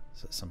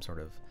some sort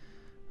of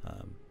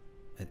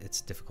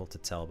it's difficult to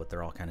tell, but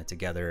they're all kind of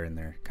together and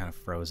they're kind of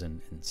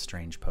frozen in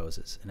strange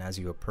poses. And as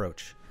you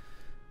approach,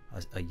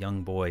 a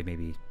young boy,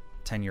 maybe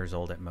 10 years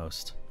old at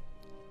most,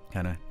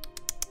 kind of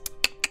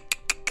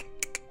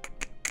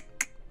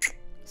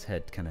his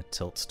head kind of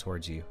tilts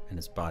towards you and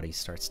his body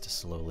starts to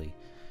slowly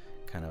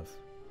kind of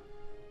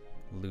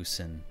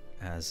loosen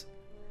as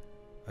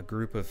a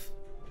group of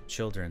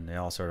children, they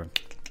all sort of,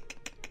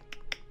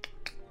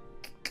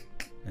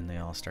 and they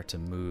all start to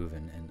move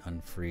and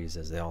unfreeze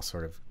as they all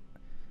sort of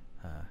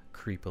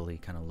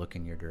creepily kind of look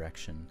in your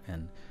direction.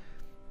 And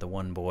the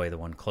one boy, the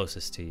one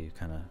closest to you,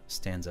 kind of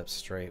stands up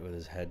straight with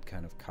his head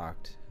kind of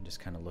cocked and just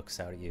kind of looks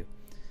out at you.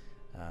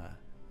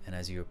 And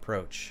as you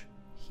approach,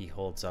 he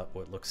holds up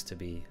what looks to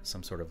be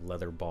some sort of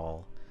leather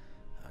ball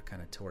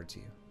kind of towards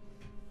you.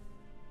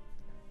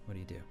 What do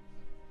you do?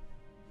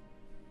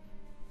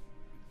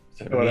 Is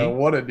that What I me?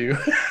 want to do.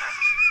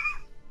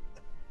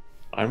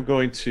 I'm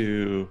going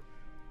to,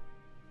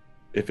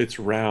 if it's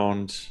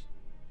round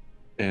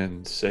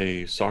and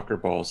say soccer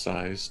ball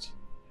sized,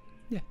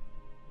 Yeah.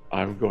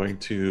 I'm going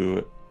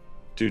to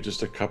do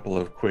just a couple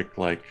of quick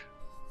like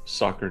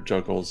soccer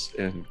juggles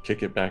and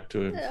kick it back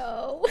to him.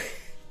 No.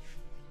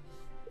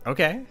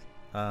 Okay.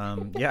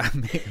 Yeah,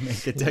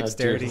 make a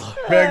dexterity.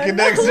 Back in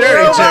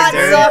dexterity check.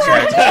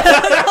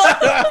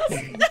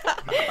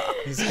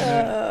 He's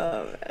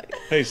gonna,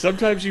 Hey,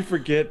 sometimes you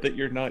forget that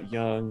you're not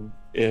young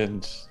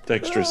and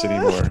dexterous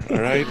anymore, all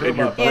right? And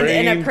your And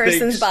in a brain person's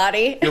thinks,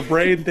 body. your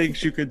brain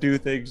thinks you can do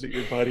things that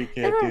your body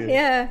can't do.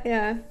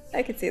 Yeah,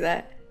 I could see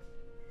that.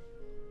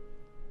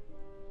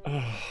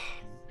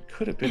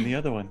 Could have been the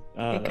other one.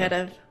 It could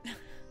have.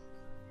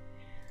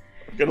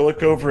 I'm gonna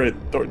look over at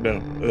 13.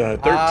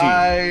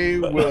 I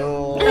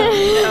will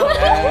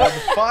add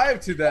 5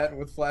 to that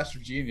with Flash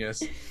of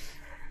Genius.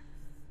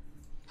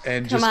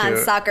 And Come just on,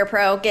 to- soccer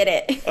pro, get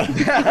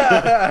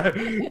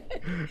it.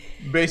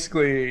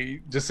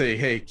 basically just say,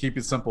 hey, keep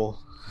it simple.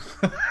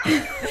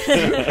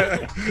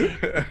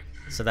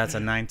 so that's a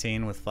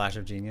 19 with Flash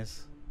of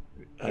Genius.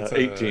 That's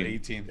 18.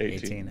 18.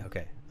 18.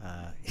 Okay.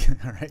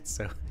 All right.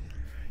 So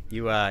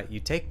You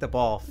take the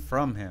ball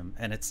from him,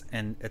 and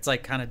it's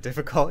like kind of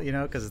difficult, you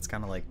know, because it's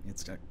kind of like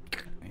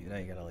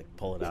you gotta like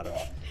pull it out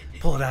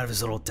of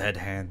his little dead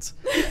hands,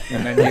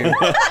 and then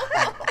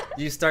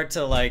you start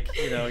to like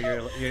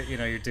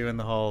you're doing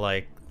the whole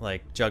like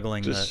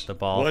juggling the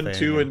ball. 1, thing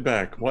 2 and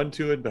back. 1,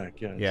 2 and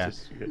back. Yeah.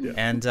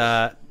 And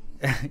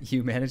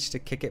you manage to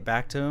kick it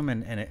back to him,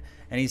 and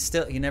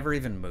he never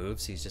even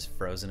moves. He's just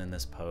frozen in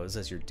this pose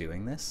as you're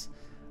doing this.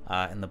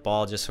 And the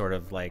ball just sort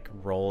of like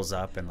rolls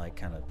up and like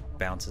kind of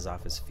bounces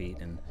off his feet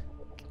and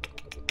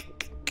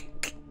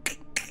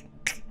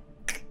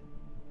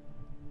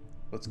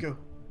Let's go.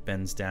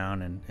 bends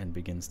down and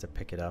begins to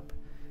pick it up.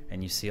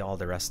 And you see all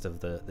the rest of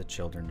the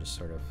children just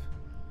sort of,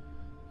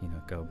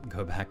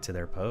 go back to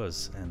their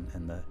pose.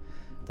 And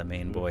the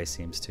main boy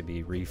seems to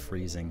be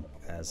refreezing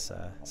as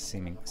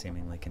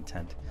seemingly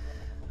content.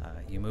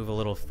 You move a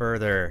little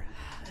further.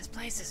 This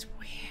place is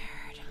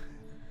weird.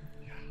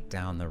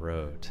 Down the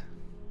road.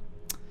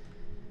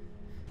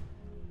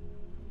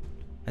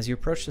 As you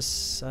approach the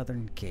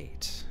southern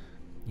gate,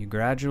 you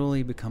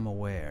gradually become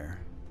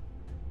aware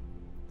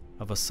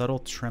of a subtle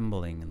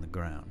trembling in the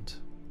ground.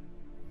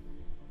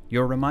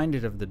 You're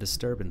reminded of the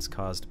disturbance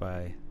caused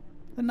by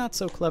the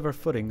not-so-clever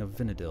footing of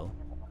Vinadil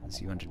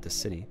as you entered the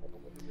city,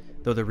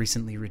 though the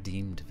recently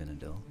redeemed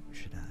Vinadil, we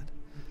should add.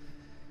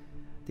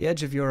 The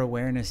edge of your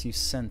awareness, you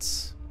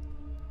sense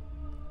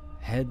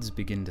heads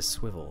begin to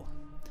swivel,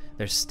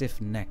 their stiff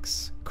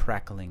necks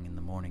crackling in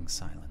the morning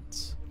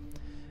silence.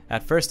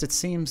 At first it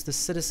seems the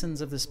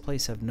citizens of this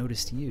place have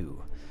noticed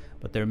you,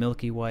 but their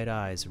milky white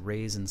eyes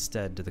raise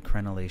instead to the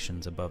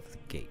crenellations above the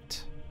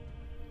gate.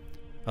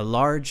 A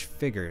large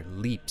figure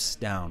leaps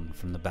down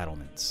from the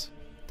battlements,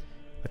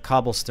 the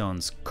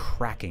cobblestones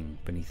cracking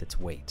beneath its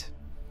weight.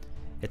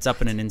 It's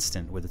up in an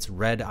instant with its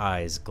red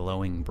eyes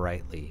glowing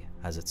brightly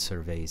as it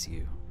surveys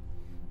you.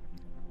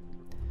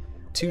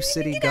 2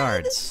 city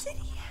guards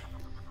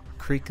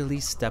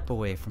creakily step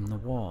away from the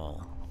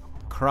wall,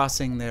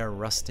 crossing their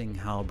rusting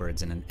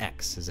halberds in an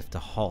X as if to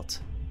halt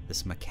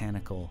this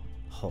mechanical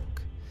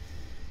hulk.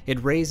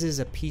 It raises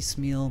a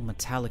piecemeal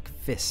metallic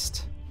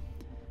fist,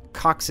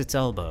 cocks its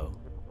elbow,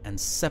 and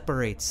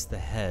separates the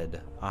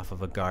head off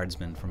of a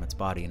guardsman from its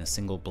body in a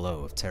single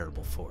blow of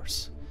terrible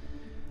force.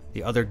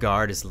 The other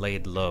guard is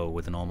laid low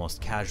with an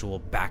almost casual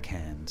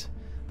backhand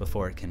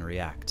before it can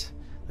react.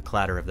 The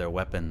clatter of their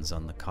weapons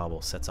on the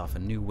cobble sets off a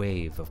new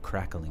wave of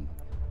crackling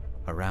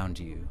around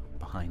you,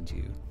 behind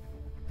you,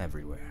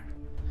 everywhere.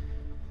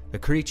 The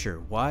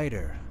creature,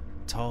 wider,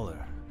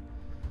 taller,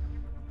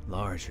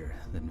 larger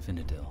than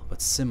Vinadil,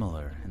 but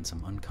similar in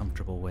some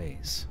uncomfortable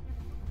ways,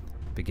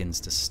 begins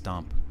to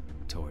stomp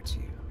towards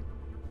you.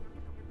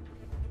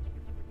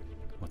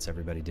 What's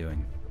everybody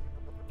doing?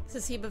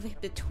 Is he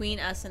between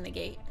us and the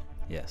gate?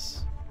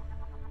 Yes.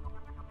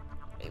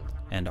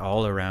 And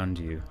all around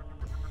you,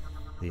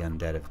 the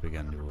undead have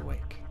begun to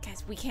awake.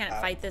 Guys, we can't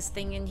fight this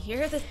thing in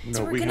here.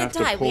 No, we're we gonna have to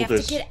die. pull We have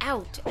this. to get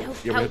out. Yeah,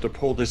 we have to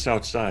pull this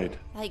outside.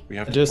 Like, We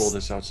have to Just- pull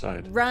this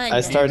outside. run. I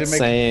start to make-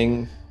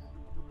 saying,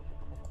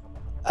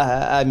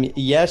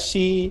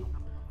 Yeshi,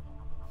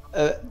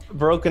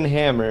 broken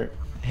hammer.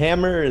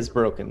 Hammer is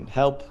broken.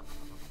 Help.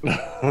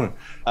 I'm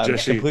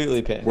Jesse,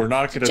 completely pinned. We're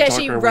not going to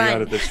Jesse, talk our run. way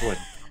out of this one.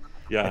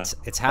 Yeah, It's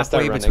start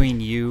halfway running.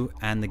 between you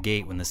and the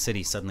gate when the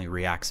city suddenly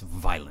reacts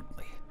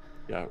violently.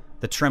 yeah.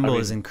 The tremble I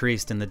mean- is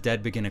increased, and the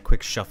dead begin a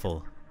quick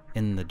shuffle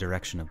in the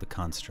direction of the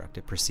construct.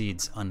 It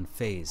proceeds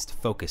unfazed,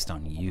 focused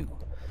on you.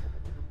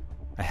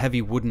 A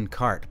heavy wooden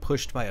cart,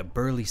 pushed by a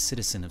burly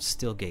citizen of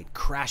Stillgate,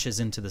 crashes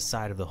into the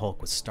side of the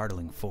Hulk with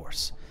startling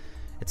force.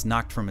 It's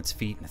knocked from its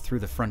feet and through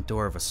the front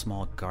door of a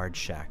small guard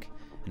shack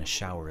in a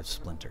shower of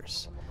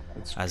splinters.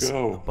 Let's As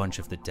go. a bunch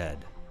of the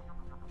dead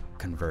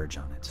converge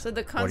on it. So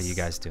the what are you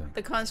guys doing?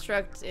 The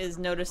construct is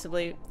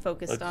noticeably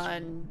focused Let's-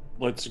 on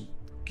Let's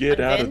get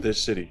out Vin? of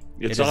this city.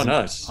 It's It on isn't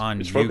us. on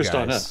it's you focused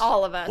on guys. us.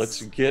 all of us.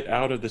 Let's get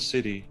out of the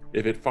city.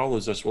 If it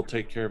follows us, we'll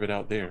take care of it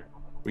out there.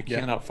 We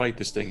Yeah. cannot fight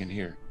this thing in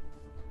here.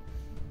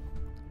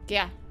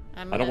 Yeah.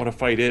 I don't want to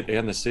fight it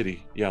and the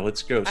city. Yeah,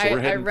 let's go. So I- we're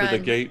I heading for the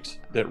run. gate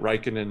that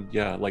Raikkonen,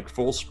 yeah, like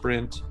full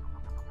sprint.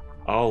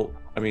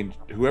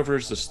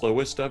 Whoever's the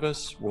slowest of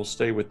us, we'll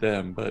stay with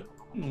them, but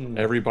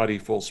everybody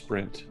full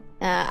sprint.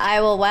 I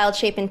will wild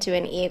shape into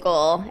an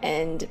eagle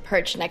and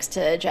perch next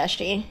to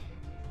Jeshi.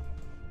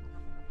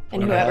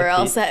 And Okay.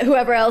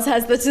 whoever else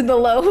has this in the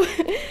low.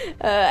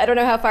 I don't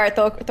know how far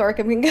Thorkim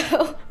can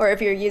go, or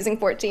if you're using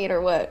 14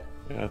 or what.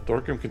 Yeah,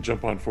 Thorkim can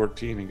jump on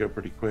 14 and go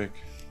pretty quick.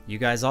 You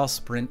guys all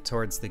sprint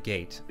towards the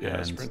gate. Yeah,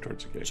 and sprint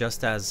towards the gate.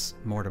 Just as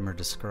Mortimer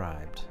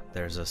described,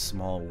 there's a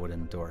small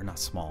wooden door, not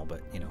small,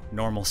 but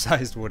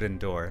normal-sized wooden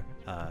door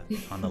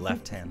on the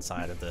left-hand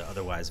side of the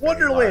otherwise very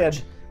Wonderland.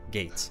 large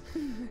gates.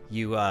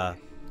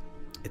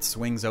 It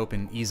swings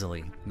open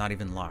easily, not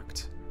even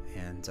locked,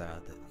 and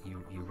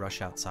you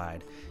rush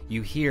outside.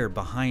 You hear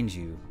behind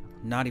you,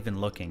 not even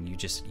looking,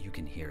 you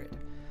can hear it.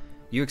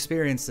 You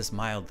experienced this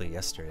mildly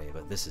yesterday,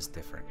 but this is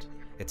different.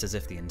 It's as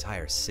if the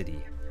entire city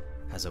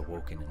has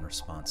awoken in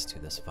response to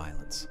this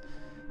violence.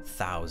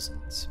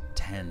 thousands,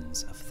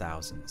 tens of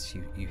thousands.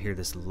 You hear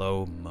this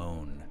low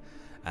moan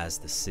as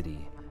the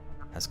city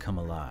has come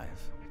alive.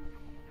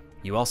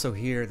 You also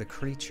hear the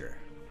creature,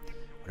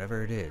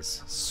 whatever it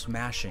is,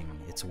 smashing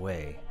its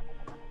way,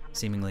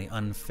 seemingly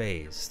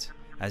unfazed.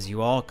 As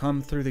you all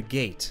come through the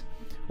gate,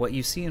 what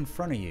you see in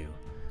front of you,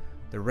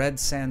 the red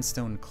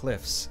sandstone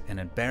cliffs and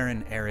a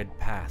barren, arid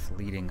path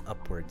leading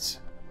upwards,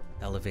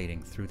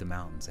 elevating through the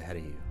mountains ahead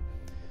of you.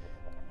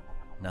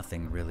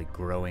 Nothing really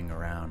growing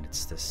around.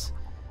 It's this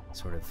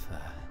sort of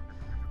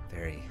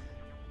very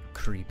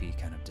creepy,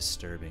 kind of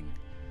disturbing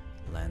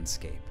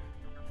landscape.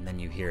 And then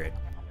you hear it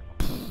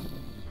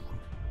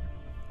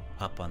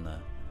up on the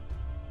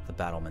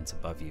battlements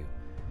above you.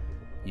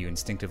 You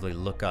instinctively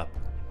look up,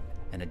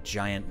 and a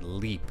giant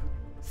leap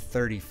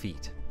 30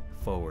 feet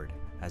forward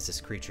as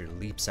this creature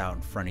leaps out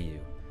in front of you,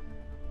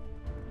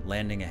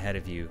 landing ahead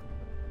of you,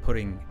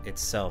 putting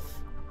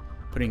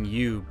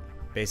you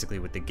basically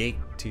with the gate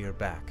to your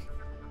back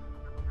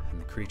and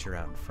the creature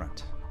out in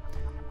front.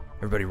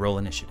 Everybody roll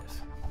initiative.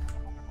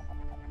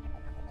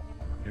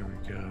 Here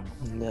we go.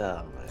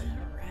 No, man.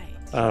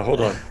 All right.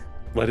 Hold on.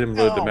 Let him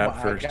load the map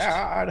my first.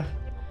 God.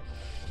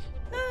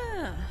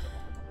 Ah.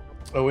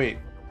 Oh wait.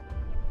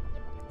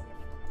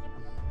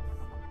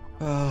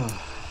 All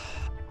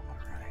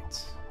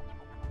right.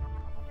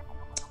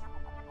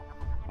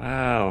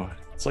 Wow.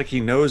 It's like he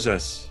knows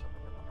us.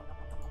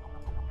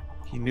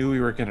 He knew we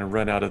were going to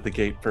run out of the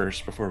gate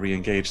first before we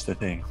engaged the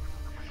thing.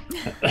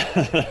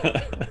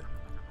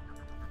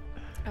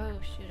 Oh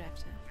shoot! I have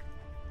to.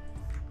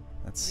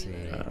 Let's see.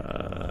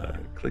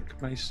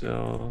 Click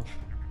myself.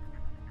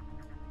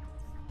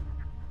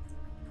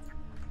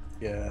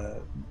 Yeah,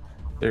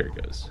 There it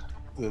goes.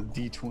 the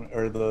D20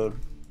 or the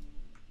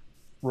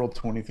roll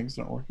 20 thing's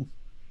not working.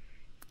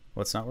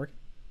 What's not working?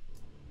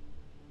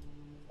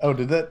 Oh,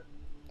 did that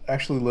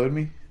actually load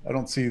me? I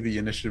don't see the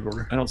initiative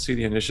order. I don't see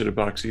the initiative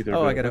box either. Oh,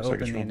 but I it gotta looks like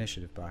open it's the wrong.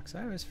 initiative box.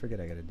 I always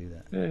forget I gotta do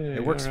that. Hey,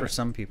 It works for alright.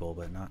 some people,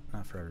 but not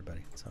for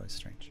everybody. It's always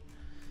strange.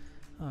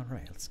 All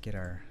right, let's get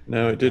our.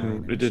 No, it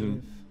didn't. nine It didn't.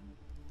 initiative.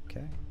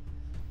 Okay.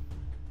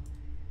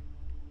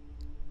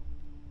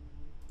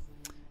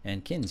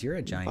 And Kins, you're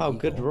a giant. Oh,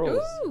 good eagle.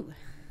 rolls. Ooh.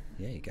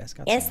 Yeah, you guys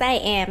got. Yes, some. I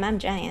am. I'm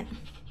giant.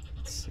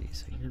 Let's see.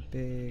 So you're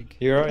big.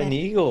 You're an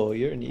eagle.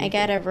 You're an eagle. I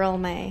gotta roll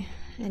my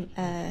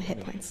hit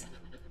points.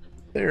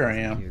 There I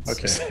am. Cute.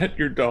 Okay. Is that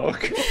your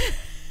dog?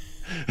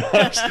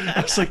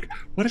 I was like,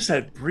 what is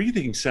that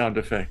breathing sound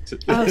effect?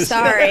 Oh,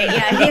 sorry.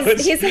 Yeah,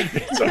 he's.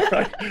 It's all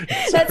right.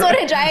 It's That's all what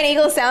right. a giant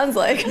eagle sounds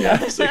like. Yeah,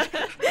 I was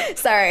like,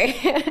 Sorry.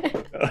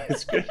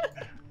 it's good.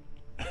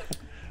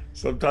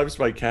 Sometimes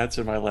my cat's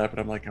in my lap, and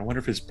I'm like, I wonder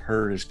if his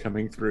purr is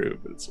coming through.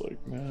 But it's like,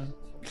 nah.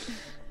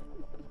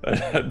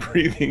 That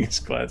breathing is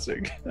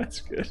classic.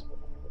 That's good.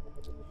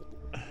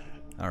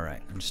 All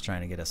right, I'm just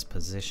trying to get us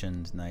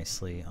positioned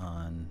nicely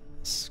on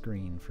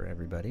screen for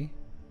everybody.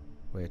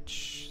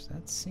 Which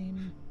that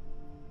seemed.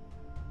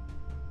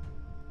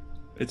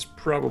 It's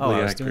probably Oh,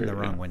 I was accurate. doing the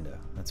wrong yeah. window.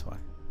 That's why.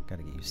 Got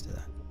to get used to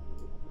that.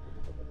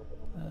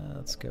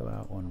 Let's go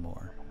out one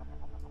more.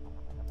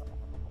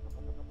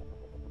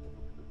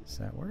 Does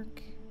that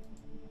work?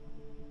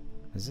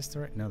 Is this the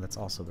right? No, that's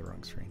also the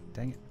wrong screen.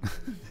 Dang it.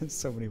 There's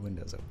so many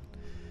windows open.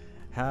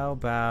 How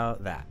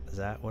about that? Is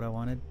that what I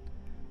wanted?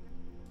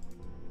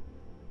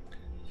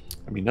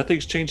 I mean,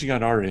 nothing's changing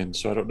on our end,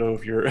 so I don't know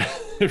if you're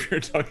if you're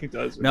talking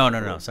to us. or No.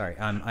 not. Sorry,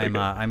 I'm Okay.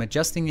 I'm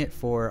adjusting it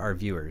for our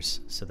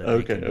viewers so that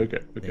Okay, they can, okay.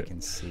 they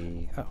can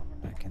see. Oh,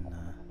 I can.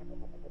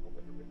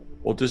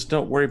 Well, just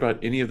don't worry about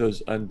any of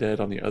those undead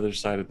on the other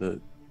side of the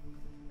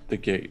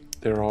gate.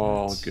 They're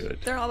all good.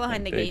 They're all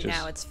behind the They gate just-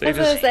 now. It's they I was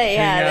fine. gonna just say,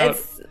 hang yeah, out.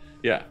 it's.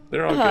 Yeah,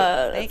 they're all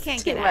good. They That's can't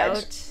too get much.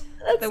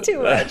 out. That's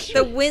too much.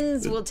 The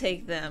winds will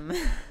take them.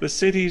 The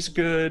city's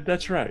good.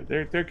 That's right.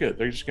 They're good.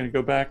 They're just gonna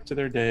go back to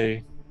their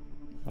day.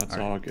 That's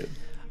all good.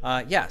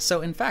 Yeah.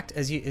 So in fact,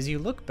 as you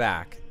look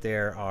back,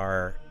 there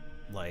are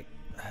like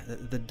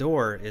the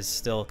door is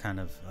still kind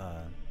of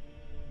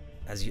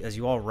as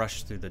you all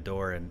rush through the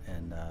door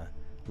and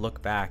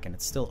look back, and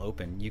it's still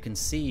open. You can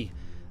see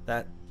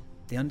that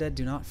the undead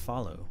do not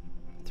follow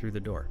through the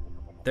door.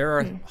 There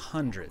are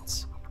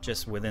hundreds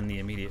just within the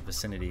immediate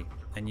vicinity,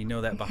 and you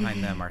know that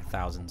behind them are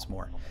thousands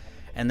more.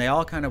 And they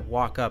all kind of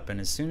walk up, and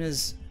as soon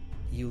as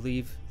you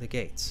leave the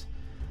gates,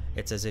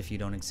 it's as if you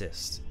don't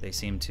exist. They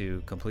seem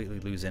to completely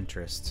lose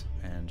interest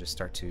and just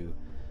start to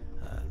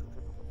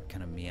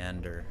kind of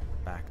meander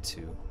back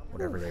to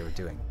whatever they were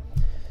doing.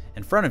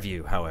 In front of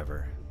you,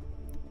 however,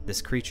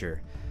 this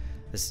creature,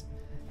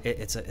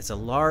 it's a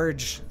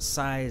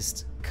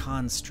large-sized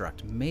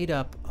construct made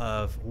up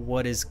of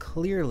what is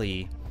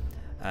clearly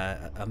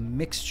a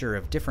mixture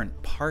of different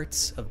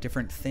parts of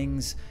different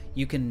things.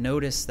 You can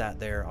notice that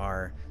there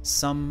are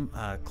some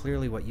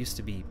clearly what used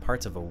to be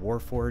parts of a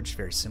warforged,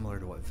 very similar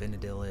to what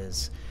Vinadil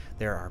is.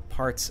 There are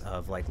parts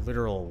of like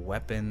literal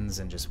weapons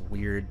and just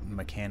weird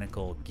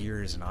mechanical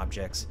gears and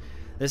objects.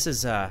 This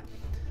is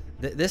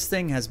this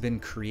thing has been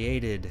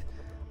created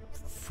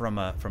from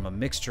a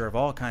mixture of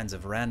all kinds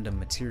of random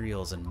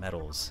materials and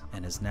metals,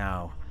 and is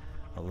now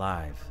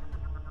alive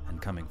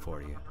and coming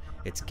for you.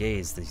 Its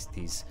gaze,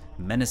 these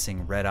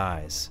menacing red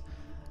eyes,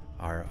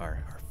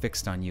 are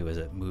fixed on you as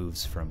it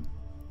moves from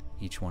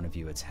each one of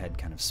you. Its head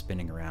kind of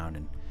spinning around,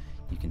 and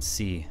you can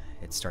see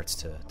it starts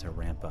to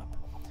ramp up.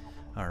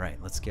 All right,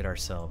 let's get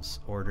ourselves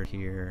ordered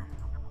here.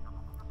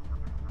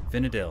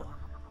 Vinadil,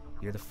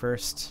 you're the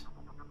first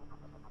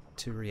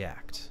to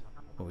react.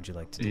 What would you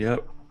like to do?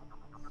 Yep.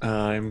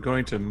 I'm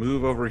going to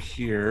move over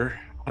here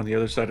on the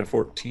other side of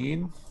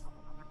 14.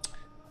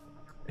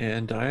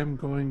 And I am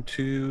going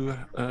to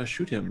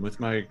shoot him with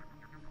my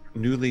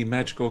newly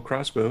magical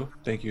crossbow.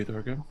 Thank you,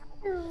 Thorgrim.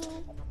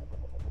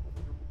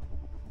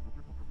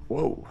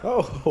 Whoa.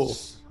 Oh.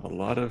 That's a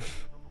lot of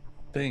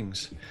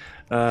things.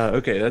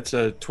 Okay, that's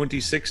a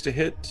 26 to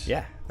hit.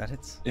 Yeah, that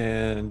hits.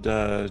 And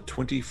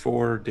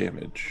 24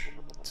 damage.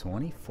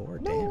 24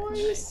 damage.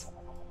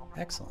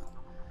 Excellent.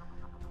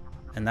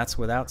 And that's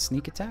without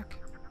sneak attack?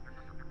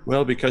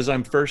 Well, because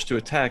I'm first to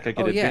attack, I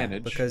get yeah,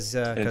 advantage. because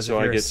and of so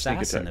I your get sneak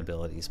assassin attack.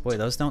 abilities. Boy,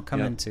 those don't come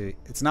Yep. into...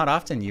 It's not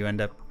often you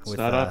end up with... It's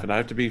not often. I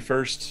have to be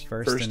first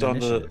in on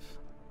the initiative.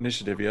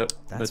 initiative. Yep.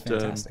 That's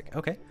but, fantastic.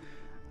 Okay.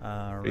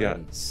 All right, yeah.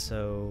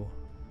 so...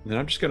 Then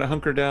I'm just gonna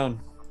hunker down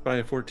by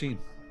a 14.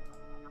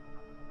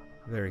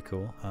 Very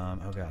cool.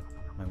 Oh god,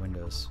 my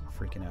window's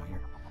freaking out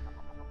here.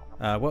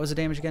 What was the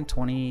damage again?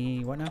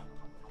 20... what now?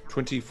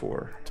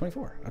 24.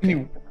 24.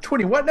 Okay.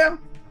 20 what now?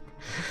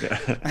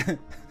 Yeah.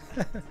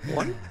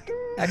 One?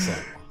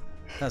 Excellent.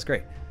 That was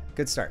great.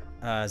 Good start.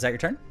 Is that your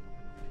turn?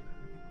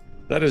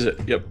 That is it.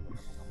 Yep.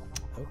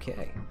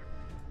 Okay.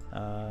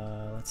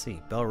 Let's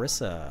see.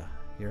 Belrissa,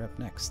 you're up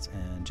next.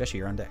 And Jessie,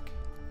 you're on deck.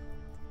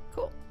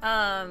 Cool.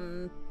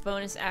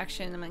 Bonus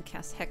action. I'm gonna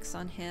cast Hex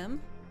on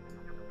him,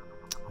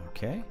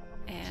 Okay.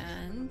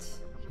 and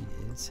He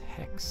is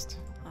hexed.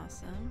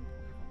 awesome.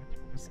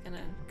 I'm just gonna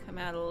come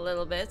out a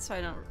little bit so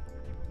I don't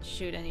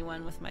shoot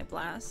anyone with my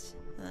blast,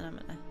 and then I'm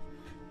gonna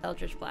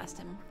Eldritch Blast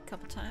him a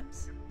couple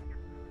times.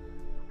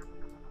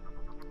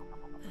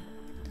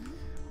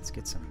 Let's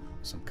get some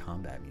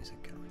combat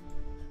music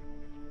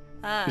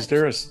going. Is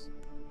there a...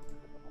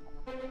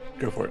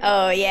 Go for it.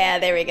 Oh yeah,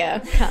 there we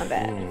go.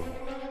 Combat.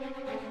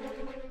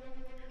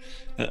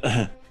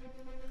 All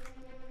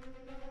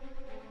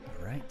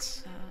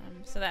right.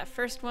 So that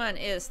first one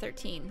is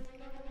 13.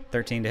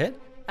 13 to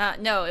hit.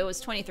 No, it was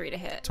 23 to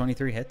hit.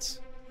 23 hits.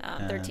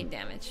 13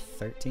 damage.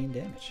 13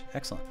 damage.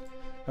 Excellent.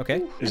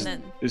 Okay. Is,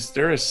 and then is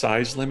there a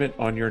size limit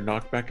on your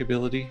knockback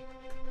ability?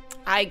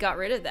 I got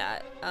rid of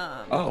that.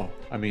 Oh,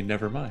 I mean,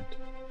 never mind.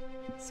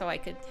 So I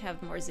could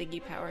have more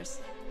Ziggy powers.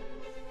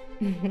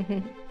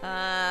 15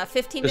 That's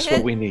to hit.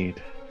 what we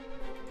need.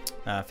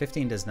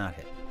 15 does not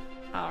hit.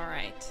 All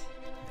right.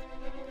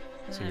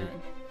 So you're-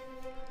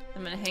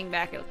 I'm gonna hang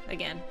back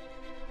again.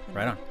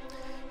 Right on.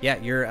 Yeah,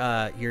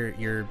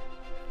 your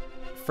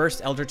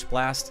first Eldritch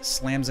Blast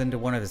slams into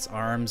one of its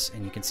arms,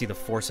 and you can see the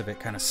force of it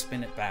kind of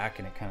spin it back,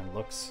 and it kind of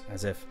looks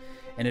as if,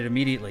 and it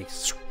immediately,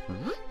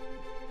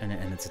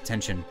 and its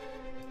attention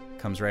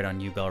comes right on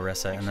you,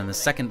 Belrissa, and then the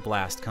second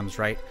blast comes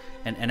right,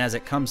 and as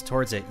it comes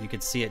towards it, you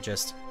could see it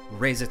just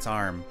raise its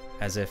arm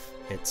as if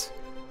it's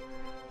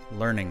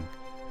learning,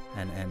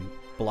 and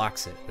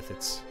blocks it with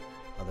its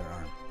other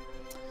arm.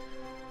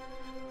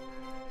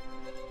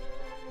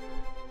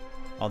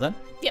 All done?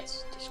 Yep.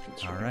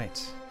 All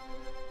right.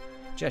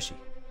 Jessie.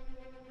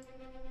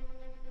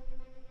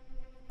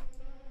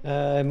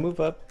 I move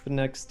up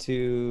next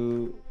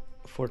to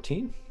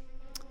 14,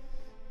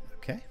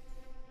 Okay.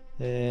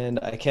 and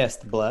I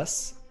cast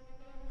Bless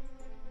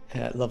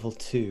at level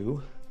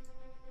 2.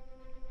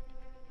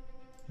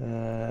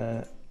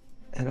 And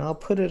I'll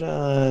put it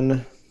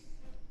on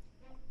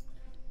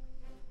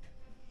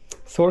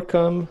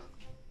Thorgrim,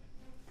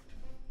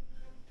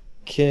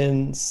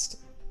 Kins,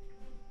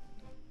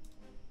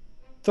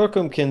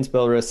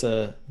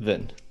 Belrissa,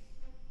 Vin.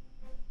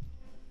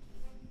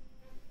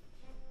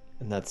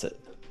 And that's it.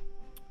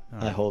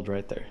 I hold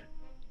right there.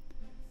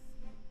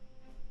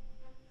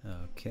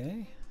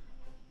 Okay.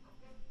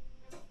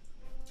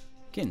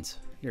 Kins,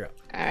 you're up.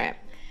 All right.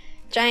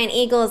 Giant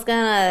eagle is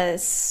gonna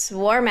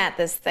swarm at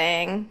this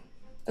thing.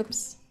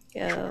 Oops.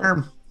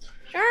 Go.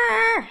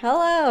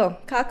 Hello.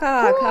 Caw,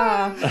 caw,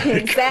 caw.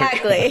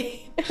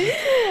 Exactly.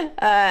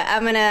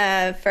 I'm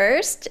gonna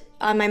first,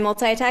 on my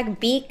multi-attack,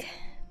 beak,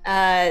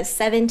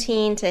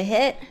 17 to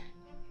hit,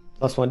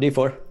 Plus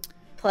 1d4.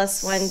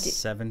 plus 1.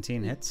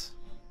 17 hits.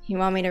 You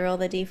want me to roll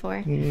the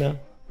d4? No.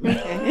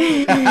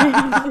 Okay.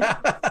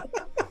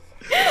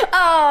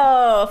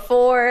 Oh,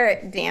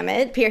 4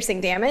 damage,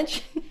 piercing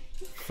damage.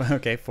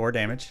 Okay, 4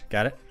 damage.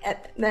 Got it. And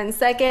then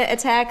second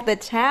attack, the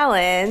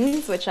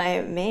talons, which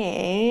I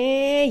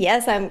may.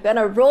 Yes, I'm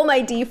gonna roll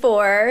my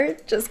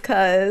d4 just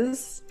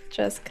cause.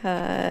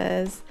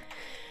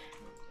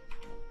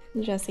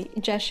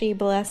 Jessie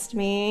blessed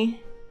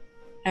me.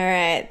 All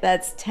right,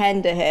 that's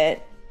 10 to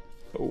hit.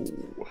 Oh.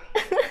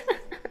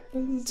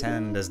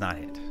 10 does not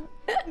hit.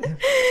 And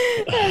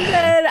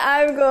then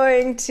I'm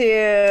going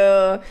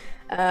to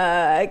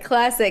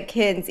classic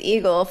Kins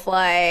eagle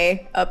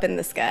fly up in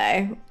the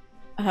sky.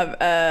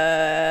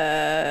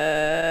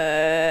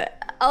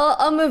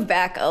 I'll move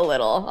back a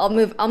little.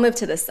 I'll move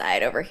to the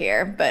side over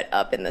here, but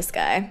up in the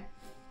sky.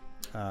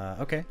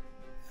 Okay.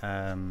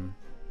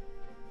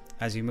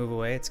 As you move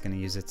away, it's going to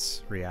use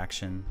its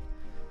reaction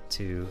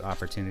to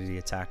opportunity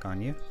attack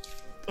on you.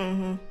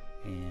 Mm-hmm.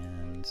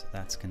 And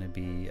that's going to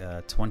be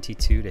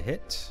 22 to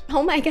hit.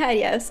 Oh my god,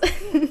 yes.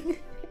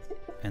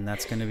 And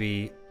that's going to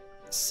be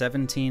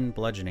 17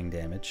 bludgeoning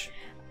damage.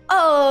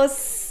 Oh,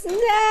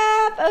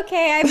 snap.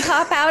 Okay, I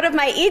pop out of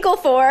my eagle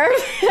form,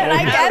 and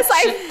I guess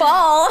I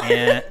fall.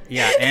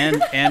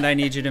 And I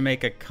need you to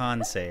make a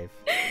con save.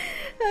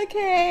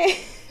 Okay.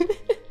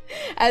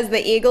 As the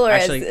eagle or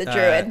Actually, as the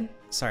druid?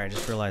 Sorry, I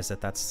just realized that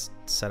that's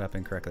set up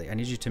incorrectly. I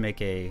need you to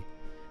make a...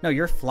 No,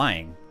 you're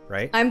flying,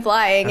 right? I'm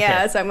flying, Okay.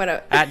 yeah, so I'm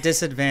gonna... At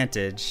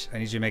disadvantage, I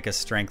need you to make a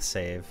strength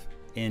save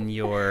in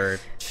your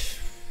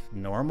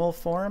normal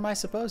form, I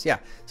suppose. Yeah.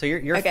 So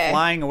you're Okay.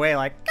 flying away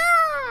like,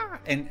 "Ah!"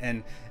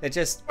 and it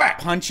just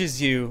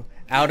punches you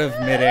out of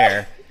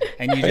midair,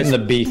 and you In just the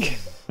beak.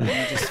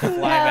 fly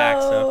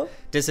back. So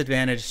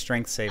disadvantage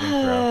strength saving throw.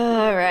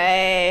 All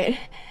right.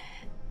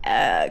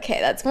 Okay,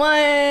 that's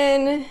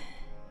one.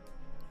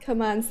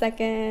 Come on,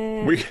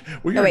 second. We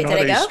Oh, are wait, not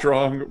did I a go?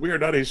 strong. We are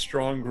not a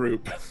strong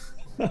group.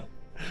 All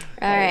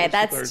right,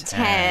 that's that's our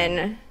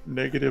 10.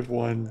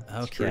 -1.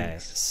 Okay.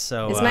 strength.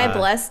 So Is my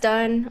bless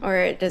done,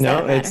 or does that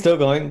No, matter? it's still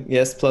going.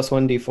 Yes, plus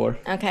 1d4.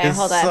 Okay, Is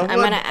hold on. I'm someone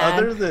gonna add.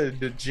 other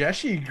than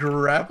Jessie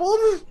grappled?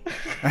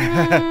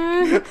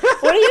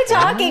 What are you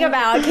talking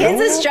about? Kids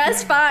is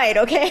just fine,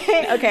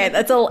 okay? Okay,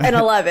 that's an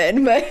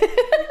 11, but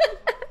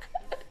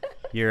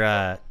you're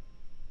oh,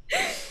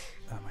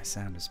 my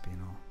sound is being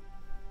all...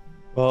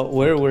 Well,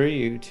 where were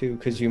you too?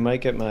 Because you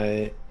might get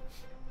my.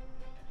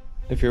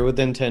 If you're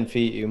within 10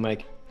 feet, you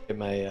might get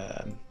my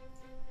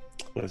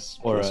Plus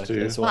aura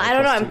 +2. as well. well, I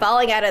don't know. plus I'm two.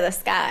 falling out of the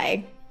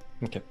sky.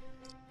 Okay.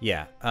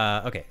 Yeah.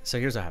 Okay. So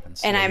here's what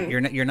happens. And So I'm-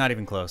 you're not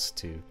even close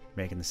to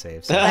making the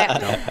save. So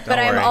But, don't but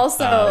I'm worry.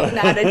 also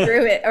not a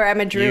druid, or I'm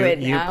a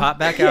druid you now. pop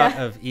back out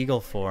Yeah. of eagle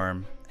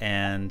form,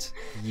 and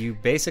you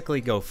basically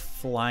go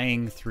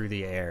flying through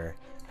the air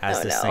as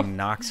Oh, this no. thing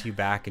knocks you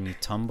back, and you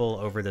tumble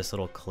over this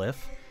little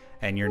cliff,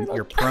 and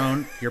you're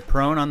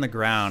prone on the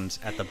ground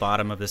at the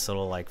bottom of this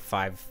little like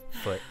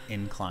 5-foot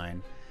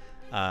incline,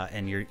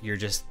 and you're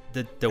just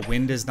the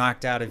wind is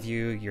knocked out of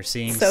you. You're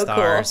seeing So cool.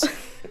 stars.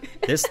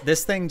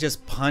 This thing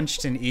just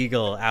punched an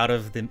eagle out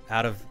of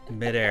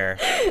midair.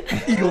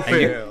 Eagle And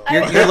fail.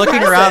 you're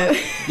looking around.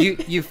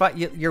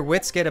 Impressive. Your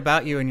wits get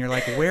about you, and you're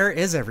like, "Where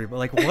is everybody?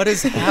 Like, what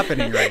is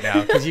happening right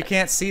now?" Because you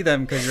can't see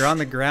them because you're on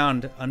the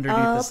ground underneath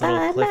All this little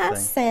by cliff thing.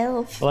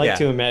 myself. I like Yeah.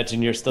 to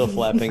imagine you're still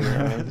flapping your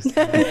arms.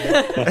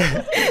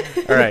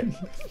 All right.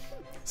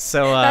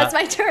 So That's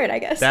my turn, I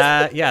guess.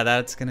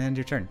 that's gonna end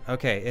your turn.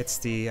 Okay, it's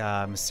the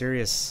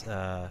mysterious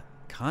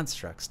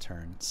construct's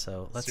turn.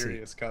 So let's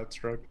Serious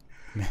construct.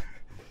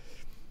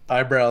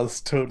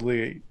 Eyebrows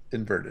totally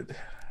inverted.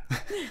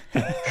 see.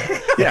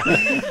 Yeah,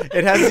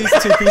 it has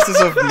these two pieces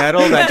of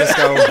metal that just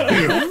go,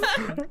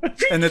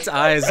 and its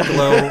eyes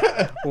glow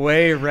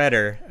way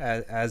redder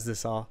as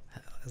this all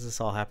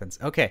happens.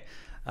 Okay,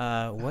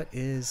 what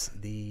is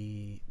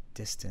the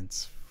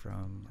distance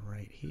from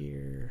right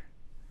here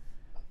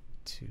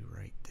to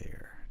right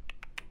there?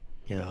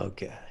 Oh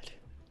god.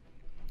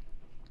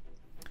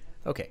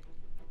 Okay,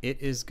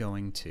 it is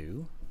going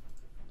to.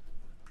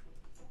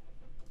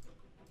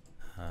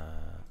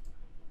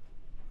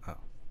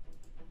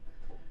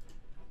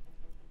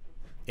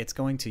 It's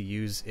going to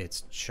use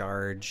its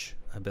charge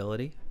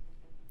ability,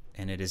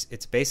 and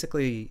it's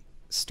basically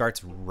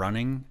starts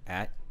running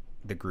at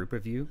the group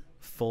of you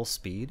full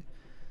speed,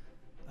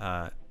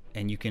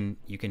 and you can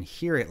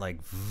hear it like,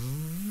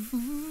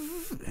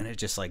 and it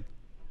just like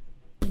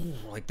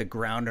the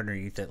ground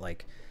underneath it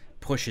like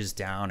pushes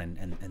down,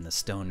 and the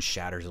stone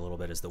shatters a little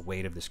bit as the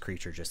weight of this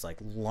creature just like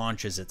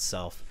launches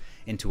itself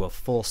into a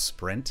full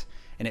sprint,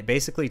 and it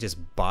basically just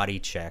body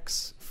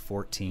checks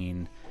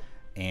 14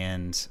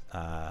 and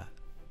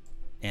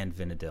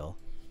Vinadil,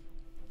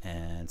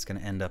 and it's going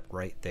to end up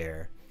right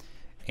there.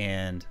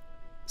 And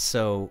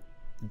so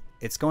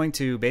it's going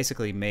to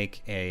basically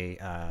make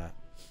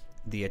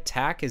the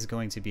attack is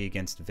going to be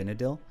against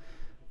Vinadil,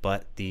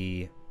 but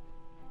the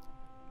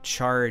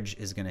charge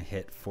is going to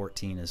hit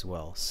 14 as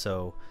well.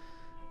 So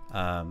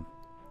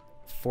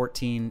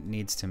 14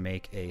 needs to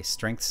make a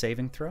strength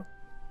saving throw.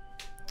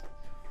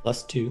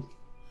 Plus 2.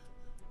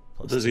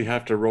 Does he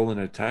have to roll an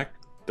attack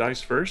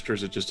dice first, or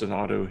is it just an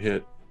auto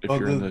hit if Oh,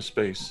 you're in the- the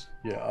space?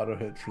 Yeah, auto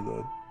hit for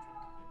the.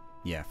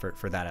 Yeah,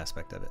 for that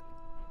aspect of it.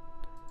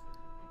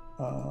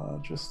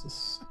 Just a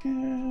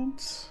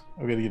second.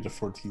 I'm gonna get to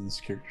 14's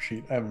character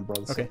sheet. I haven't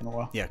brought this Okay. up in a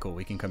while. Yeah, cool.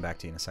 We can come back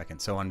to you in a second.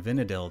 So on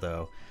Vinadil,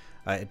 though,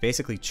 it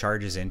basically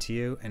charges into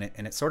you, and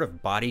it sort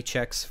of body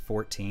checks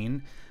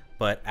 14,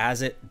 but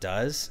as it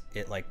does,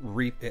 it like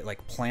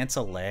plants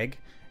a leg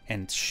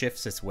and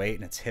shifts its weight,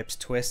 and its hips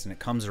twist, and it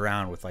comes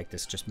around with like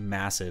this just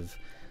massive,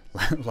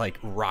 like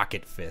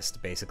rocket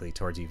fist, basically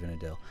towards you,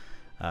 Vinadil,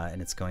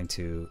 and it's going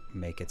to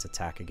make its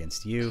attack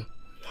against you.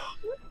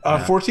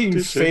 14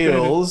 disadvantage.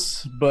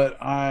 fails, but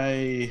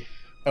I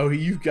Oh,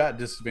 you've got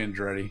disadvantage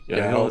already.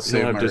 Yeah, I'll he'll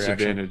save have my reaction.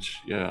 disadvantage.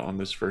 Yeah, on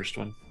this first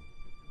one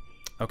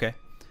Okay.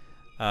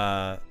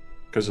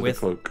 because of the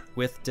cloak.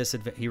 With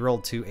disadvantage, he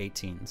rolled 2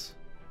 18s.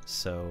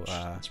 So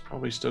It's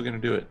probably still gonna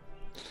do it.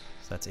 so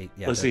that's 8.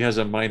 Yeah. Unless he has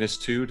a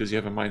 -2. Does he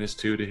have a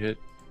 -2 to hit?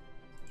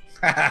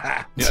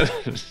 Yeah.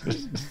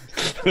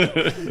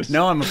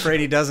 No, I'm afraid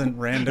he doesn't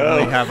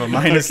randomly Oh, have a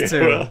 -2,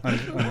 okay, well.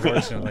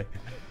 unfortunately.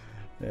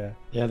 Yeah.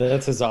 Yeah,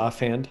 that's his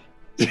offhand.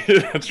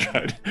 That's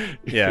right.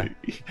 Yeah.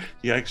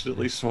 He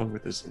accidentally swung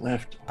with his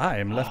left. I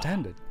am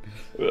left-handed.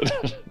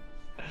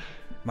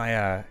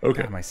 My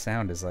Okay. God, my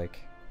sound is like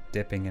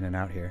dipping in and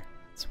out here.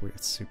 It's weird.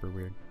 It's super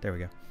weird. There we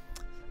go.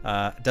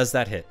 Does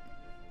that hit?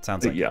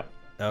 Sounds like Yeah.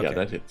 Okay, Yeah,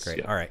 that hits. Great.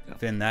 Yeah. All right. Yeah.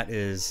 Finn, that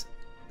is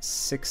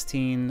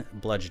 16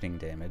 bludgeoning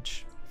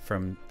damage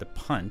from the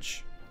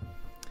punch.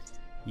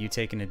 You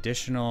take an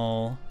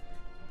additional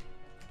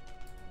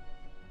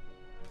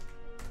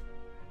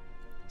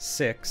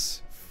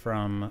 6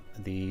 from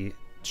the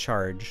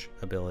charge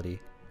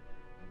ability.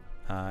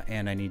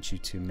 And I need you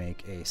to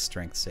make a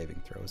strength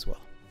saving throw as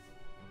well.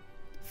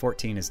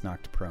 14 is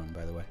knocked prone,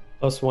 by the way.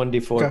 Plus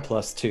 1d4 Okay.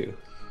 plus 2.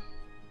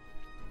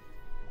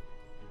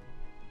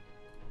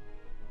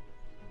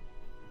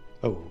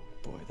 Oh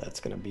boy, that's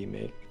gonna be a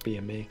make.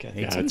 I think.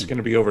 Yeah, 18. it's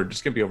gonna be over.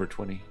 It's gonna be over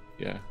 20.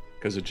 Yeah,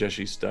 because of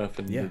Jeshi's stuff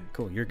and Yeah,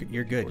 cool. You're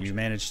good. You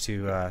managed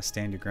to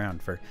stand your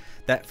ground for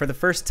that for the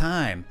first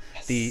time.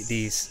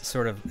 The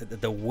sort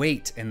of the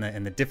weight and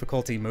the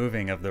difficulty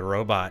moving of the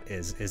robot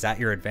is at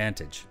your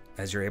advantage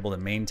as you're able to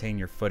maintain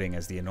your footing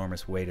as the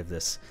enormous weight of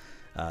this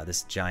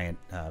giant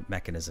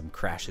mechanism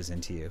crashes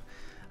into you.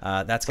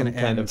 That's going Some to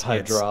kind end of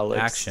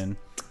hydraulics. its action.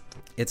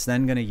 It's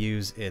then going to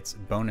use its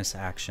bonus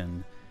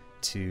action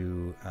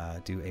to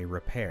do a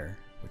repair,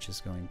 which is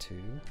going to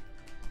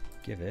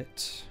give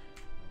it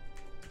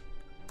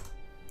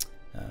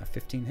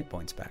 15 hit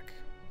points back.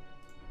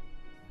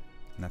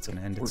 And that's going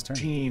to end its turn.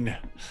 14.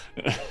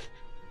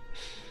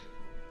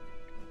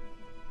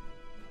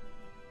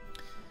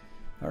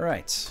 All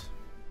right.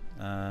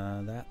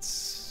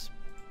 That's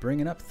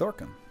bringing up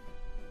Thorkum.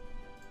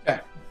 Okay.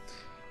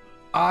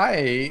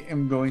 I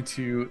am going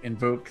to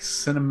invoke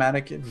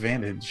cinematic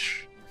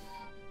advantage.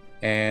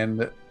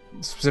 And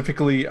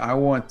specifically, I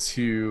want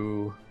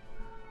to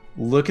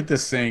look at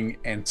this thing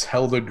and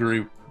tell the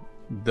group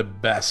the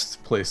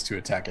best place to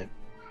attack it,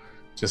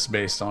 just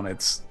based on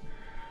its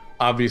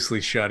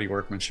obviously shoddy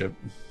workmanship.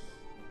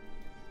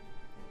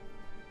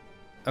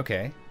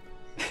 Okay.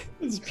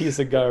 This piece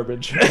of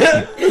garbage.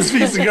 This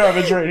piece of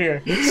garbage right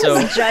here.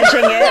 So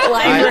Judging it,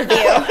 live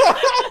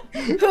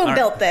review. Who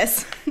built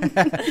this?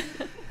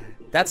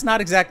 that's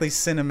not exactly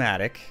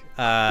cinematic.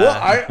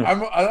 Well,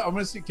 I'm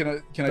gonna see. Can I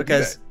do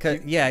because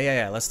that?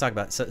 yeah. Let's talk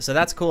about it. So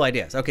that's cool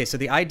ideas. Okay, so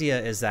the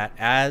idea is that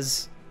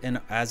as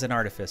an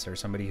artificer,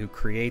 somebody who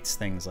creates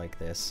things like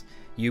this,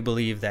 you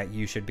believe that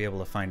you should be able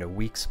to find a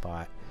weak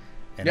spot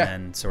and Yeah.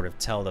 then sort of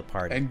tell the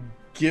party. And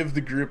give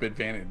the group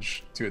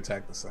advantage to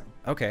attack this thing.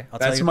 Okay,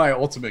 That's my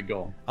ultimate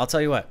goal. I'll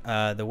tell you what.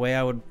 The way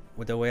I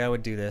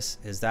would do this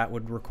is that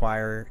would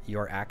require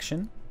your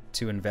action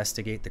to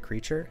investigate the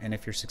creature, and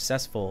if you're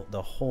successful,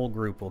 the whole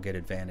group will get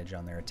advantage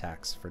on their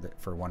attacks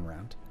for one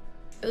round.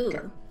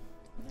 Ooh.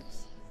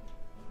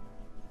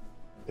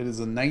 It is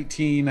a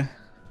 19.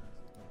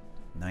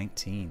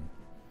 19.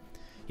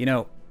 You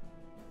know,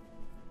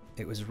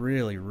 it was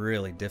really,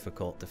 really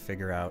difficult to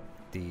figure out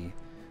the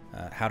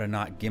how to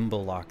not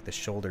gimbal lock the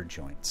shoulder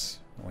joints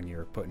when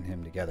you're putting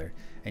him together.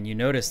 And you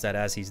notice that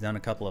as he's done a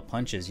couple of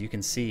punches, you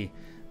can see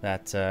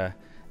that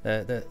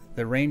the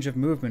range of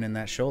movement in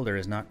that shoulder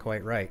is not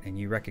quite right, and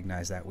you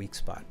recognize that weak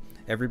spot.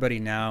 Everybody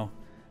now,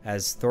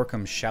 as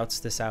Thorkum shouts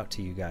this out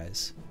to you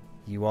guys,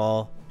 you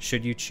all,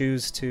 should you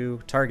choose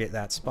to target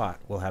that spot,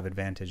 will have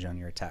advantage on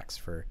your attacks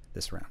for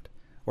this round,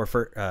 or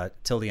for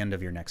till the end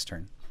of your next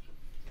turn.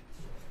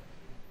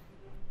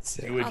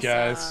 Do it,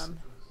 guys. Awesome.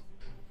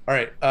 All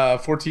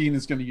right. 14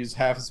 is going to use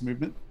half his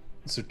movement,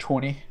 so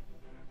 20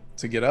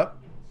 to get up.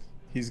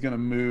 He's going to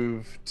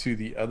move to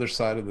the other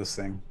side of this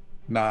thing.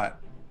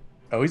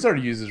 He's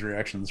already used his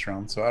reaction this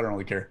round, so I don't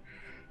really care.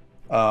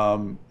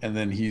 And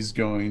then he's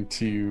going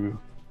to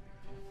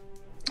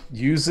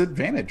use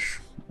advantage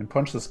and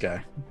punch this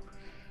guy.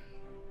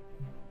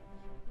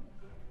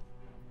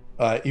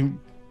 I'm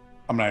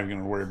not even going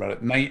to worry about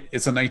it.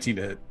 It's a 19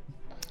 to hit.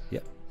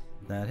 Yep,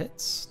 that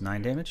hits.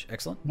 9 damage.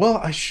 Excellent. Well,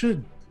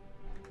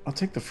 I'll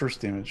take the first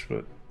damage,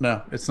 but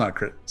no, it's not a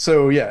crit.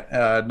 So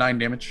yeah, 9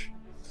 damage.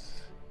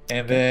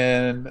 And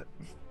then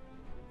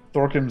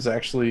Thorkum's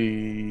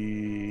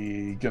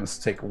actually gonna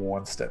take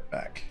one step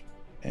back,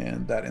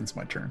 and that ends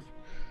my turn.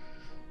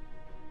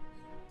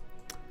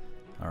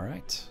 All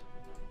right.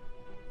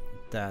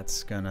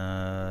 That's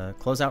gonna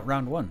close out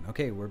round 1.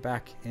 Okay, we're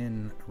back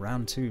in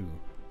round 2.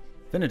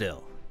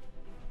 Vinadil,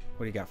 what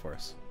do you got for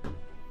us?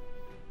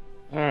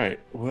 All right.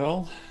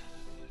 Well,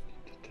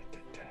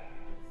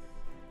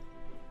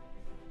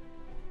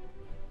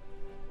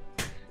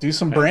 Do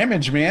some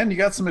damage, man. You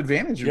got some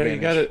advantage. yeah, you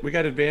got it. We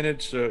got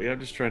advantage. So yeah, I'm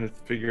just trying to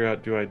figure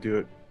out: do I do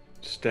it,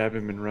 stab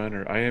him and run,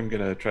 or I am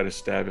gonna try to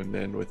stab him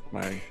then with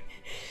my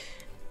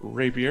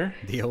rapier.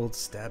 The old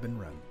stab and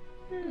run.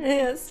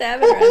 Yeah,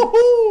 stab and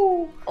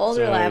run. Old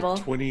So reliable.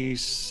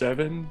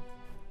 27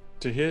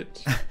 to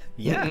hit.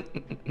 Yeah,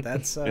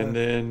 that's And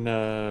then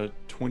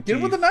Get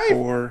him with a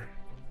knife.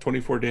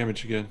 24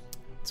 damage again.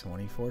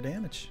 24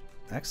 damage.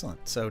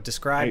 Excellent. So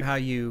describe Right. how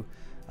you,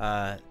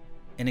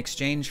 in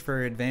exchange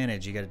for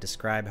advantage, you got to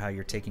describe how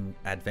you're taking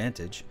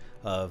advantage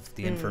of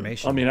the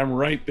information. I mean, I'm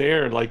right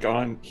there, like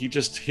he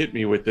just hit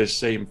me with this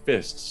same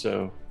fist.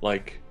 So,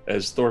 like,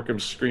 as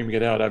Thorkham's screaming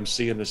it out, I'm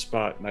seeing the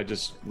spot, and I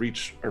just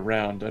reach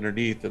around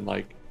underneath and,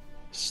 like,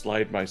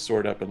 slide my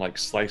sword up and, like,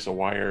 slice a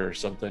wire or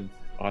something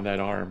on that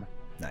arm.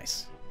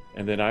 Nice.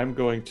 And then I'm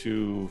going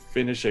to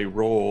finish a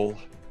roll,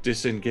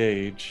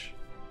 disengage,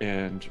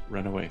 and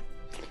run away.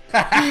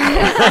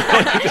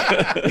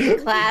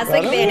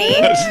 Classic Vinny.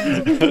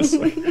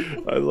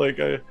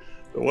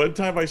 The one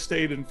time I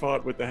stayed and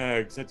fought with the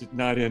hags, that did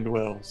not end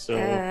well. So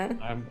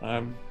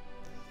I'm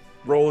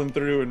rolling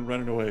through and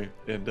running away,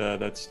 and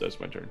that's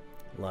my turn.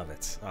 Love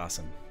it.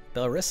 Awesome.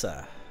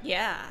 Belrissa.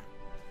 Yeah.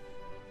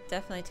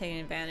 Definitely taking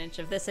advantage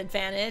of this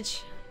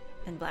advantage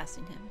and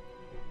blasting him.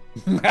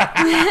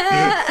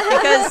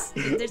 Because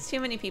there's too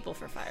many people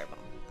for fireball.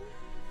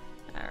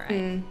 All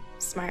right.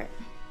 Smart.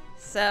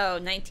 So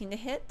 19 to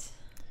hit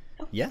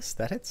Yes,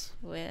 that hits.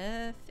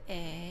 with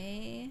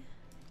a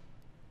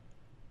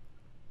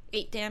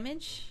 8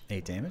 damage.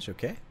 8 damage,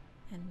 okay.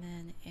 And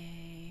then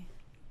a...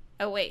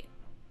 Oh, wait.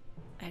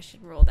 I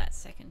should roll that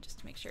second just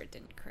to make sure it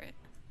didn't crit.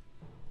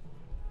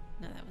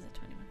 No, that was a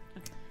 21.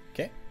 Okay.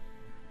 Okay.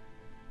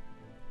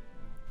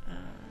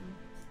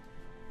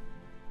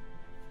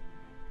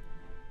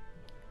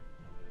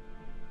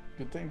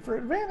 Good thing for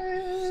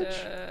advantage.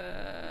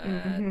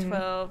 So,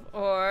 12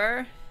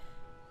 or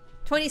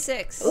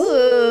 26. Ooh.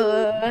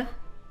 That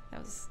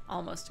was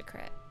almost a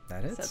crit.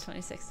 That hits. So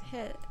 26 to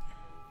hit.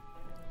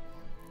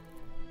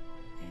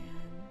 And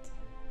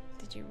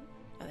did you...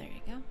 Oh, there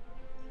you go.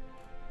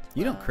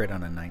 You don't crit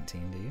on a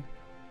 19, do you?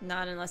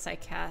 Not unless I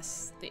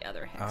cast the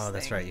other hex Oh,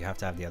 that's thing. right. You have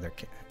to have the other...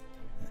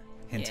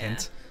 Hint, Yeah.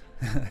 hint.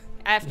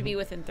 I have to be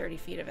within 30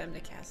 feet of him to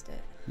cast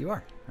it. You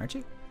are, aren't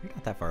you? You're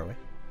not that far away.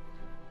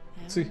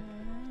 See.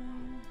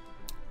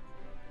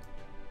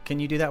 Can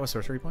you do that with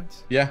sorcery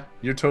points? Yeah,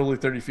 you're totally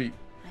 30 feet.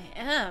 I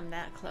am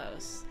that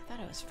close. I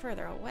thought I was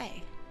further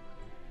away.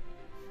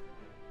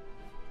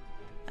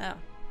 Oh,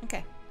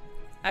 okay.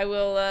 I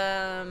will,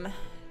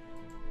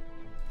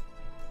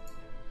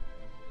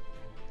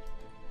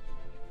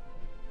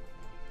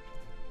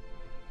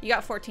 You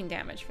got 14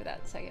 damage for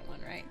that second one,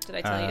 right? Did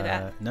I tell you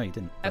that? No, you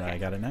didn't. But Okay. I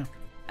got it now.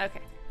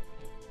 Okay.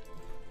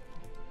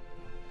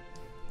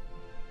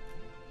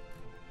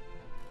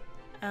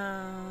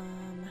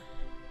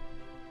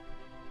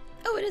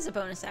 Oh, it is a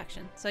bonus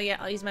action. So yeah,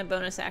 I'll use my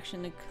bonus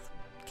action to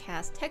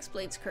cast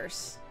Hexblade's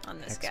Curse on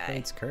this guy.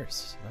 Hexblade's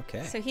Curse.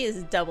 Okay. So he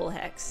is double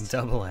hexed.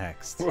 Double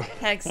hexed.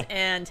 Hex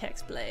and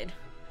Hexblade.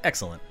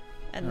 Excellent.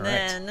 And All right.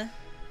 then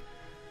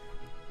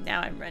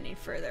now I'm running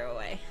further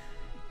away.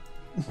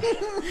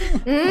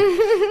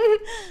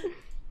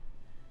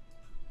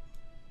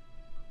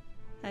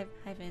 Hi,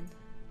 Vin.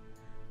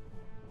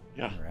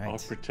 Yeah, Right. I'll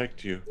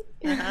protect you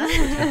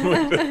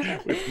Uh-huh.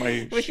 with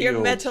my With your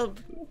shield. metal.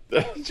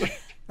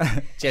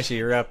 Jesse,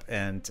 you're up,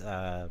 and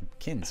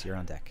Kins, you're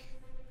on deck.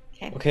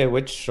 Okay,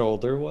 which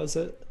shoulder was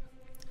it?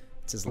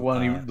 It's his, The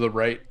one, the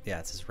right. yeah,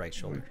 it's his right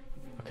shoulder.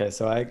 Okay,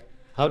 so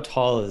how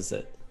tall is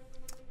it?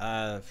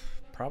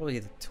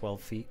 Probably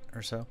 12 feet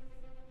or so.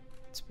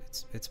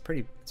 It's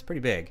pretty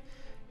big.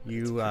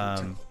 You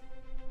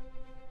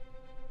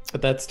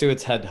But that's to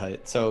its head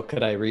height. So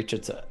could I reach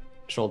its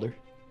shoulder?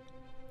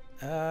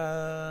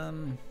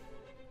 My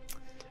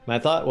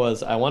thought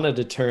was I wanted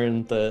to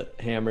turn the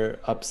hammer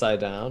upside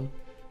down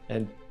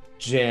and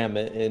jam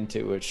it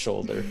into its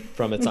shoulder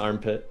from its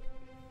armpit.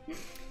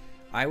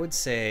 I would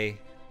say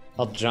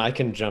I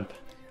can jump.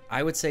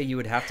 I would say you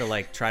would have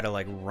to try to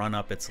run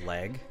up its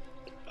leg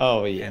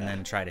Oh yeah. and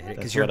then try to hit it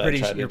because That's you're what I pretty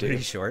tried to do.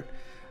 pretty short.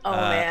 Oh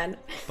man.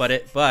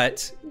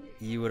 But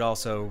you would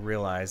also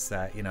realize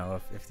that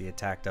if the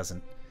attack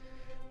doesn't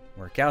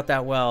work out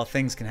that well,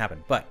 things can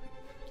happen. But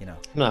I'm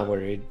not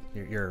worried.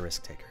 you're a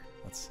risk taker.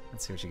 Let's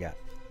see what you got.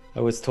 I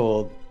was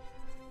told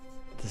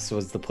this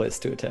was the place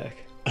to attack.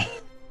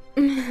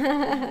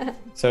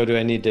 So do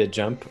I need to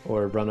jump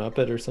or run up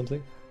it or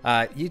something?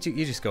 You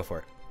just go for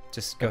it.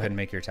 Just go ahead and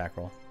make your attack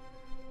roll.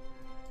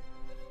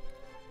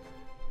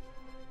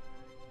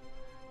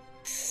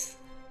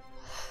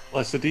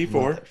 Plus a D4.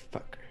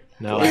 Motherfucker.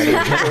 No, I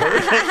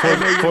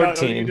didn't.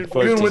 14. did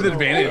 14. Even with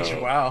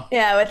advantage. Wow.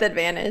 Yeah, with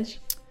advantage.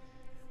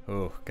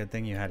 Oh, good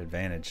thing you had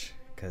advantage,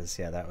 because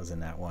that was in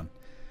that one.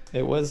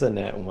 It was a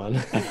net one.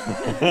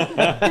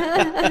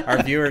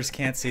 Our viewers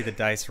can't see the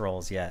dice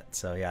rolls yet,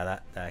 so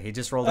that he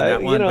just rolled in I-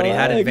 that one, but he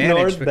had I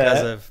advantage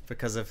ignored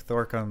because of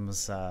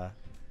Thorkham's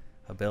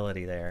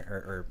ability there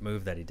or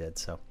move that he did.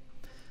 So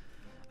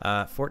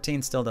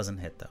 14 still doesn't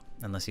hit though,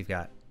 unless you've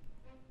got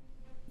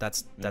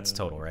that's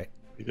total, right?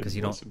 He didn't Because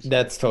you don't. listen.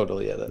 That's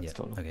total. Yeah, that's Yeah.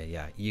 total. Okay.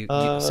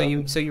 Yeah.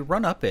 So you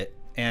run up it,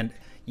 and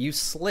You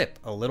slip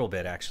a little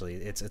bit, actually.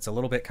 It's a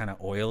little bit kind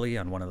of oily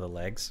on one of the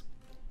legs,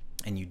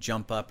 and you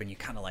jump up and you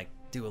kind of like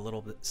do a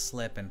little bit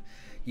slip, and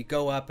you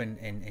go up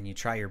and you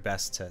try your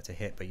best to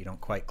hit, but you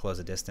don't quite close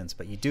a distance.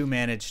 But you do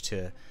manage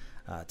to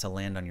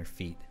land on your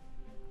feet.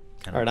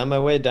 All right, on my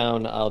way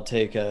down, I'll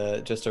take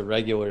just a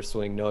regular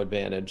swing, no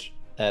advantage,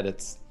 at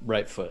its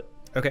right foot.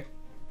 Okay.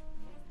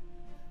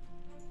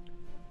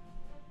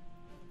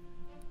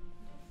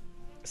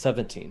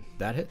 17.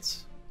 That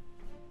hits.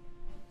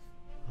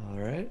 All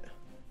right.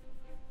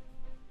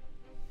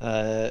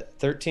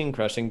 13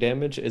 crushing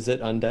damage. Is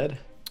it undead?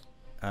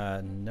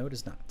 No, it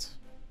is not.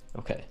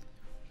 Okay.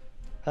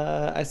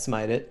 I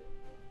smite it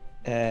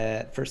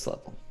at first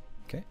level.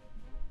 Okay.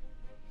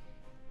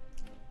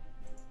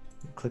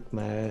 Click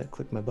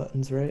my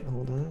buttons right.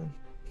 Hold on.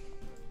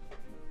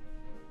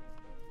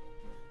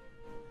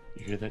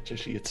 You hear that,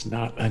 Jesse? It's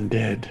not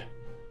undead.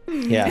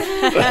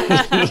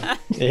 Yeah.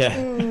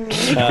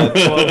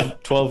 Yeah.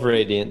 12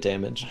 radiant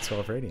damage.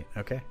 12 radiant.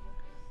 Okay.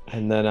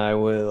 And then I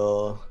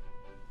will.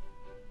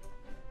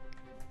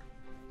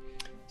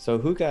 So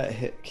who got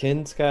hit?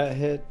 Kins got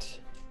hit,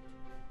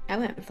 I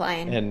went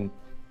flying. and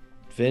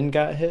Vin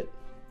got hit.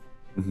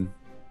 Mm-hmm.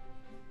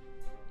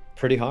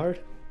 Pretty hard.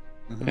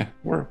 Yeah,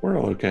 we're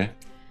all okay.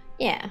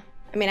 Yeah.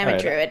 I mean, I'm All a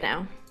right. druid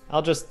now.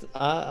 I'll just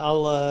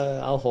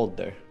I'll hold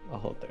there. I'll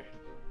hold there.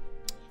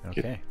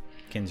 Okay.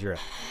 Kins, you're up.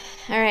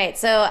 All right,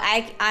 so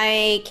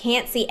I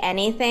can't see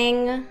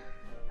anything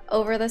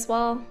over this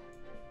wall,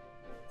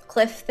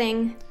 cliff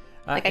thing.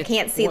 Like I It's-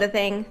 can't see well- the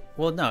thing.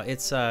 Well, no,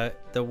 it's the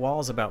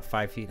wall's about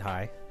 5 feet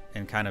high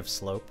and kind of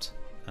sloped,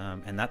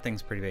 and that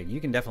thing's pretty big. You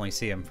can definitely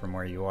see him from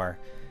where you are,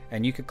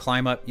 and you could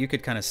climb up. You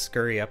could kind of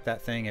scurry up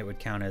that thing. It would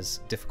count as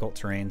difficult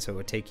terrain, so it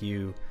would take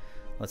you.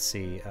 Let's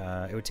see,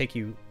 it would take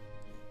you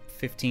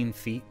 15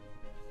 feet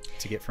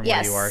to get from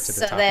Yes. where you are to the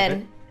So top then, of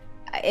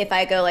it. if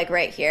I go like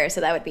right here,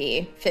 so that would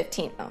be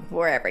 15. Oh,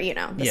 wherever the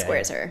Yeah,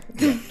 squares yeah.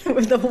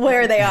 are,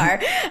 where they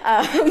are.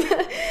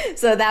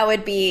 So that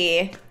would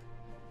be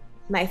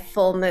my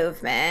full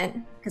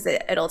movement because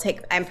it'll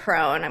take. I'm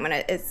prone.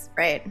 It's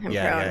right. I'm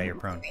Yeah, prone. yeah, you're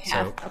prone.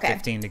 Yeah, So okay.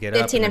 15 to get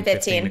 15 up, and then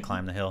 15 to 15.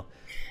 climb the hill.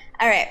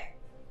 All right.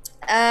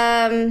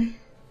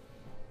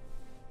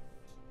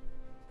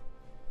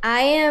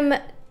 I am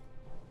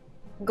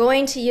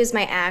going to use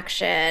my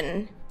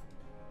action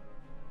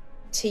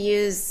to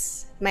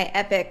use my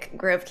epic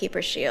Grove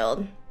Keeper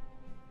shield.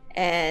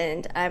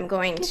 And I'm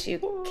going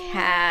to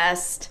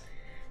cast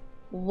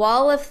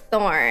Wall of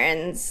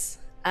Thorns.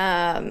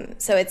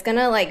 So it's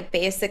gonna like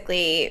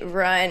basically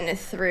run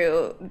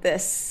through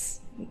this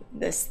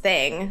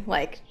thing,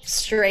 like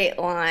straight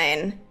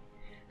line.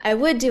 I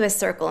would do a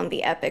circle and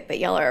be epic, but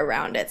y'all are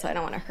around it, so I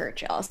don't want to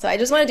hurt y'all. So I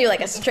just want to do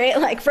like a straight,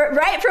 like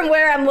right from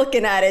where I'm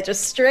looking at it,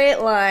 just straight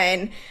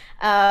line.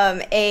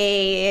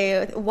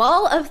 A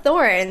wall of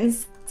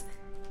thorns.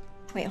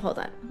 Wait, hold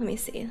on. Let me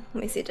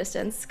see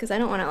distance, because I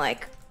don't want to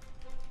like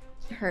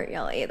hurt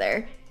y'all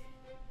either.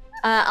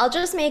 I'll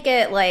just make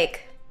it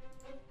like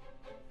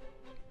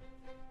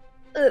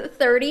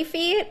 30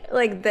 feet,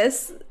 like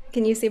this.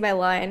 Can you see my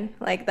line?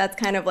 Like that's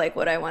kind of like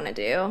what I want to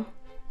do.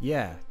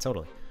 Yeah,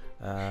 totally.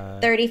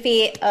 30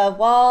 feet, a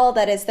wall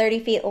that is 30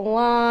 feet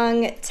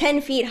long,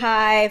 10 feet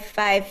high,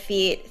 5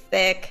 feet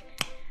thick.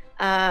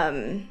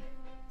 And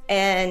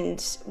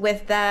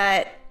with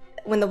that,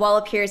 when the wall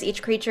appears,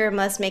 each creature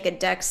must make a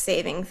dex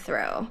saving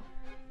throw.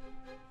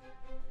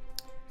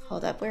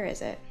 Hold up, where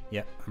is it?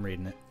 Yep, I'm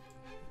reading it.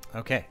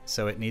 Okay,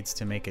 so it needs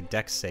to make a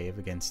dex save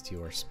against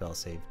your spell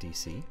save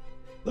DC.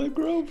 The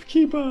Grove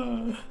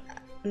Keeper.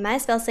 My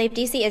spell save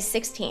DC is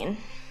 16.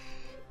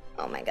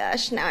 Oh my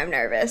gosh, now I'm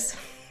nervous.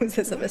 Is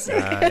this a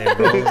mistake?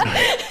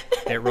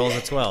 It rolls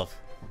a 12.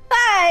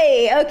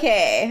 Hi!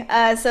 Okay,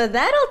 so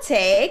that'll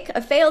take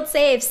a failed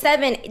save,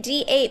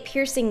 7d8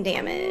 piercing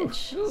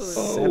damage.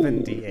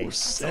 78.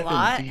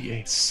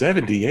 78.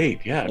 78.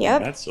 Yeah, I mean,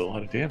 Yep. that's a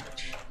lot of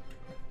damage.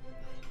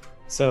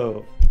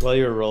 So while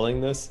you were rolling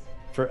this,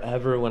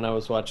 forever when I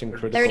was watching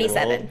Critical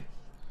 37. Role,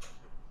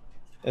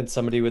 and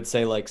somebody would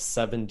say like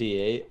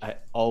 78, I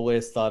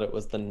always thought it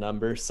was the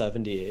number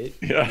 78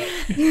 or Yeah.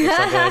 something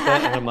like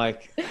that, and I'm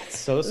like, it's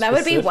so That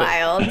would be specific.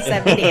 wild,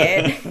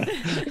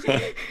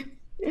 78.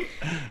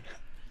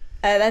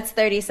 That's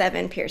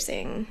 37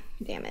 piercing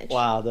damage.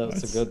 Wow, that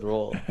was a good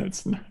roll.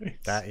 That's nice.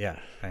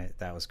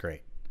 That was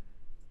great.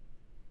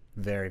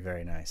 Very,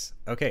 very nice.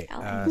 Okay,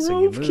 Oh.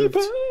 so you Grove Keeper.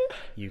 moved.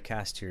 You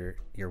cast your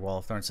Wall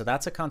of Thorns. So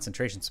that's a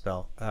concentration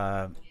spell.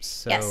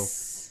 So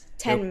Yes,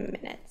 10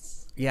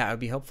 minutes. yeah, it would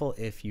be helpful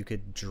if you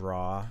could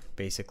draw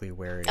basically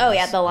where it is. Oh,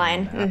 yeah, the on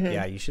line. map. Mhm.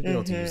 Yeah, you should be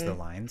able to use the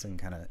lines and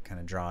kind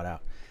of draw it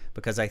out,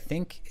 because I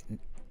think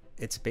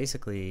it's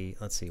basically,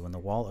 let's see, when the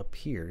wall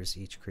appears,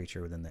 each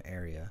creature within the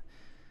area.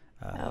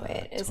 Oh,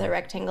 wait, is a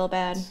rectangle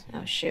bad?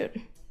 Oh, shoot.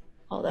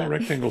 Hold The up.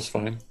 rectangle's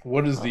fine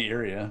What is the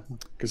area?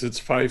 because it's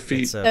 5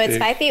 feet. It's a- So it's big.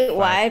 5 feet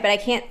wide, but I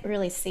can't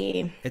really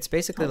see. It's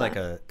basically like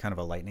a kind of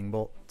a lightning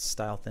bolt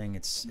style thing.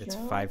 It's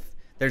 5.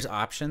 There's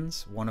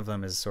options. One of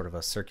them is sort of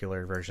a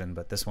circular version,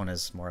 but this one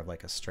is more of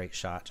like a straight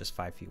shot, just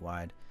 5 feet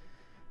wide.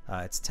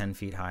 It's 10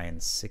 feet high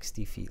and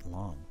 60 feet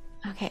long.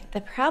 Okay,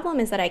 the problem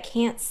is that I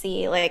can't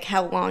see like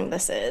how long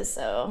this is,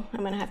 so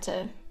I'm gonna have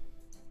to.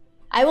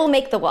 I will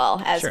make the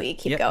wall as we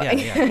keep going.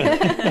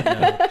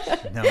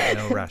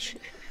 No rush.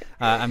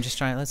 I'm just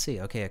trying. Let's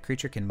see. Okay, a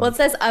creature can. Well, it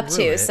says up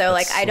through to, it, so but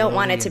like I don't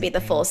want it to slowly be the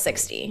and full painfully.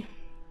 60.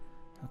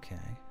 Okay.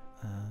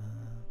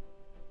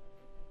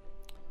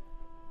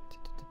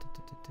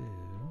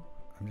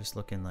 I'm just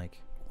looking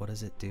like, what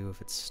does it do if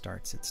it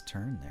starts its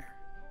turn there?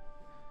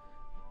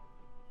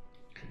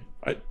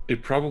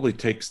 It probably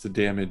takes the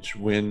damage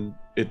when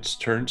its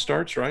turn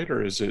starts, right?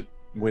 Or is it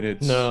when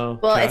it's No.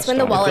 Well, it's cast when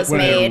the on wall it? is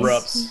When it made.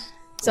 erupts.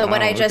 So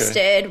what Wow, I just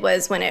okay. did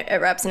was when it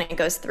erupts and it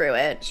goes through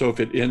it. So if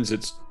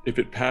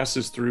it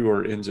passes through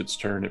or ends its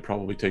turn, it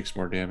probably takes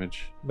more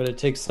damage. But it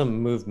takes some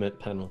movement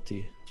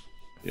penalty.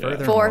 Yeah.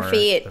 Furthermore, 4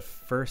 feet. The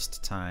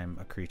first time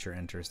a creature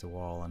enters the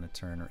wall on a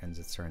turn or ends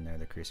its turn there,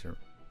 the creature...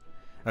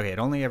 Okay, it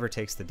only ever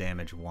takes the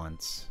damage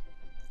once,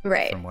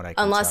 Right. From what I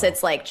can Unless tell.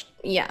 it's like,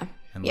 yeah.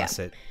 unless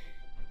it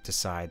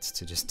decides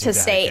to just do To that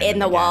stay again in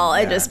the and wall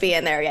again. and just be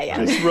in there. Yeah,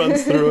 yeah. Just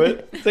runs through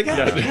it. It's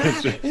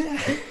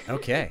like,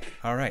 Okay,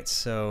 all right,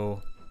 so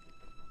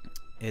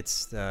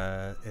it's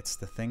the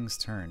thing's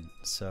turn.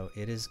 So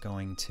it is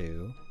going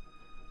to...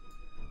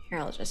 Here,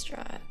 I'll just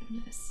draw it.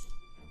 Just-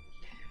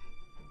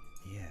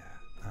 Yeah.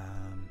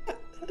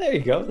 there you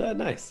go. That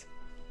nice.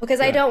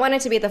 Because I don't want it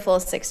to be the full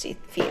 60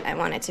 feet. I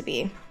want it to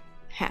be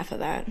half of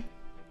that.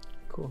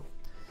 Cool.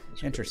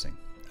 Interesting.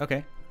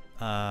 Okay.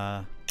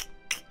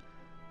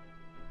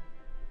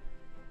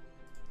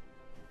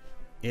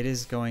 It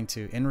is going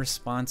to, in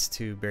response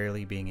to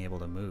barely being able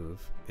to move,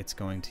 it's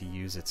going to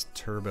use its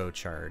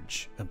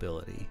turbocharge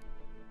ability.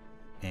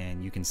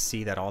 And you can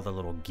see that all the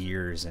little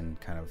gears and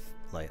kind of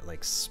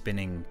like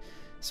spinning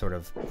sort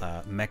of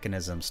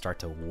mechanisms start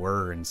to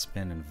whir and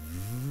spin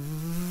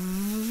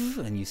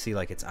and you see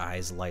like its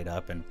eyes light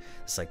up and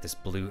it's like this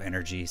blue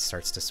energy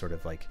starts to sort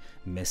of like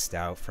mist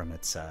out from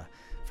its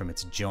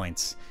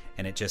joints,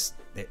 and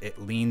it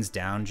leans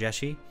down,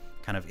 Jeshi,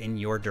 kind of in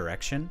your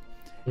direction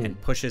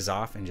and pushes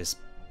off and just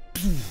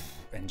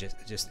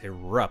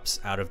erupts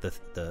out of the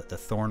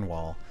thorn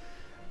wall,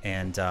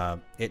 and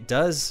it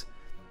does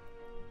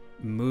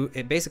move.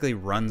 It basically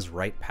runs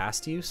right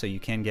past you, so you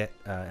can get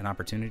an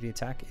opportunity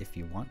attack if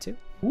you want to.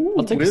 Ooh,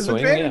 I'll take a with swing,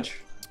 advantage.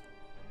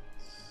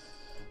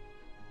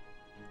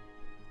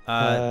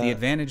 The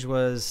advantage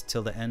was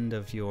till the end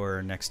of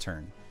your next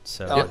turn.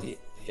 So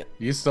Yeah.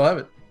 You still have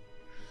it.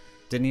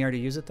 didn't he already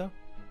use it though?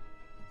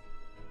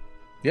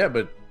 Yeah,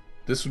 but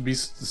this would be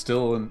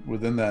still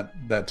within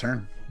that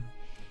turn.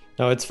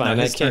 No, it's fine.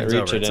 No, I his can't turn's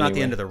reach over. it It's anyway. not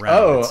the end of the round.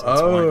 Oh, it's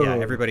one, yeah,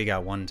 oh. everybody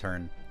got one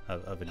turn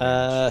of advantage.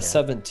 Yeah.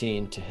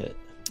 17 to hit.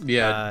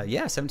 Yeah,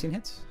 Yeah, 17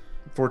 hits.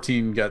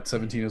 14 got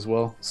 17 as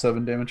well.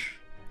 7 damage.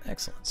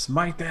 Excellent.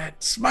 Smite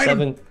that. Smite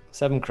him.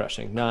 Seven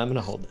crushing. No, I'm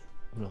gonna hold it.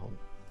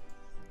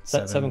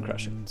 Seven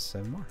crushing.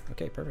 7 more.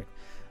 Okay, perfect.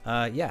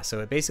 Yeah,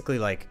 so it basically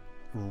like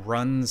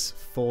runs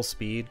full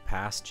speed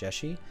past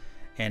Jeshi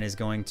and is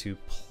going to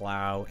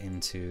plow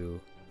into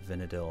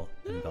Vinadil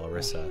and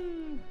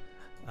Belrissa.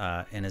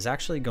 And is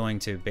actually going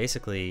to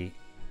basically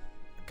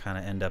kind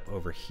of end up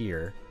over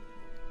here.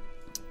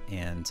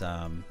 And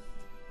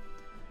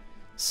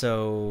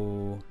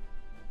so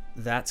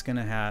that's going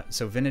to have...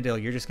 So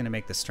Vinadil, you're just going to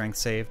make the strength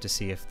save to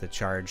see if the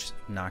charge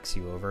knocks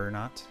you over or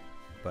not.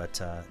 But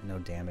no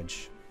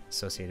damage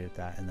associated with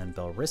that. And then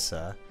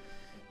Belrissa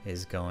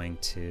is going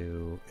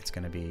to... It's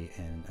going to be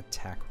an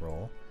attack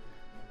roll.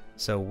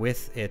 So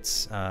with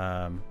its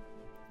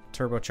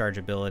turbocharge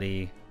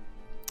ability,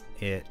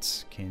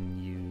 it can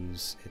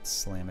use its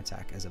slam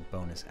attack as a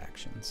bonus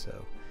action.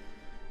 So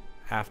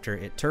after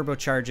it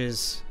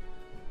turbocharges,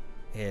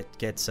 it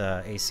gets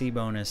a AC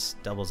bonus,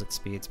 doubles its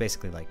speed. It's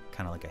basically like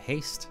kind of like a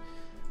haste.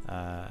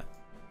 And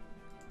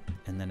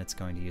then it's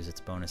going to use its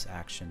bonus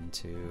action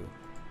to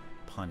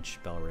punch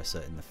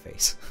Belrissa in the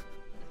face.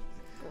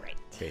 Great.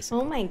 Basically.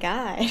 Oh my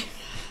god.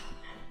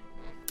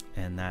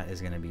 And that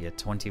is going to be a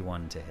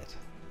 21 to hit.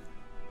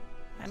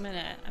 I'm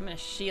gonna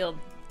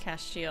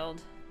cast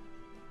shield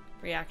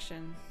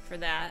reaction for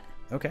that,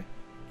 Okay.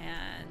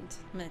 and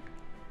I'm gonna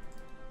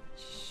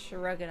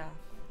shrug it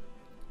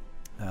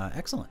off.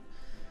 Excellent.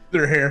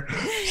 Their hair.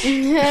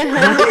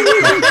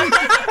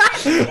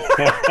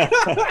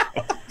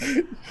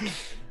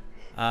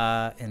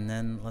 And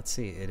then let's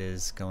see. It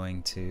is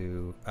going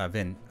to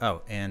Vin.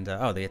 Oh, and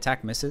the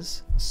attack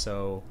misses.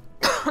 So,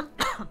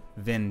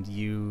 Vin,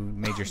 you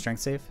made your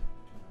strength save.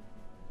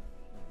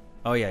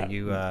 Oh yeah,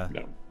 you.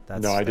 No.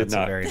 That's, No, I did that's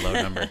not. a very low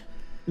number.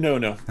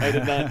 No, I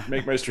did not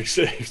make my strength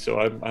save, so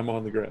I'm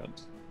on the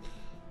ground.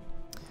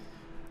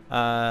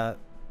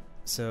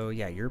 So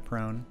yeah, you're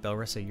prone.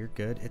 Belrissa, you're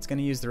good. It's going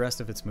to use the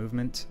rest of its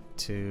movement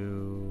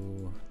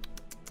to.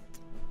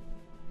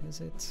 Is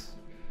it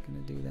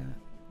going to do that?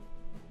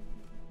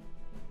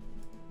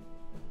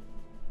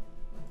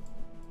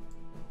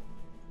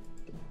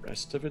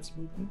 Rest of its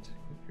movement?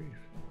 Good grief.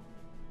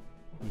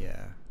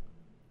 Yeah.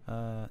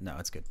 No,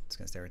 it's good. It's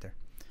going to stay right there.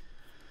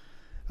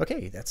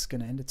 Okay, that's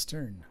going to end its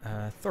turn.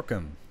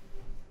 Thorkum,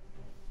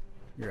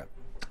 you're up.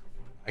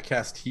 I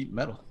cast heat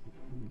metal.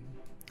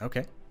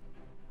 Okay.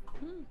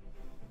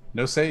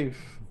 No save.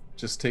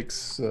 Just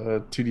takes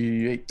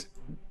 2d8.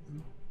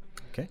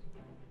 Okay.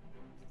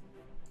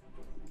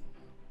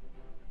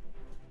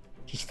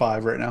 Just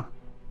 5 right now.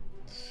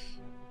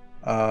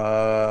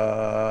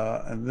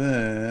 And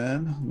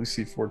then let me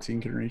see.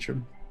 14 can reach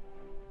him.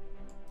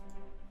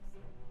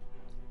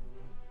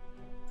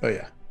 Oh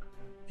yeah.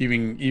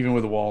 Even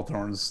with the wall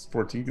thorns,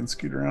 14 can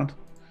scoot around.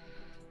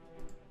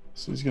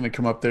 So he's gonna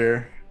come up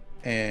there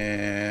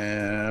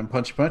and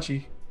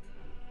punchy.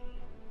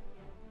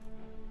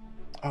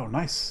 Oh,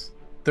 nice.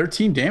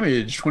 13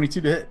 damage,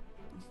 22 to hit.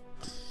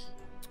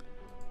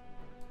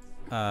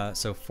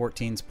 So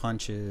 14's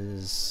punch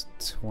is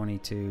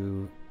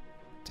 22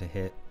 to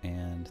hit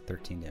and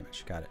 13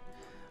 damage. Got it.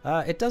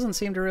 It doesn't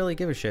seem to really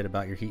give a shit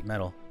about your heat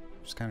metal.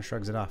 Just kind of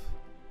shrugs it off.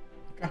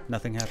 Okay.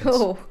 Nothing happens.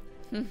 Oh.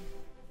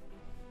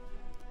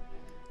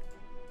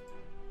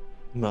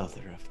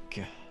 Mother of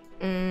God.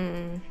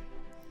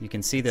 You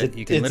can see that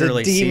you can It's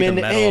literally a see the demon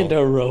metal and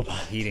a robot.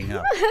 heating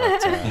up.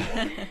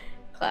 But,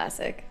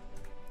 Classic.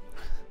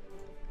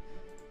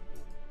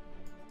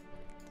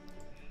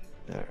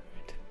 All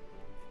right.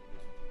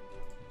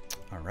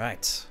 all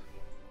right.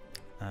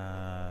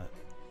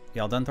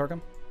 Y'all done,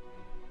 Thorcum?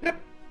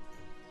 Yep.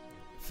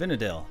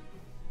 Finadil.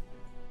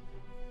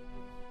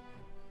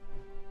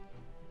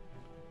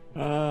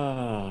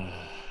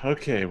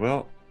 Okay,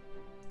 well,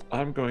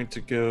 I'm going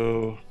to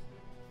go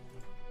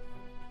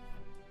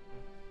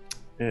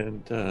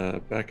and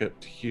back up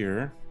to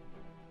here.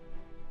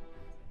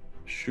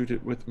 Shoot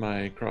it with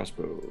my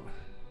crossbow.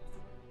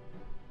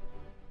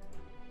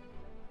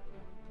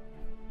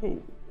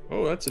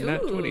 Oh, that's a nat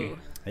 20. Ooh,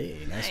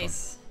 Hey,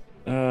 nice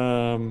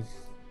nice.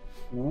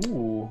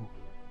 Ooh.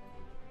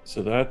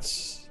 So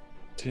that's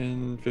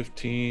 10,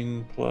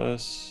 15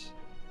 plus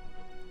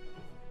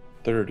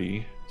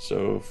 30,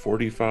 so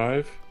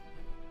 45.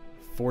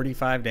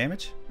 45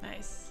 damage?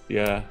 Nice.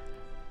 Yeah.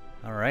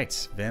 All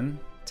right, Vin,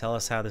 tell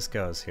us how this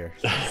goes here.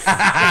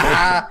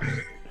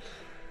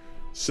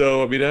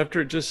 So, I mean, after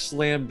it just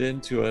slammed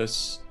into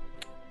us,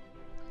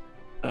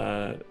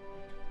 I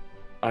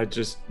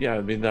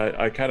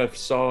kind of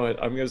saw it.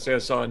 I'm going to say I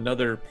saw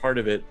another part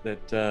of it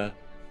that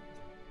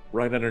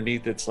right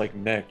underneath its like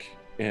neck,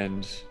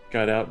 and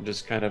got out and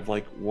just kind of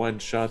like one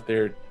shot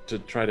there to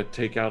try to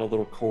take out a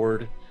little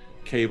cord,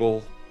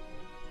 cable,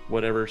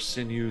 whatever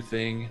sinew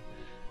thing,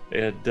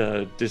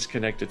 and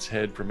disconnect its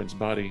head from its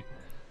body.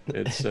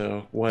 It's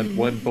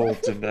one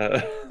bolt,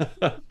 and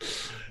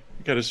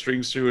kind of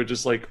strings through it,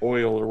 just like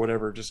oil or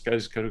whatever. Just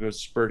guys kind of goes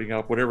spurting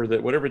up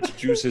whatever its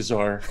juices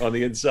are on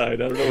the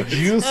inside. I don't know what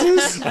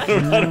Juices? I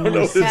don't know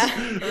what its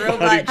Robot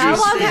body How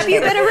juice long is. have you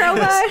been a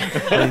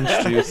robot?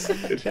 Orange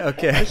juice. I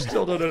Okay.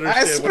 still don't understand.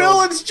 I what spill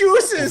all- its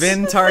juices.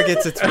 Vin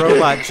targets its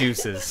robot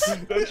juices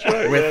That's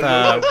right, with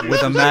man, robot with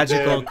a juices,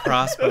 magical man.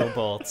 crossbow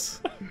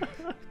bolts.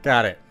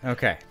 Got it.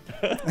 Okay.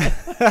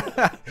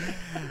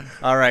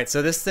 All right.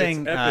 So this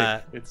thing, It's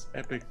epic. It's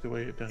epic the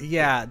way it does.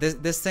 yeah,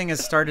 this thing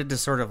has started to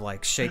sort of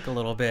like shake a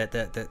little bit.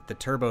 The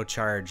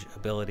turbocharge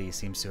ability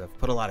seems to have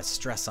put a lot of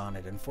stress on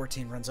it, and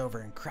 14 runs over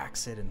and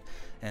cracks it,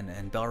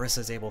 and Belrissa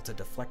is able to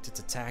deflect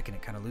its attack, and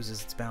it kind of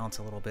loses its balance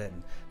a little bit.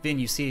 And Vin,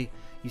 you see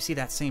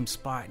that same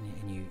spot,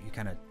 and you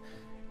kind of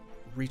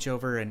reach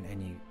over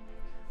and you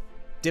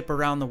dip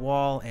around the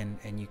wall,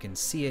 and you can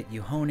see it.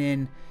 You hone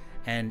in,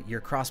 and your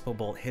crossbow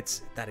bolt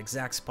hits that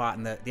exact spot,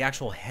 and the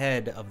actual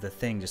head of the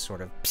thing just sort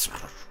of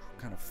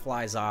kind of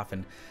flies off,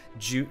 and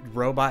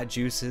robot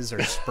juices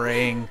are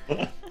spraying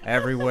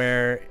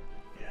everywhere.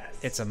 Yes.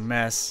 It's a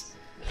mess.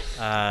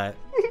 And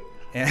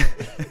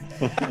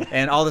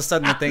all of a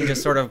sudden the thing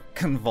just sort of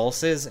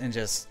convulses and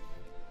just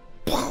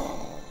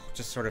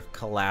sort of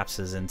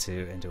collapses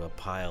into a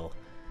pile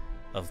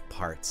of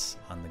parts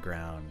on the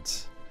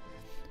ground.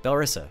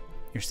 Belrissa,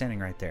 you're standing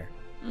right there.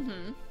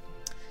 Mm-hmm.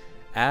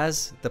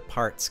 As the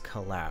parts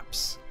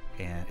collapse,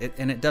 and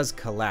it does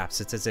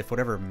collapse, it's as if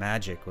whatever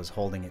magic was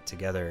holding it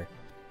together,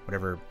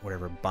 whatever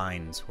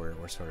binds were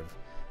sort of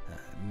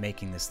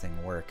making this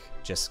thing work,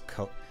 just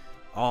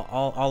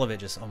all of it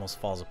just almost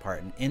falls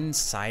apart. And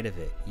inside of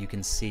it, you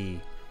can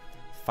see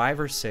 5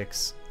 or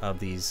 6 of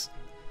these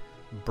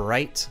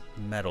bright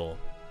metal,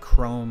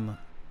 chrome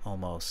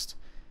almost,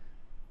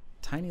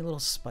 tiny little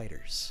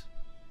spiders,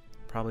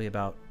 probably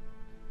about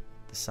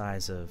the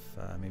size of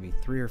maybe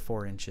 3 or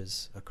 4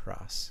 inches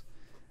across.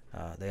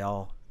 They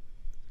all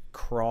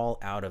crawl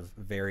out of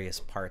various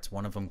parts.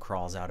 One of them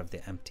crawls out of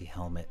the empty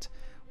helmet.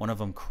 One of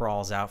them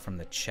crawls out from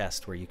the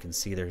chest, where you can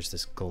see there's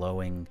this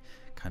glowing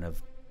kind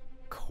of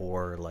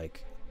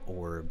core-like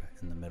orb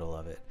in the middle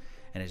of it.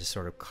 And it just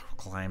sort of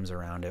climbs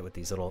around it with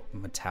these little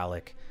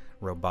metallic,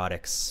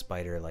 robotic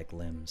spider-like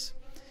limbs.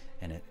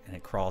 And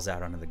it crawls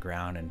out onto the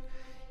ground, and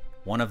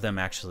one of them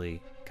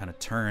actually kind of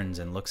turns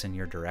and looks in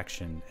your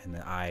direction, and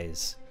the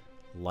eyes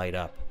light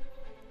up,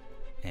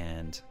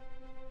 and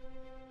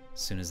as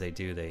soon as they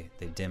do, they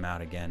dim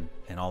out again,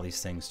 and all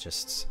these things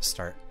just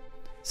start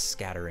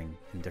scattering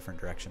in different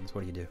directions.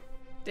 What do you do?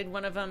 Did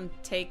one of them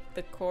take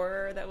the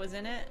core that was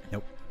in it?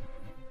 Nope.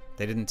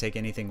 They didn't take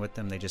anything with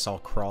them. They just all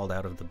crawled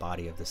out of the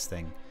body of this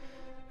thing,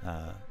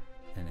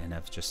 and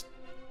have just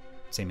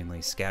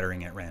seemingly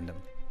scattering at random.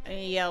 I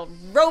yell,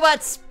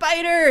 "Robot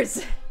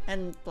spiders!"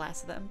 and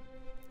blast them.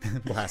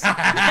 Blast.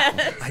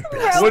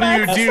 What do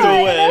you do?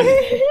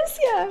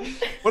 Yeah.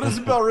 What does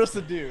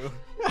Belrissa do?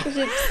 She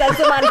sets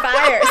them on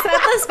fire. Set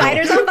the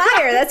spiders on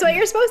fire. That's what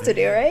you're supposed to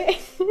do,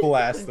 right?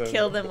 Blast them.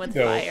 Kill them with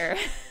No. fire.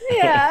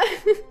 Yeah.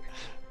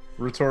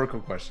 Rhetorical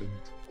question.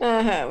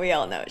 We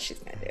all know what she's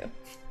gonna do.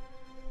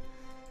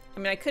 I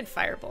mean, I could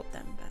firebolt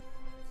them, but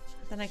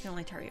then I can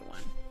only target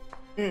one.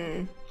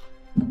 Mm.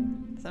 So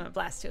I'm gonna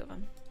blast 2 of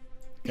them.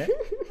 Okay.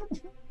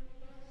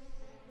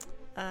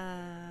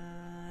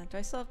 Do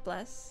I still have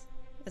bless?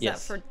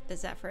 Yes.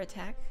 Is that for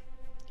attack?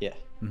 Yeah.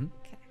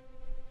 Okay.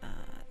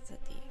 It's a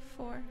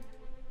D4.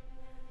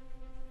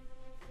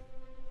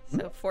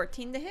 So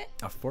 14 to hit.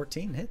 A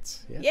 14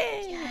 hits. Yeah.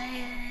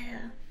 Yay!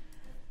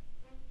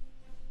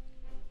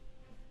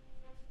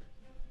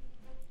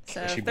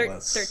 So She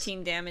bless.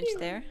 13 damage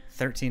there.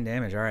 13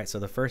 damage. All right. So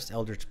the first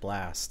Eldritch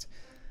Blast,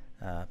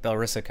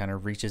 Belrissa kind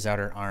of reaches out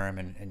her arm,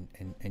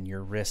 and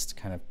your wrist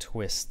kind of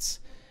twists,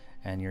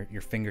 and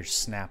your fingers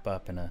snap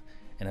up, and a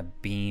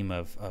beam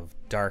of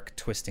dark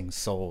twisting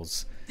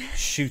souls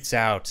shoots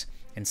out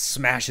and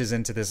smashes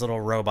into this little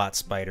robot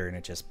spider, and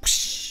it just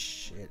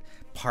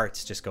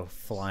parts just go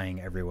flying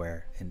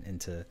everywhere and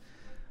into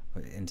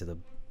the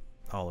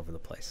all over the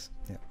place.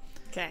 Yeah.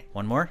 Okay.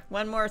 One more.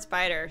 One more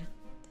spider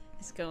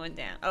is going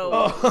down.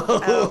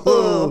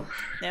 Oh.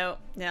 No,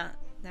 that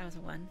was a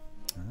 1.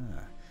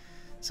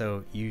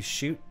 So you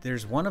shoot.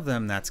 There's one of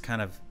them that's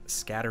kind of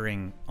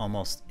scattering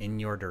almost in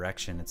your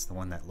direction. It's the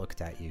one that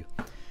looked at you,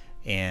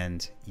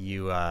 and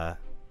you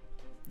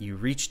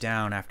reach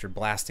down after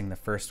blasting the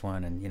first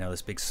one, and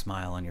this big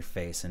smile on your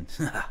face, and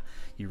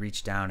you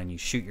reach down and you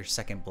shoot your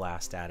second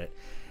blast at it,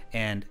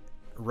 and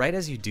right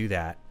as you do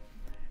that,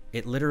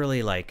 it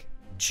literally like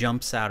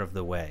jumps out of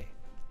the way,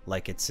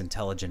 like it's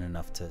intelligent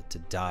enough to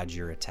dodge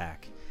your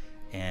attack,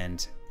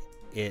 and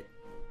it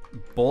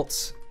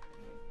bolts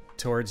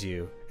towards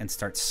you and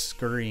starts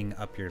scurrying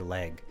up your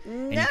leg.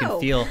 And you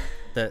can feel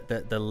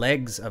the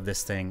legs of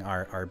this thing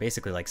are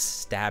basically like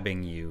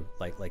stabbing you,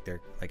 like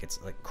it's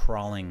like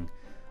crawling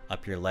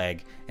up your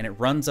leg, and it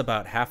runs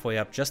about halfway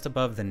up just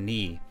above the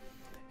knee,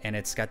 and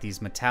it's got these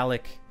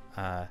metallic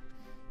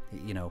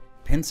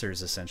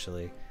pincers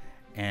essentially,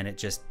 and it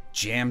just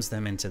jams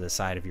them into the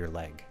side of your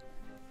leg,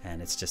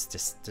 and it's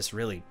just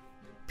really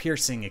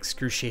piercing,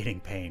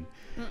 excruciating pain.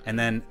 And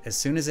then as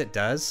soon as it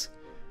does,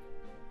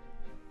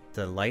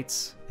 the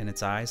lights in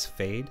its eyes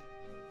fade,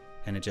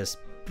 and it just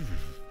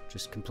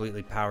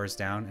completely powers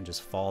down and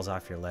just falls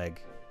off your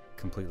leg,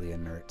 completely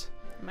inert.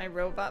 Am I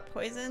robot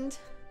poisoned?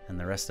 And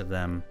the rest of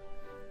them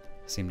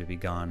seem to be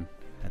gone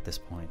at this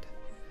point,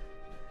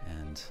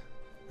 and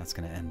that's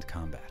going to end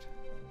combat.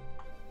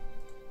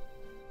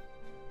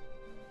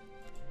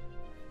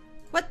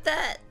 What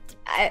the?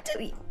 I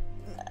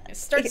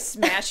start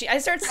smashing. I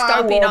start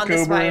stomping on the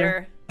over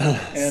spider. and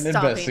Stomping.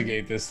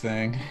 investigate this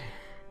thing.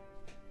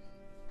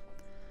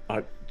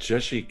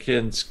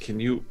 Jeshikins, can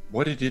you?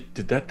 What did it?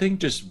 Did that thing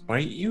just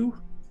bite you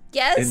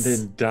Yes. and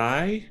then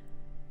die?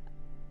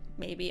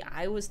 Maybe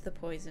I was the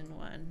poison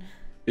one.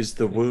 Is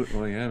the wound?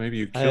 Well, yeah, maybe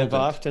you I killed have it.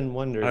 often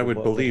wondered. I would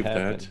what believe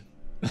happen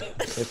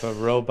that. if a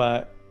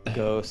robot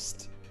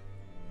ghost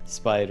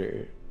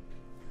spider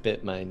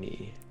bit my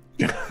knee.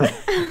 But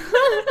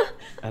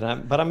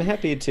I'm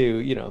happy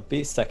to,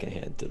 be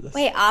secondhand to this.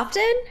 Wait,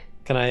 often?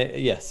 Can I?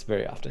 Yes,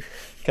 very often.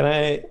 Can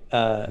I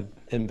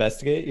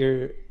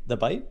investigate the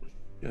bite?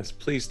 Yes,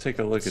 please take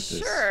a look at this.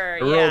 Sure. I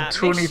Yeah. rolled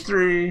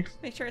 23.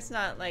 Make sure it's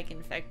not like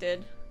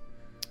infected.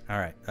 All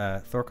right.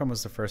 Thorcom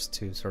was the first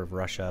to sort of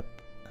rush up.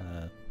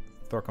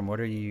 Thorcom, what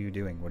are you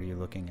doing? What are you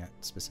looking at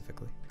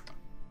specifically?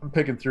 I'm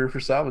picking through for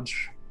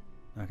salvage.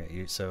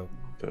 Okay, so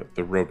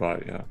The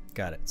robot, yeah.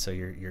 got it. So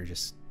you're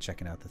just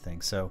checking out the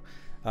thing. So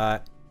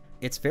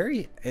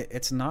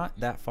it's not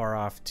that far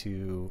off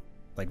to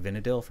like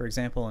Vinadil, for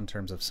example, in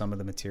terms of some of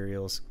the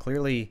materials.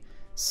 Clearly,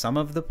 some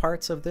of the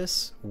parts of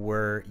this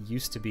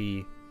used to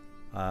be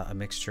a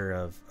mixture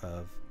of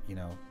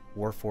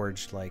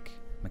Warforged like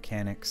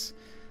mechanics,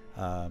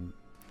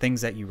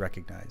 things that you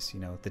recognize,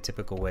 the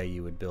typical way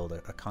you would build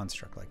a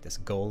construct like this,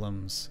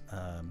 golems.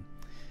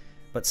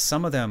 But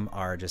some of them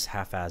are just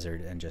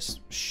haphazard and just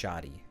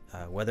shoddy.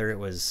 Whether it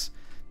was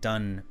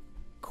done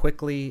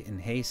quickly in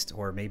haste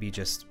or maybe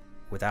just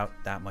without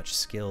that much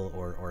skill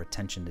or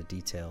attention to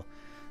detail.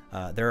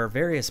 There are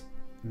various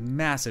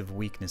massive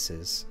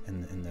weaknesses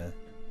in the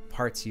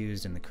parts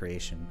used in the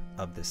creation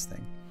of this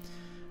thing.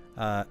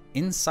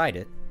 Inside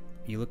it,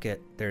 you look at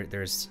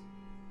there's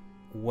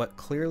what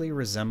clearly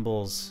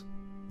resembles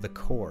the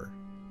core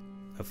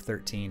of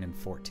 13 and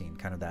 14,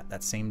 kind of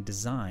that same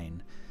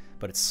design,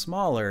 but it's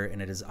smaller,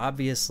 and it is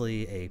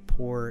obviously a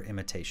poor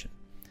imitation.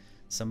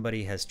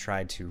 Somebody has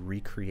tried to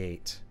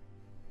recreate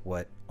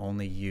what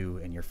only you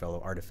and your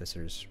fellow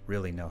artificers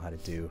really know how to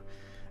do,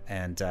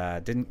 and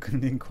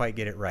didn't quite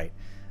get it right.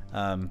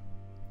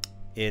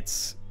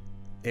 It's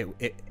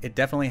it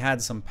definitely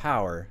had some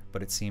power,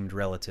 but it seemed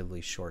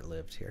relatively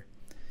short-lived here.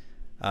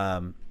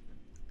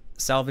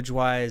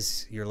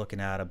 Salvage-wise, you're looking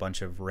at a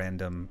bunch of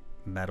random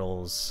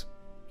metals,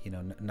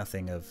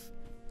 nothing of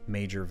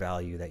major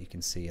value that you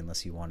can see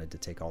unless you wanted to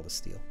take all the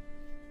steel.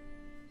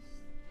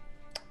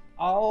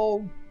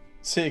 I'll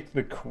take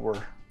the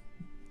core.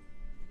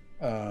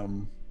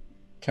 Kind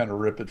of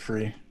rip it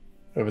free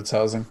of its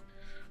housing.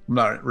 I'm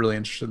not really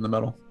interested in the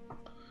metal.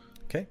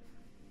 Okay.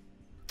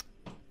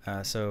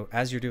 So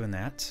as you're doing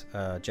that,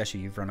 Jesse,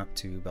 you've run up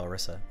to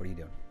Belrissa. What are you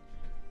doing?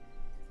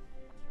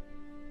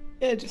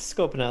 Yeah, just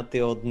scoping out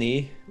the old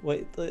knee.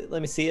 Wait,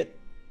 let me see it.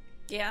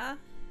 Yeah.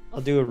 I'll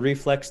do a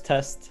reflex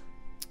test.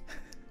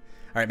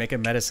 All right, make a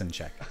medicine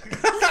check.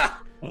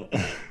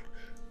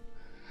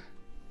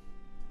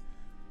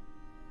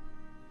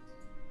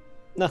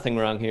 Nothing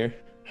wrong here.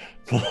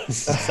 Plus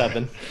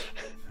 7.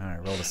 All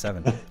right, roll a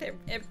 7.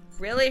 It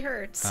really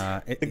hurts.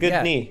 A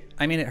good knee.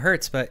 I mean, it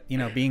hurts, but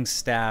being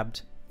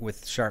stabbed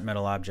with sharp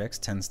metal objects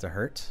tends to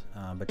hurt.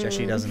 But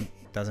Jesse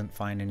doesn't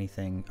find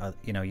anything.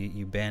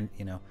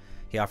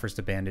 He offers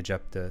to bandage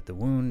up the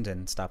wound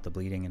and stop the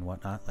bleeding and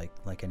whatnot,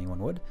 like anyone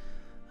would.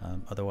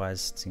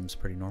 Otherwise, it seems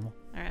pretty normal.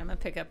 All right, I'm gonna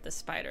pick up the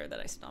spider that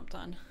I stomped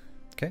on.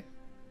 Okay.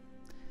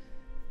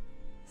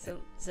 So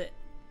is it?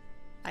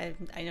 I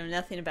know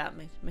nothing about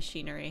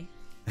machinery,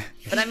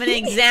 but I'm gonna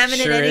examine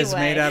it Sure anyway. is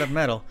made out of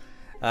metal.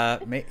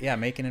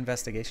 Make an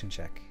investigation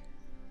check.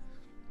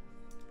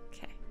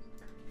 Okay.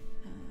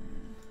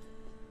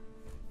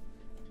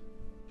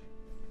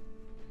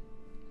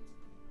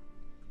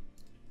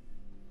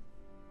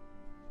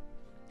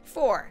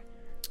 4.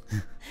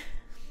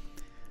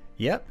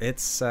 Yep,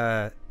 it's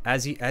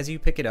as you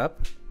pick it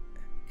up,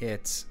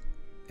 it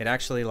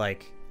actually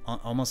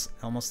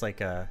almost like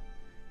a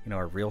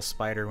a real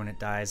spider when it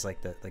dies,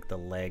 like the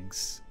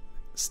legs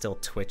still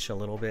twitch a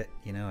little bit,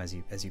 as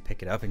you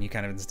pick it up, and you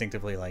kind of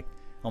instinctively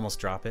almost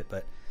drop it,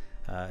 but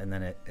and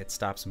then it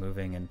stops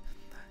moving, and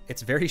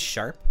it's very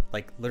sharp,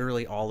 like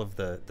literally all of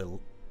the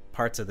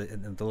parts of the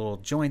little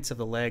joints of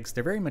the legs,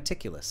 they're very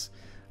meticulous.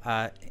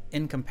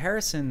 In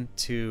comparison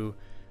to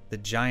the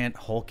giant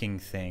hulking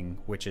thing,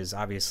 which is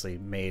obviously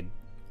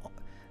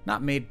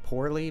not made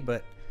poorly,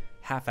 but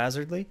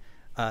haphazardly,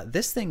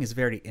 this thing is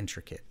very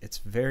intricate. It's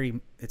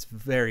very,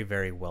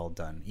 very well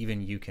done.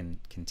 Even you can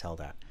tell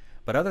that.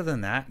 But other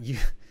than that,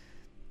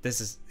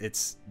 this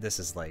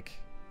is like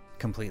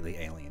completely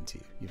alien to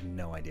you. You have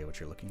no idea what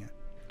you're looking at.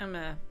 I'm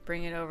gonna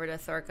bring it over to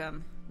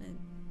Thorcum.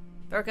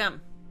 Thorcum,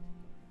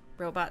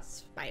 robot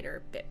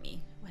spider bit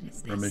me. What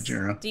is this?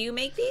 Remigera. Do you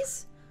make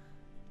these?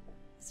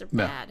 They're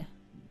No. bad.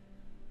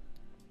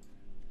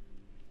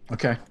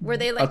 Okay. Were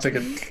they I'll take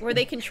it. Were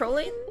they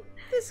controlling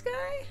this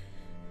guy,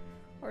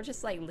 or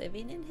just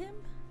living in him?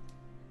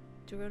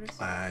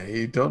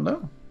 I don't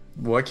know.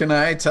 What can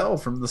I tell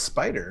from the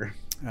spider?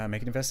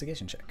 Make an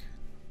investigation check.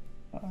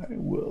 I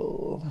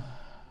will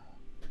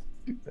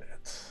do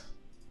that.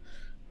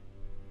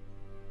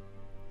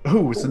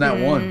 Oh, it's in that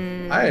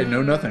one. I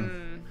know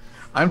nothing.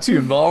 I'm too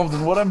involved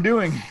in what I'm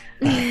doing.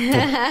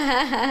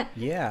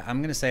 Yeah,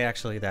 I'm gonna say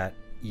actually that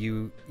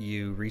you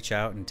reach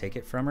out and take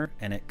it from her,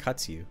 and it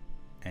cuts you,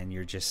 and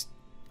you're just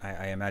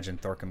I imagine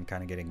Thorcum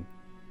kind of getting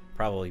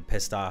probably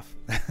pissed off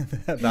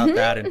about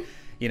that, and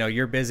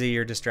you're busy,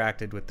 you're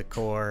distracted with the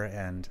core,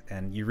 and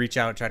you reach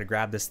out and try to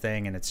grab this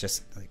thing, and it's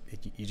just like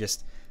you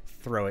just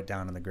throw it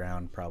down on the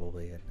ground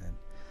probably,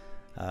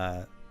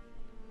 and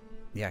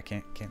yeah,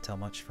 can't tell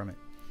much from it.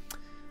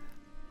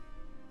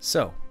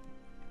 So,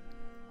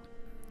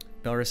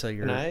 Belrissa,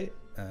 you're. Can I?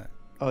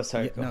 Oh,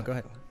 sorry. Yeah, go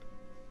ahead.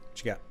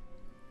 What you got?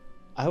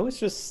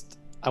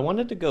 I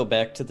wanted to go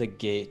back to the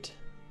gate,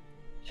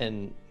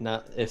 and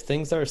not if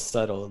things are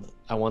settled,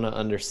 I want to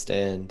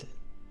understand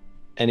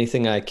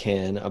anything I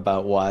can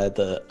about why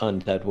the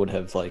undead would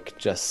have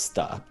just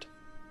stopped.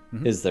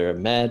 Mhm. Is there a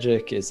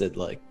magic? Is it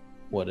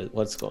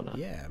what's going on?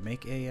 Yeah,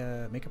 make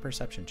a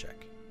perception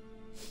check.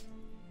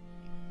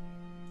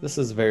 This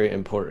is very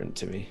important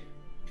to me.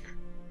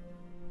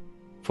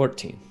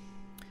 14.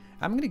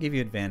 I'm going to give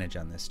you advantage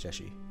on this,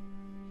 Jesse.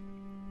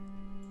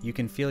 You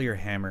can feel your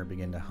hammer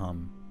begin to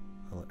hum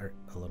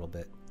a little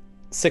bit.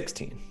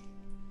 16.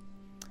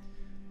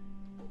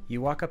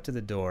 You walk up to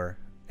the door,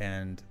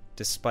 and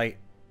despite,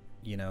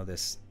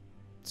 this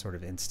sort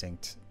of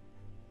instinct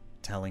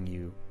telling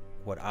you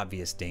what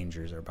obvious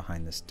dangers are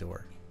behind this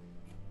door,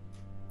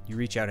 you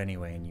reach out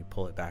anyway and you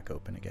pull it back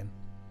open again.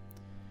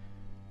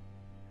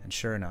 And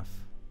sure enough,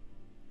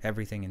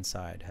 everything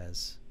inside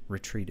has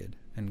retreated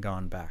and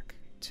gone back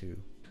to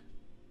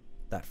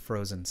that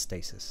frozen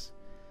stasis.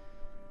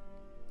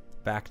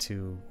 Back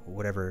to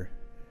whatever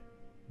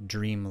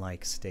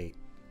dreamlike state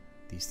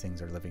these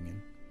things are living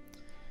in.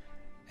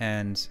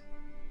 And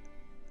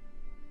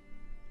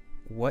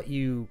what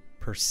you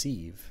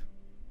perceive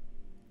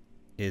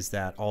is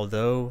that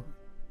although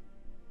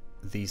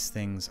these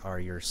things are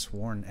your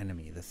sworn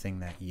enemy, the thing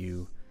that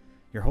you,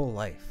 your whole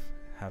life,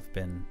 have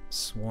been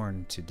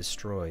sworn to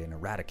destroy and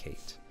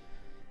eradicate,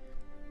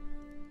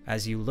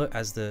 As you look,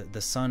 as the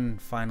sun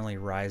finally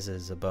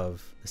rises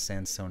above the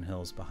sandstone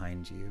hills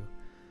behind you,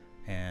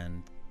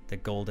 and the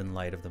golden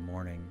light of the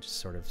morning just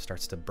sort of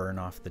starts to burn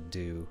off the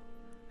dew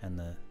and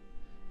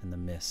the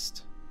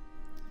mist,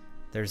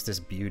 there's this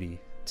beauty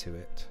to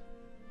it,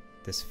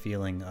 this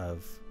feeling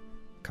of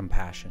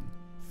compassion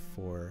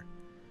for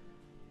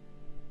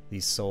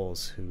these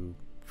souls who,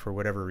 for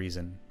whatever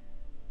reason,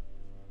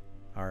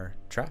 are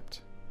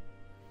trapped.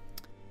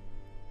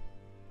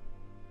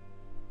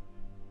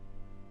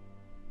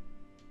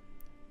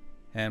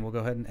 And we'll go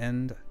ahead and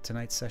end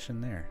tonight's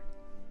session there.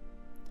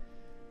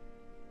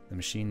 The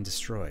machine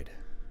destroyed.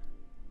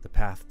 The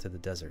path to the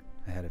desert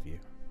ahead of you,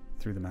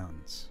 through the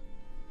mountains.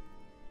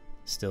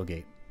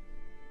 Stillgate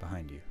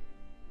behind you.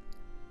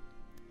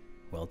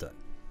 Well done.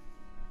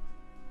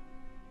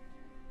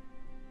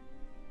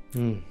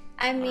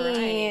 I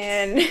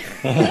mean,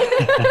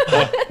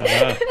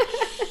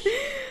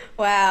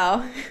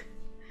 wow.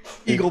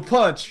 Eagle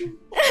punch.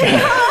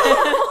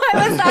 I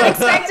was not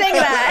expecting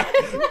that.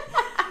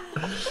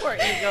 Poor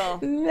eagle.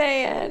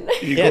 Man.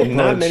 Yeah, Eagle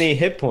not punch. many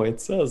hit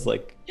points. I was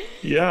like,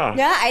 Yeah.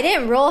 Yeah, I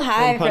didn't roll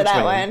high One for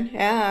that Punch one.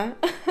 Yeah.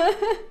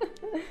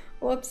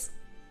 Whoops.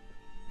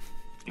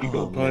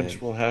 Eagle Oh, punch man.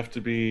 will have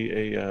to be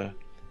a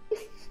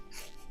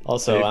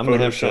also, a I'm going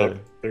to have Photoshop to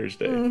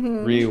Thursday.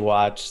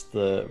 rewatch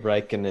the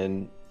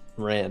Raikkonen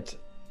rant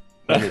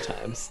many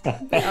times.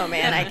 Oh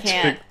man, I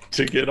can't.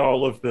 to get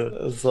all of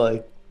the It's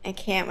like, I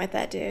can't with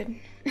that dude.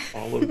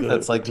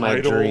 that's like my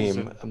titles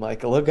dream. and- I'm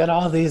like, look at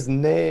all these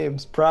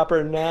names,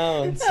 proper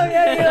nouns. Oh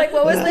yeah, you're like,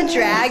 what was the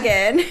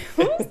dragon?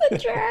 What was the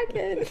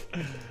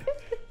dragon?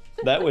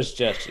 That was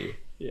Jessie.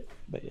 Yeah,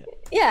 but yeah.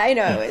 Yeah, I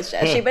know it was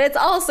Jeshi, but it's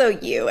also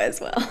you as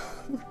well.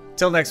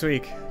 Till next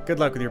week, good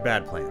luck with your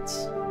bad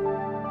plans.